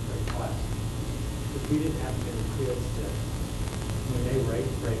the 9th grade class. But we didn't have many kids that, when they were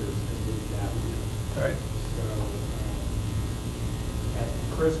 8th graders, they moved out. Right. So at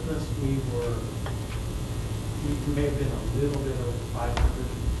Christmas, we may have been a little bit over 500,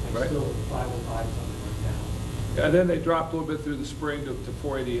 and right. Still 505, something like that. Yeah, and then they dropped a little bit through the spring to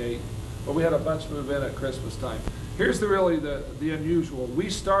 488, but we had a bunch move in at Christmas time. Here's the unusual. We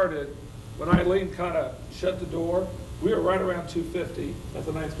started, when Eileen kind of shut the door, we were right around 250 at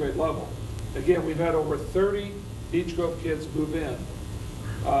the 9th grade level. Again, we've had over 30 Beech Grove kids move in.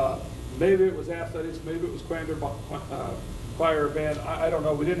 Maybe it was athletics, maybe it was choir band, I don't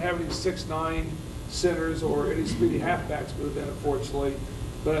know. We didn't have any 6'9" centers or any speedy halfbacks move in, unfortunately,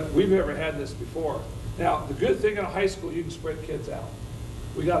 but we've never had this before. Now, the good thing in a high school, you can spread kids out.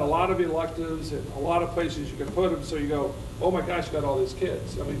 We got a lot of electives and a lot of places you can put them, so you go, oh my gosh, you got all these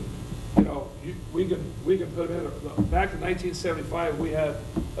kids. I mean, we can put them in. Back in 1975, we had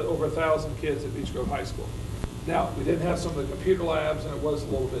over 1,000 kids at Beech Grove High School. Now, we didn't have some of the computer labs, and it was a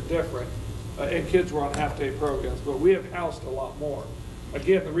little bit different, and kids were on half-day programs, but we have housed a lot more.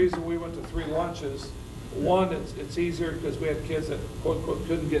 Again, the reason we went to 3 lunches, one, it's easier because we had kids that, quote, unquote,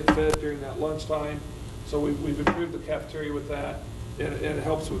 couldn't get fed during that lunchtime, so we've improved the cafeteria with that, and it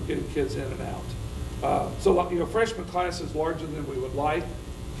helps with getting kids in and out. So, freshman class is larger than we would like,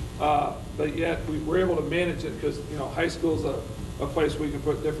 but yet we were able to manage it because, high school is a place where we can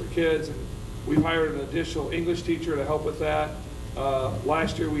put different kids, and we've hired an additional English teacher to help with that.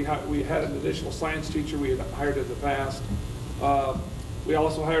 Last year we had an additional science teacher we had hired in the past. We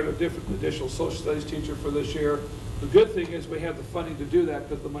also hired a different additional social studies teacher for this year. The good thing is we have the funding to do that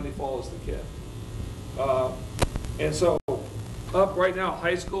because the money follows the kid. And so up right now,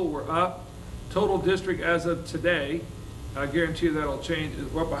 high school, we're up. Total district as of today, I guarantee you that'll change,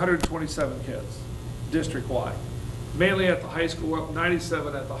 we're up 127 kids district-wide. Mainly at the high school, we're up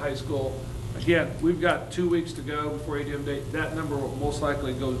 97 at the high school. Again, we've got 2 weeks to go before ADM Day. That number will most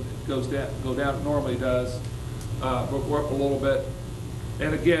likely go down, it normally does, but we're up a little bit.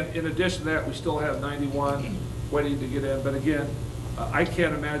 And again, in addition to that, we still have 91 waiting to get in. But again, I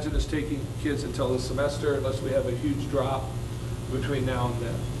can't imagine us taking kids until this semester unless we have a huge drop between now and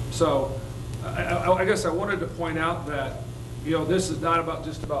then. So I guess I wanted to point out that, this is not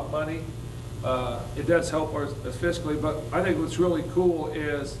just about money. It does help us fiscally, but I think what's really cool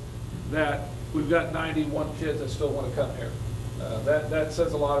is that we've got 91 kids that still want to come here. That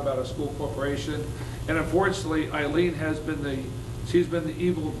says a lot about a school corporation. And unfortunately, Eileen has been she's been the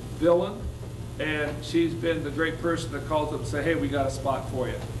evil villain, and she's been the great person that calls up and say, hey, we got a spot for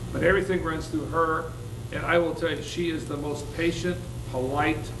you. But everything runs through her, and I will tell you, she is the most patient,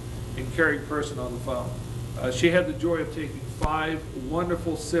 polite, and caring person on the phone. She had the joy of taking 5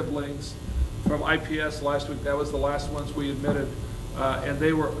 wonderful siblings from IPS last week. That was the last ones we admitted. And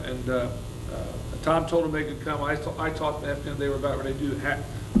they were, Tom told them they could come. I talked to them, they were about ready to do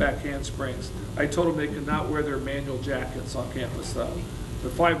back handsprings. I told them they could not wear their manual jackets on campus though. The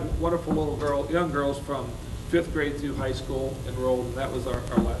 5 wonderful little young girls from 5th grade through high school enrolled, and that was our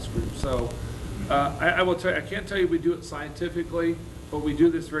last group. So I will tell you, I can't tell you we do it scientifically, but we do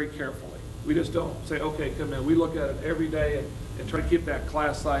this very carefully. We just don't say, okay, come in. We look at it every day and try to keep that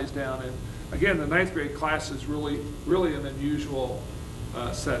class size down. And again, the 9th grade class is really an unusual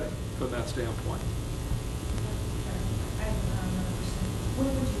setting from that standpoint. What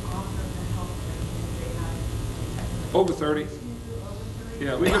would you offer the help rate? Over 30.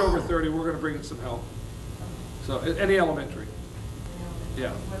 Yeah, we get over 30, we're going to bring in some help. So any elementary.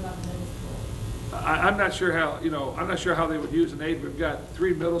 Yeah. What about middle school? I'm not sure how, I'm not sure how they would use an aide. We've got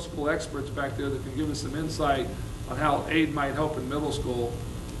 3 middle school experts back there that can give us some insight on how aide might help in middle school.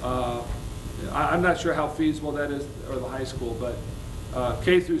 I'm not sure how feasible that is, or the high school, but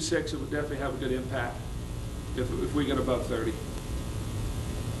K through 6, it would definitely have a good impact if we get above 30.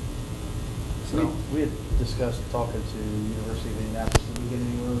 So we had discussed talking to University of Indianapolis. Did we get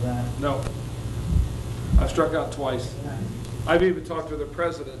anywhere with that? No. I've struck out twice. I've even talked to the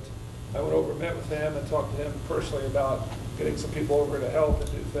president. I went over and met with him and talked to him personally about getting some people over to help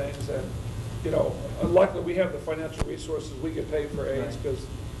and do things. And, luckily we have the financial resources. We get paid for aides because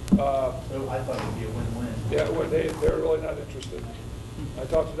so I thought it would be a win-win. Yeah, well, they're really not interested. I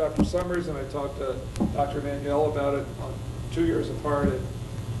talked to Dr. Summers and I talked to Dr. Emanuel about it on 2 years apart.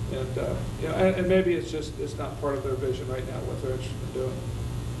 And maybe it's not part of their vision right now what they're interested in doing.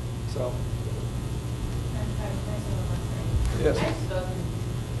 So. Yes. I've spoken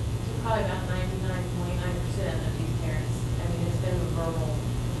to probably about 99.9% of these parents. I mean, it's been verbal,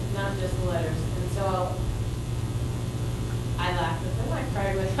 not just the letters. And so I laughed with them, I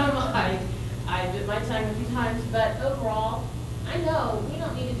cried with them, I bit my tongue a few times, but overall, I know we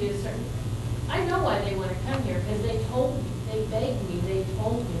don't need to do certain, I know why they want to come here, because they told me, they begged me, they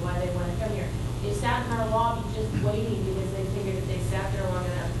told me why they want to come here. They sat in our lobby just waiting because they figured if they sat there long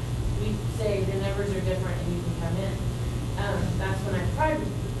enough, we'd say the numbers are different and you can come in. That's when I cried with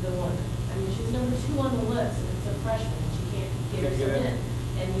the one. I mean, she's number 2 on the list, and it's a freshman, and she can't get herself in.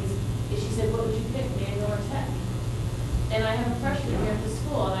 And she said, what would you pick, manual or tech? And I have a freshman here at the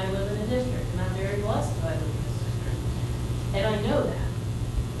school, and I live in the district, and I'm very blessed that I live in this district. And I know that,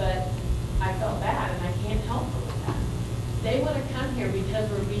 but I felt bad, and I can't help her with that. They want to come here because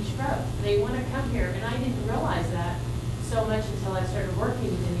we're Beach Grove. They want to come here, and I didn't realize that so much until I started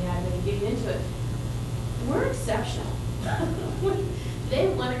working in the admin and getting into it. We're exceptional. They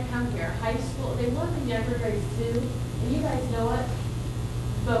want to come here, high school, they want the younger grades too, and you guys know it,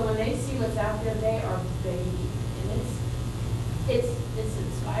 but when they see what's out there, they are baby, and it's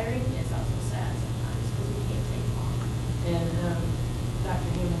inspiring, it's also sad sometimes, because we can't take long. And Dr.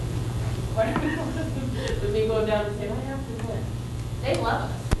 Hammond, with me going down and saying, I have to win. They love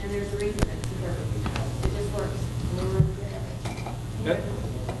us, and there's a reason it's here, it just works, and we're really good at it.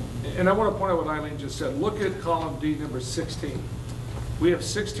 And I want to point out what Eileen just said. Look at column D, number 16. We have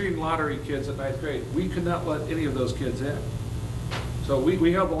 16 lottery kids at 9th grade. We could not let any of those kids in. So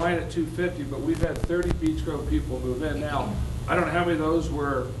we held the line at 250, but we've had 30 Beach Grove people move in. Now, I don't know how many of those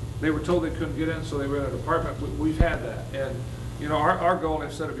they were told they couldn't get in, so they were in an apartment. We've had that. And, our goal, and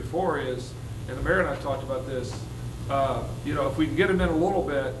I've said it before, is, and the mayor and I talked about this, if we can get them in a little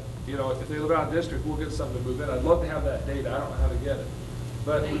bit, if they live out of district, we'll get some to move in. I'd love to have that data. I don't know how to get it.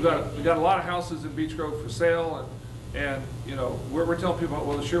 But we've got a lot of houses in Beach Grove for sale, and we're telling people,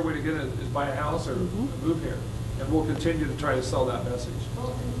 well, the sure way to get it is buy a house or move here, and we'll continue to try to sell that message.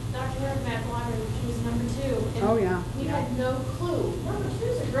 Well, and Dr. Harriman, she was number 2. And Oh, yeah. We had no clue. Number 2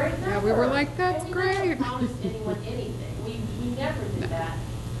 is a great number. Yeah, we were like, that's and great. We never promised anyone anything. We never did that.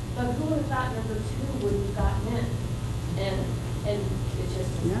 But who would have thought number 2 would have gotten in? And it's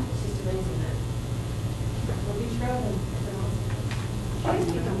just amazing that we'll be traveling. I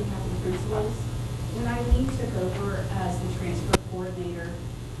speak on behalf of the principals. When Eileen took over as the transfer coordinator,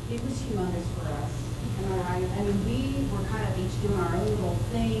 it was humongous for us. I mean, we were kind of each doing our own little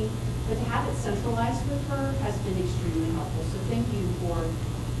thing, but to have it centralized with her has been extremely helpful. So thank you for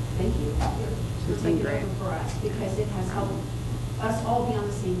taking it over for us, because it has helped us all be on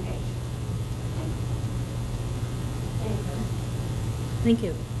the same page. Thank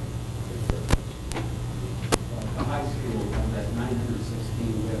you. The high school, that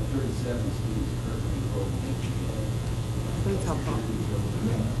 916, we have 37 students currently enrolled in BGCS. That's helpful.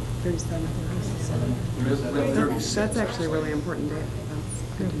 37. That's actually really important data.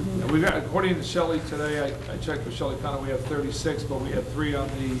 And we got, according to Shelley today, I checked with Shelley Connor, we have 36, but we have 3 on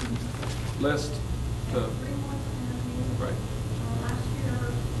the list. Right. Last year,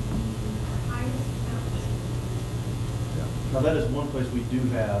 the highest Now, that is one place we do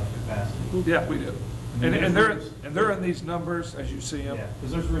have capacity. Yeah, we do. And they're in these numbers as you see them. Yeah,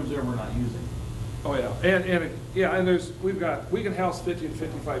 because there's rooms there we're not using. Oh, yeah. And we can house 50 and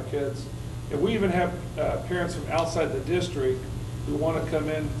 55 kids. And we even have parents from outside the district who want to come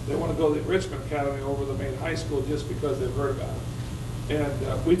in, they want to go to the Richmond Academy over the main high school just because they've heard about it.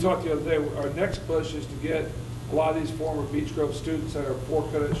 And we talked the other day, our next push is to get a lot of these former Beech Grove students that are 4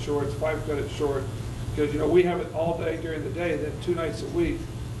 credit shorts, 5 credit short, because, we have it all day during the day, then 2 nights a week,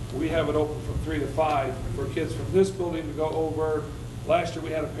 we have it open from 3 to 5 for kids from this building to go over. Last year,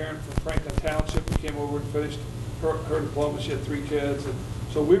 we had a parent from Franklin Township who came over and finished her diploma. She had 3 kids. And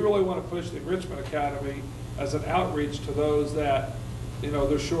so we really want to push the Richmond Academy as an outreach to those that,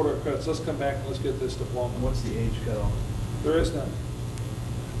 they're shorter credits. Let's come back and let's get this diploma. What's the age cutoff? There is none.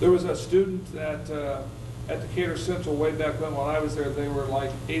 There was a student that at Decatur Central way back when I was there, they were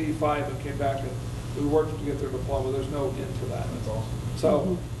like 85 and came back and we worked to get their diploma. There's no end to that. That's awesome.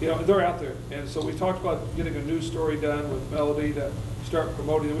 So, they're out there. And so we talked about getting a news story done with Melody to start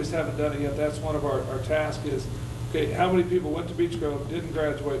promoting it. We just haven't done it yet. That's one of our tasks is, okay, how many people went to Beech Grove, didn't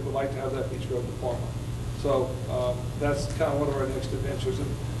graduate, would like to have that Beech Grove diploma? So that's kind of one of our next adventures.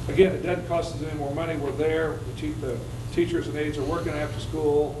 And again, it doesn't cost us any more money. We're there. The teachers and aides are working after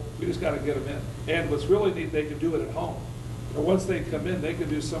school. We just got to get them in. And what's really neat, they can do it at home. Once they come in, they can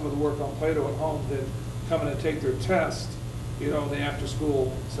do some of the work on Plato at home, then come in and take their test, in the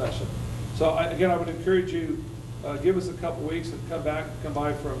after-school session. So again, I would encourage you, give us a couple weeks and come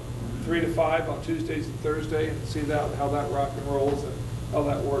by from 3 to 5 on Tuesdays and Thursday and see how that rock and rolls and how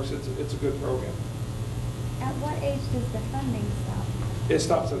that works. It's a good program. At what age does the funding stop? It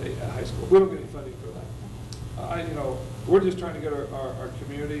stops at high school. We don't get any funding for that. We're just trying to get our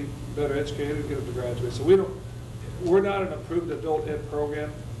community better educated and get them to graduate. So we're not an approved adult ed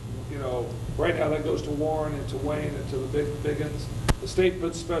program. Right now that goes to Warren and to Wayne and to the big ones. The state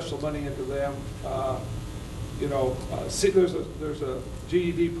puts special money into them. There's a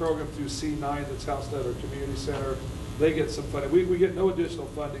GED program through C9 that's housed at our community center. They get some funding. We get no additional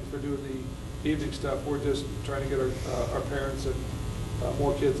funding for doing the evening stuff. We're just trying to get our parents and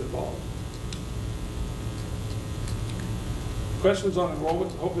more kids involved. Questions on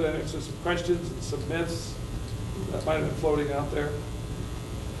enrollment? Hopefully that answers some questions and some myths that might have been floating out there.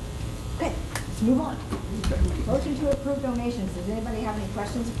 Okay, let's move on. Motion to approve donations. Does anybody have any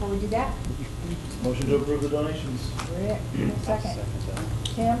questions before we do that? Motion to approve the donations. Rick, second.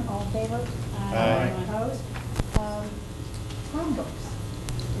 Tim, all in favor? Aye. Opposed? Chromebooks.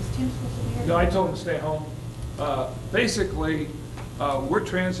 Is Tim supposed to be here? No, I told him to stay home. Basically, we're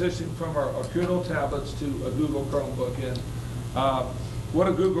transitioning from our Kudo tablets to a Google Chromebook. And what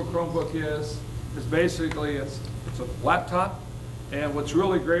a Google Chromebook is basically it's a laptop. And what's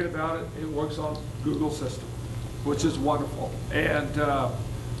really great about it, it works on Google system, which is wonderful. And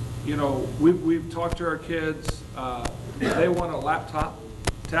we've talked to our kids. They want a laptop.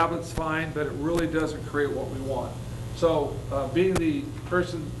 Tablet's fine, but it really doesn't create what we want. So being the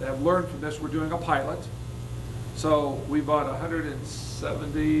person that have learned from this, we're doing a pilot. So we bought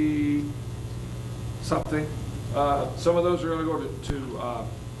 170 something. Some of those are going to go to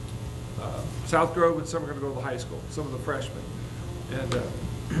South Grove, and some are going to go to the high school, some of the freshmen. And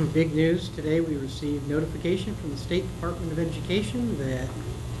big news today, we received notification from the State Department of Education that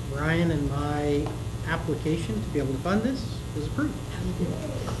Brian and my application to be able to fund this is approved.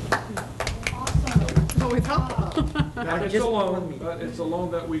 Oh, it's helpful. It's a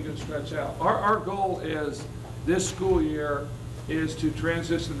loan that we can stretch out. Our goal is this school year is to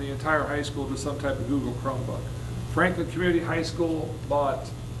transition the entire high school to some type of Google Chromebook. Franklin Community High School bought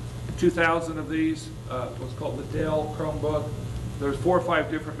 2,000 of these, what's called the Dell Chromebook. There's 4 or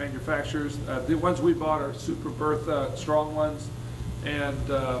 5 different manufacturers. The ones we bought are Super Bertha strong ones. And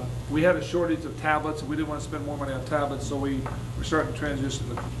we had a shortage of tablets, and we didn't want to spend more money on tablets, so we're starting to transition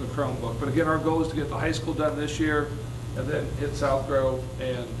to the Chromebook. But again, our goal is to get the high school done this year, and then hit South Grove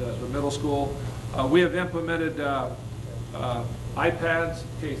and the middle school. We have implemented iPads,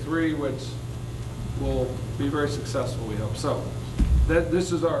 K3, which will be very successful, we hope. So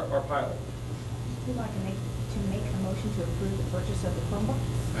this is our pilot. Would you like to make a motion to approve the purchase of the Chromebook?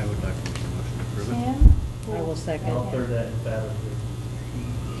 I would like to make a motion to approve it. Tim? I will second. I'll third that emphatically.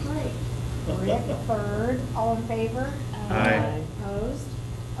 Great. Rick, third. All in favor? Aye. Opposed?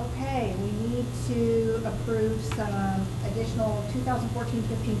 Okay, we need to approve some additional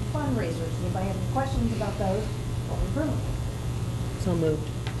 2014-15 fundraisers. Anybody have any questions about those? Or approve them? So moved.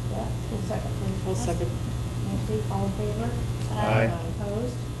 Beth, full second, please. I'll second. Nancy, all in favor? Aye.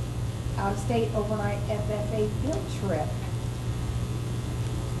 Opposed? Out-of-state overnight FFA field trip.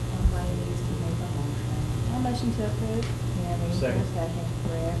 Somebody needs to make a motion. I'll motion to approve. Tammy, Second. second.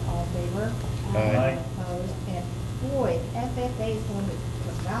 Greg, all in favor? Aye. Opposed? And boy, FFA is going to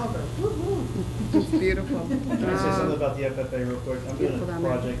Trafalgar. Woo-hoo. It's beautiful. Can I say something about the FFA real quick? I'm doing Beautiful a down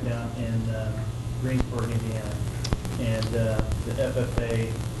there. project down in Greensburg, Indiana, and the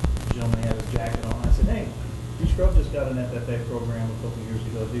FFA gentleman had his jacket on. I said, hey, Beach Grove just got an FFA program a couple years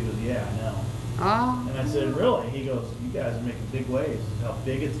ago. He goes, yeah, I know. Oh. And I said, really? He goes, you guys are making big waves. This is how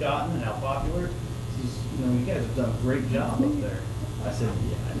big it's gotten and how popular. This is, you guys have done a great job up there. I said,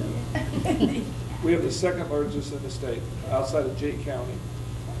 yeah, I know. We have the second largest in the state, outside of Jake County.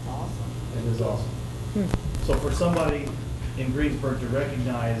 That's awesome. It is awesome. So for somebody in Greensburg to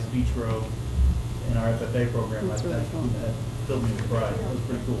recognize Beach Grove in our FFA program, That's I really think cool. that filled me with pride. It was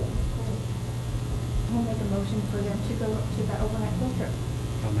pretty cool. I'll make a motion for them to go to that overnight field trip.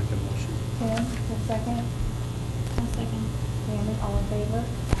 I'll make a motion. Tim, full second. I'll second. Tammy, all in favor?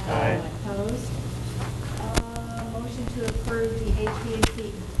 Aye. Opposed? Motion to approve the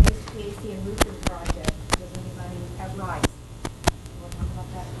HVAC and roofing project. Does anybody have rights? Want to talk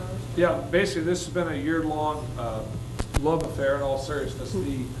about that first? Yeah, basically, this has been a year-long love affair in all seriousness.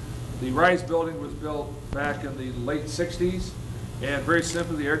 The Rise building was built back in the late 60s, and very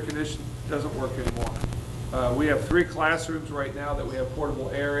simply, the air conditioning doesn't work anymore. We have 3 classrooms right now that we have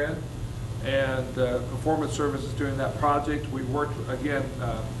portable air in, and Performance Services doing that project. We worked, again,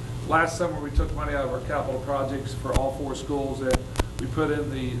 last summer we took money out of our capital projects for all 4 schools, and we put in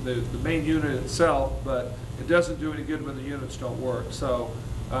the main unit itself, but it doesn't do any good when the units don't work. So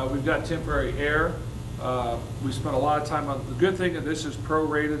we've got temporary air. We spent a lot of time on, the good thing, and this is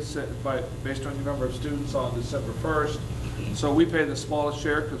prorated based on your number of students on December 1st. So we pay the smallest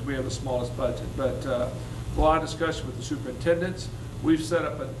share because we have the smallest budget. But a lot of discussion with the superintendents. We've set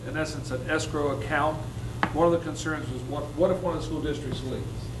up, in essence, an escrow account. One of the concerns was, what if one of the school districts leaves?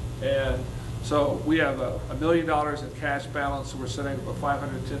 And so we have $1 million in cash balance, so we're setting up a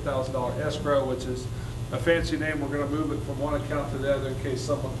 $510,000 escrow, which is a fancy name. We're going to move it from one account to the other in case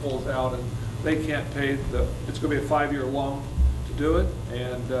someone pulls out and they can't pay it's going to be a 5-year loan to do it.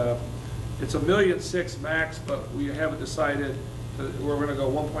 And it's $1.6 million max, but we haven't decided we're going to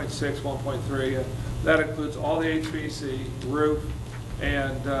go 1.6, 1.3, and that includes all the HVAC, roof,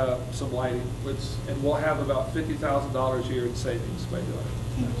 and some lighting, and we'll have about $50,000 a year in savings by doing it.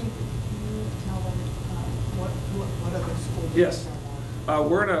 Can you tell them what other school districts Yes. are on?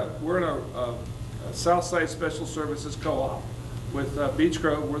 We're in a Southside Special Services Co-op with Beach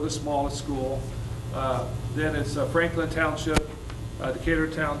Grove. We're the smallest school. Then it's Franklin Township, Decatur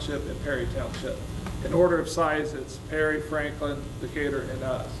Township, and Perry Township. In order of size, it's Perry, Franklin, Decatur, and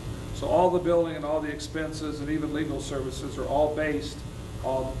us. So all the building and all the expenses and even legal services are all based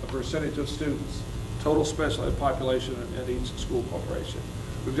on a percentage of students, total special ed population in each school corporation.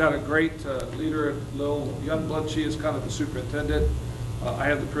 We've got a great leader, Lil Youngblood. She is kind of the superintendent. I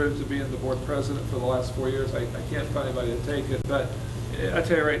have the privilege of being the board president for the last 4 years. I can't find anybody to take it, but I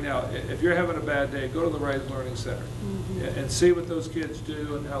tell you right now, if you're having a bad day, go to the Rise Learning Center and see what those kids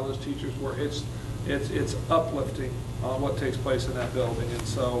do and how those teachers work. It's uplifting on what takes place in that building, and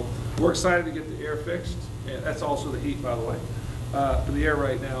so we're excited to get the air fixed, and that's also the heat, by the way, for the air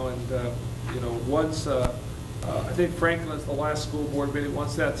right now. And once I think Franklin's the last school board meeting.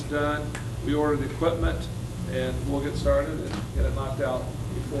 Once that's done, we order the equipment, and we'll get started and get it knocked out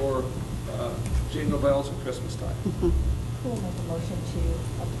before Jingle Bells and Christmas time. Who will make a motion to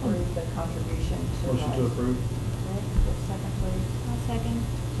approve the contribution to Motion to Rise? approve. Rick, for a second, please. I'll second.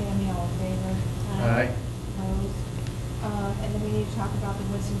 Tammy, all in favor? Aye. Opposed? And then we need to talk about the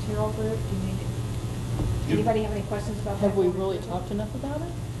Winston Terrell group. Anybody have any questions about that? Have we really talked enough about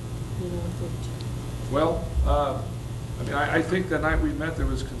it? Well, I think the night we met, there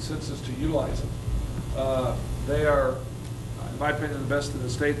was consensus to utilize them. They are, in my opinion, the best in the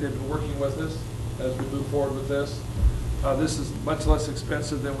state. They've been working with us as we move forward with this. This is much less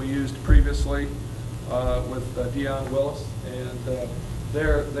expensive than we used previously with Deion Willis, and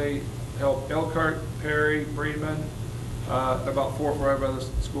they help Elkhart, Perry, Bremen, about 4 or 5 other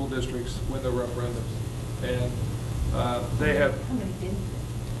school districts win their referendums. And they have How many did?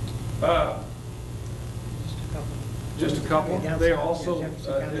 just a couple. They also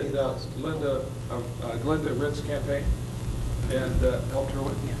Jefferson did County. Glenda Ritt's campaign and helped her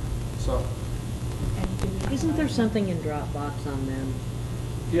with it. So, Isn't there something in Dropbox on them?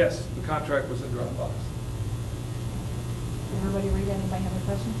 yes, the contract was in Dropbox. Everybody read it? Anybody have any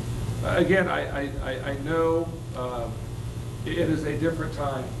questions? Again, I know it is a different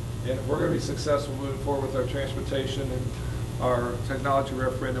time. And if we're going to be successful moving forward with our transportation and our technology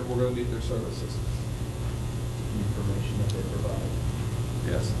referendum, we're going to need their services. Information that they provide.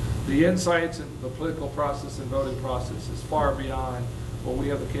 Yes. The insights and the political process and voting process is far beyond what we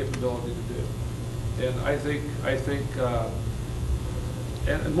have the capability to do. And I think,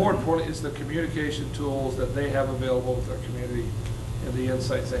 and more importantly, it's the communication tools that they have available with our community and the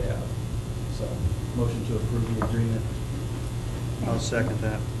insights they have. So, motion to approve the agreement. I'll second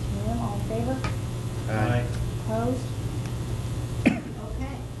that. Tim, all in favor? Aye. Opposed?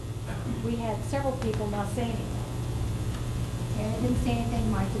 Okay. We had several people not say anything. Aaron didn't say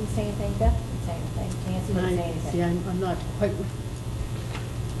anything, Mike didn't say anything, Beth didn't say anything, Nancy didn't say anything. See, I'm not quite,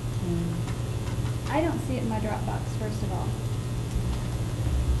 I don't see it in my Dropbox, first of all.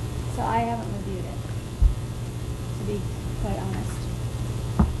 So I haven't reviewed it, to be quite honest.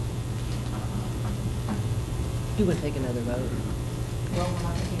 do we take another vote? Well, we're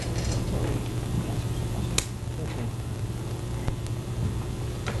not going to take it until we answer some questions. Okay.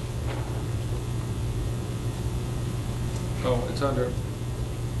 oh, it's under,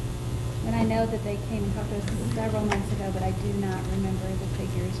 And I know that they came and talked to us several months ago, but I do not remember the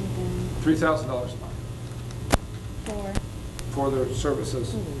figures within $3,000 a month four. for their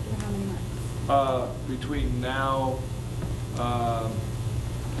services. For how many months? Between now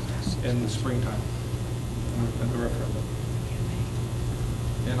and the springtime and the referendum.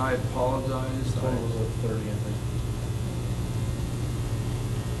 And I apologize. So it was at 30, I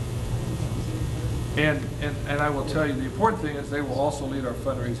think. And I will tell you, the important thing is they will also lead our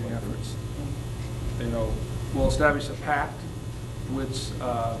fundraising efforts. You know, we'll establish a pact which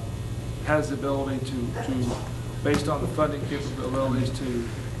has the ability to, based on the funding capabilities, to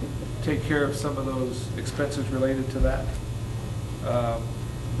take care of some of those expenses related to that.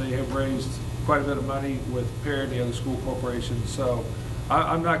 They have raised quite a bit of money with Perry and the other school corporations. So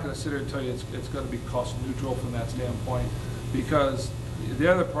I'm not going to sit here and tell you it's going to be cost neutral from that standpoint, because the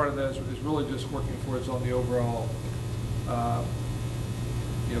other part of that is really just working for us on the overall,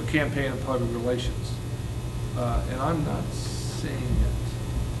 campaign and public relations. And I'm not seeing it.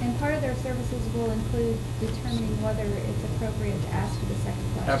 And part of their services will include determining whether it's appropriate to ask for the second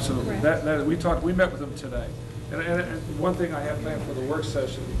question. Absolutely. Correct? We met with them today. And one thing I have planned for the work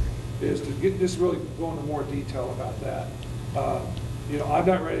session is to get this really go into more detail about that. I'm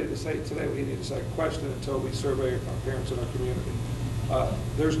not ready to say today we need a second question until we survey our parents in our community.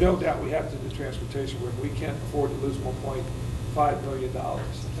 There's no doubt we have to do transportation work. We can't afford to lose $1.5 million.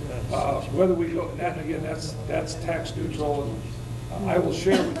 Whether we go, and that, again, that's tax neutral. And I will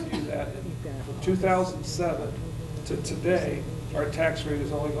share with you that from 2007 to today, our tax rate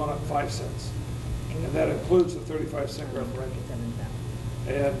has only gone up 5 cents. And that includes the 35-cent referendum.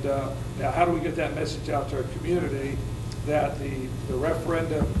 And now how do we get that message out to our community that the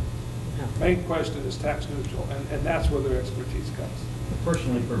referendum main question is tax neutral, and that's where their expertise comes.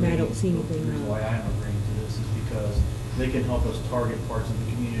 Personally, for me, the reason why I am agreeing to this is because they can help us target parts of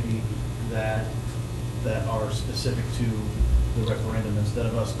the community that are specific to the referendum, instead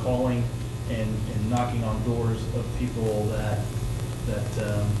of us calling and knocking on doors of people that like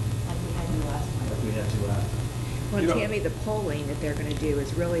we had to last time. Well, Tammy, the polling that they're going to do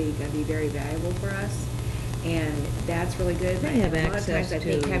is really going to be very valuable for us, and that's really good. They have a lot of access times, I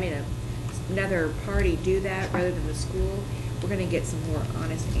think to- having another party do that rather than the school, we're going to get some more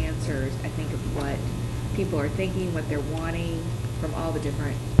honest answers, I think, of what people are thinking, what they're wanting from all the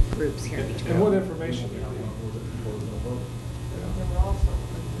different groups here in Beach Grove. And what information you need. There were also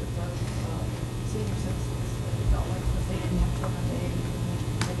senior citizens that felt like because they didn't have children,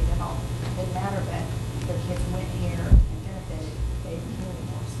 maybe they don't, it didn't matter that their kids went here and benefited, they didn't care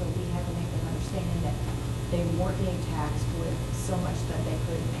anymore. So we had to make them understand that they weren't being taxed with so much that they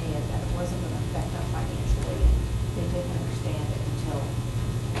couldn't pay it, that it wasn't going to affect them financially, and they didn't understand it until,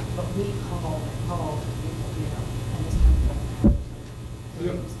 but we called and people, and this time we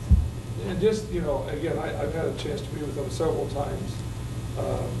don't have. And just, again, I've had a chance to meet with them several times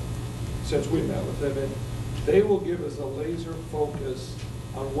since we met with them, and they will give us a laser focus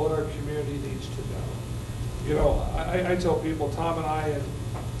on what our community needs to know. I tell people, Tom and I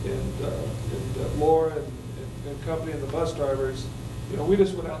and Laura and company and the bus drivers, we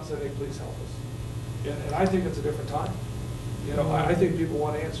just went out and said, hey, please help us. And I think it's a different time. I think people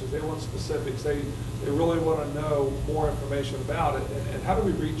want answers. They want specifics. They really want to know more information about it. And how do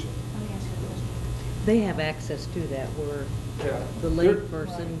we reach them? They have access to that where the lay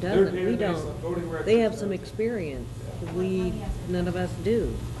person their doesn't. We database on voting don't. records They have and some everything. experience. None of us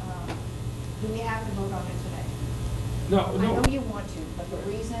do. Do we have to vote on it today? No. I know you want to, but the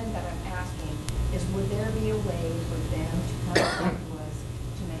reason that I'm asking is would there be a way for them to contact us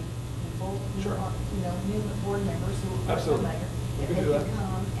to make people, Sure. new board members who are Absolutely. familiar, We that can they do can that.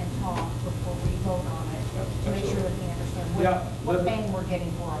 come and talk before we vote on it, to make sure that they understand Yeah, what let- bang we're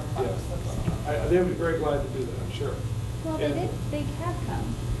getting for our bucks. so to speak. They would be very glad to do that, I'm sure. Well, And- they have come,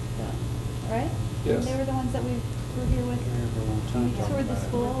 right? Yes. They were the ones that we were here with, we toured the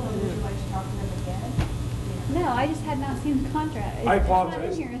school. Would you like to talk to them again? No, I just had not seen the contract. I It's not in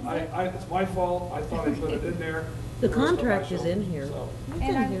apologize. here, is it? It's my fault. I thought I put it in there. The rest of my contract is shoulder, in here. so.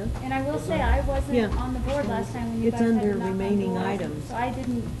 And I will say, I wasn't Yeah. on the board last time when you It's guys had under to knock on remaining doors, items. So I was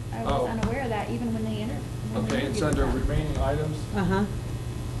Oh. unaware of that even when they entered. when they Okay, it's interviewed under them. remaining items. Uh-huh.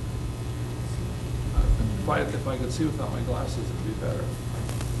 If I could see without my glasses, it'd be better.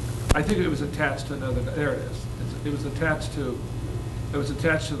 I think it was attached to another, there it is. It was attached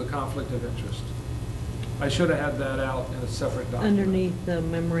to the conflict of interest. I should have had that out in a separate document. Underneath the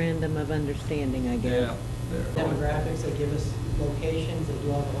memorandum of understanding, I guess. Yeah, there. Demographics, they give us locations, they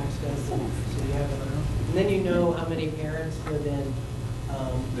do all the life stuff, so you have it. And then you know how many parents live in,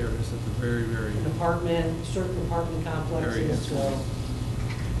 There it is at the very, very. an apartment, certain apartment Very complexes, so.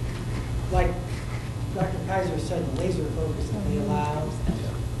 Like Dr. Kaiser said, the laser focus that they allow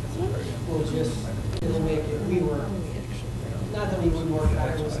will just, it'll make it, not that we would work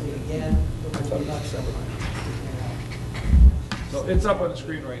tirelessly again, but we'll be much better. So it's up on the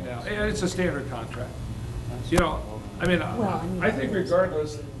screen right now, and it's a standard contract. You know, I mean, I think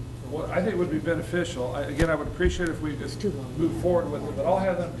regardless, what I think would be beneficial, again, I would appreciate if we just move forward with it, but I'll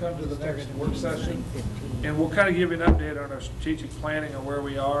have them come to the next work session, and we'll kind of give you an update on our strategic planning and where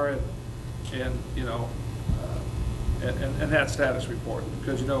we are, and you know, and that status report,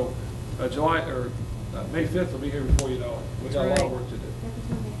 because, you know, July, or May 5th will be here before you know it. We've got a lot of work to do.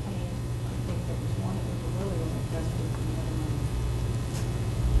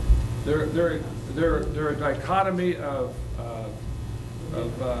 They're a dichotomy of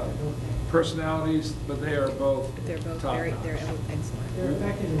personalities, but they are both They're both top very, notch. they're excellent. They're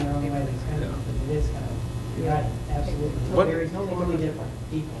effective in their own way, but it is kind of, you're right, absolutely. What- Very totally different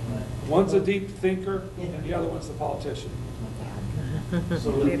people, but. One's a deep thinker, and the other one's the politician.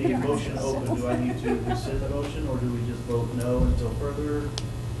 So with the motion open, do I need to rescind the motion, or do we just vote no until further?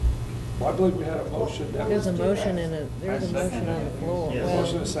 Well, I believe we had a motion. that There's a was- motion there's a motion on the floor. Yes.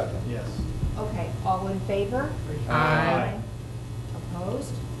 Motion and a second. Yes. Okay, all in favor? Aye.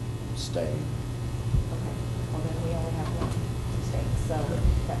 Opposed? Stay. Okay, well then we only have one mistake, so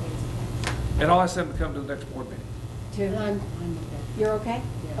that means. And I'll ask them to come to the next board meeting. Two? You're okay?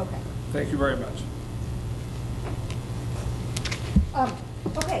 Okay. Thank you very much.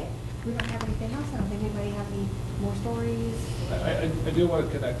 Okay, we don't have anything else, I don't think anybody have any more stories. I do want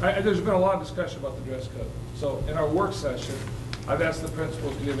to connect. There's been a lot of discussion about the dress code. So in our work session, I've asked the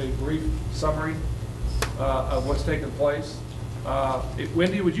principals to give a brief summary of what's taken place.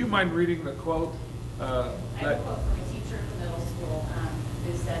 Wendy, would you mind reading the quote? I have a quote from a teacher at the middle school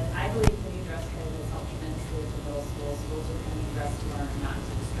who said, "I believe the new dress code will help tremendously at the middle school. Schools are becoming dressed to learn, not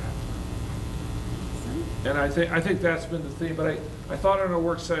to distract." And I think that's been the theme, but I thought in our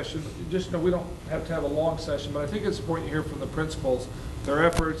work session, just, you know, we don't have to have a long session, but I think it's important to hear from the principals, their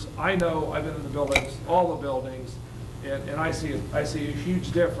efforts. I know, I've been in the buildings, all the buildings, and I see a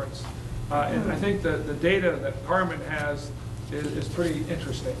huge difference. And I think that the data that Carmen has is pretty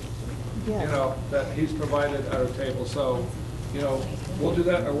interesting, you know, that he's provided at our table. So, you know, we'll do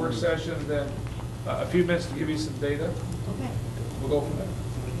that in our work session, then a few minutes to give you some data. Okay. We'll go from there.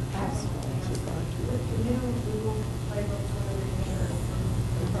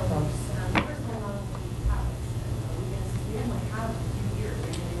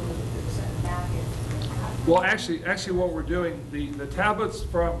 Well, actually, what we're doing, the tablets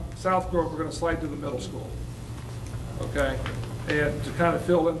from South Grove, we're going to slide to the middle school, okay? And to kind of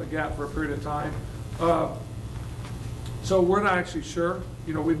fill in the gap for a period of time. So we're not actually sure.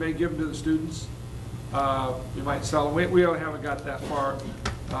 You know, we may give them to the students. We might sell them. We haven't got that far.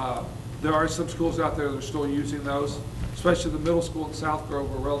 There are some schools out there that are still using those, especially the middle school in South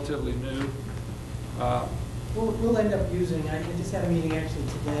Grove. We're relatively new. We'll end up using, I just had a meeting actually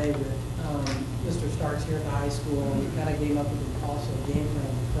today with Mr. Starks here at the high school, and we kind of came up with also a game plan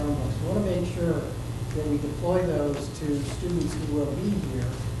with Chromebooks. We want to make sure that we deploy those to students who will be here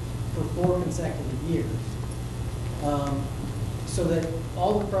for 4 consecutive years. So that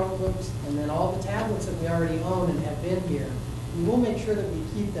all the Chromebooks and then all the tablets that we already own and have been here, we will make sure that we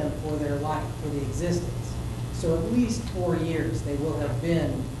keep them for their life, for the existence. So at least 4 years they will have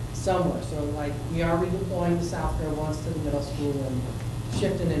been somewhere. So like we are redeploying the South Grove ones to the middle school and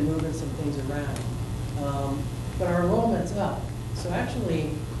shifting and moving some things around. But our enrollment's up. So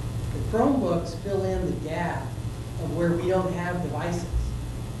actually, The Chromebooks fill in the gap of where we don't have devices.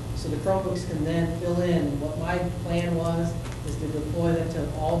 So the Chromebooks can then fill in. What my plan was is to deploy them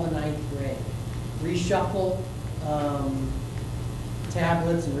to all the 9th grade. Reshuffle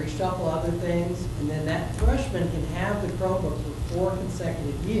tablets and reshuffle other things, and then that freshman can have the Chromebook for 4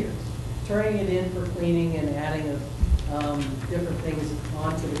 consecutive years, turning it in for cleaning and adding different things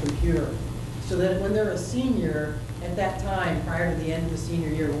onto the computer. So that when they're a senior, at that time, prior to the end of the senior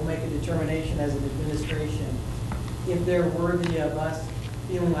year, we'll make a determination as an administration if they're worthy of us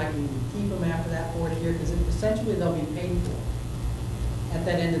feeling like we can keep them after that 4th year, because essentially they'll be paid for at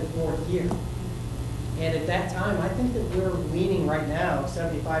that end of the 4th year. And at that time, I think that we're leaning right now,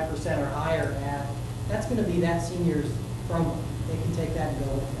 75% or higher at, that's going to be that senior's Chromebook. They can take that and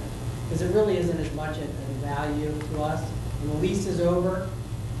go with them. Because it really isn't as much a value to us. And the lease is over,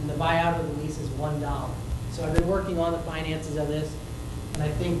 and the buyout of the lease is $1. So I've been working on the finances of this, and I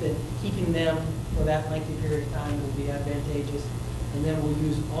think that keeping them for that lengthy period of time will be advantageous. And then we'll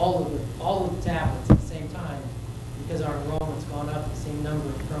use all of the tablets at the same time, because our enrollment's gone up the same number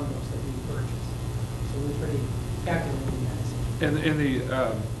of Chromebooks that we purchased. So we're pretty calculating that. And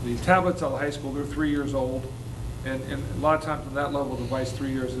the tablets at the high school, they're 3 years old. And a lot of times on that level, the device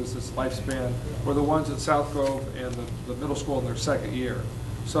 3 years is its lifespan. Or the ones at South Grove and the middle school in their 2nd year.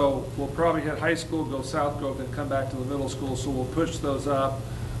 So we'll probably hit high school, go South Grove, then come back to the middle school. So we'll push those up.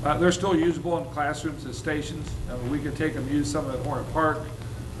 They're still usable in classrooms and stations. We can take them, use some at Hornet Park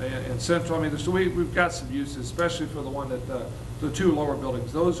and Central. I mean, we've got some uses, especially for the one at the 2 lower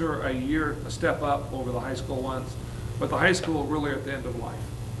buildings. Those are a step up over the high school ones. But the high school really are at the end of life.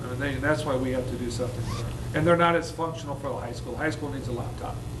 I mean, that's why we have to do something there. And they're not as functional for the high school. High school needs a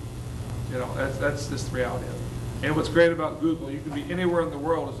laptop. You know, that's just the reality of it. And what's great about Google, you can be anywhere in the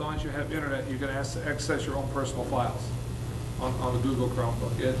world as long as you have internet. You can access your own personal files on the Google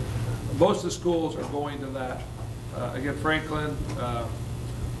Chromebook. Most of the schools are going to that. Again, Franklin,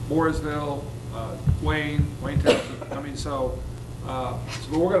 Mooresville, Wayne Township. I mean, so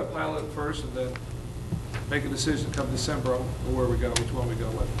we're going to pilot it first and then make a decision come December on where we go, which one we go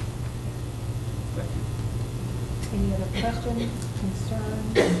with. Thank you. Any other questions,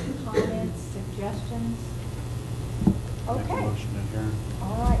 concerns, comments, suggestions? Okay.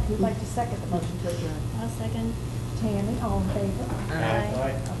 All right, who'd like to second the motion to adjourn? I'll second. Tammy, all in favor?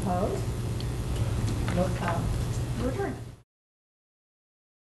 Aye. Opposed? No, we're adjourned.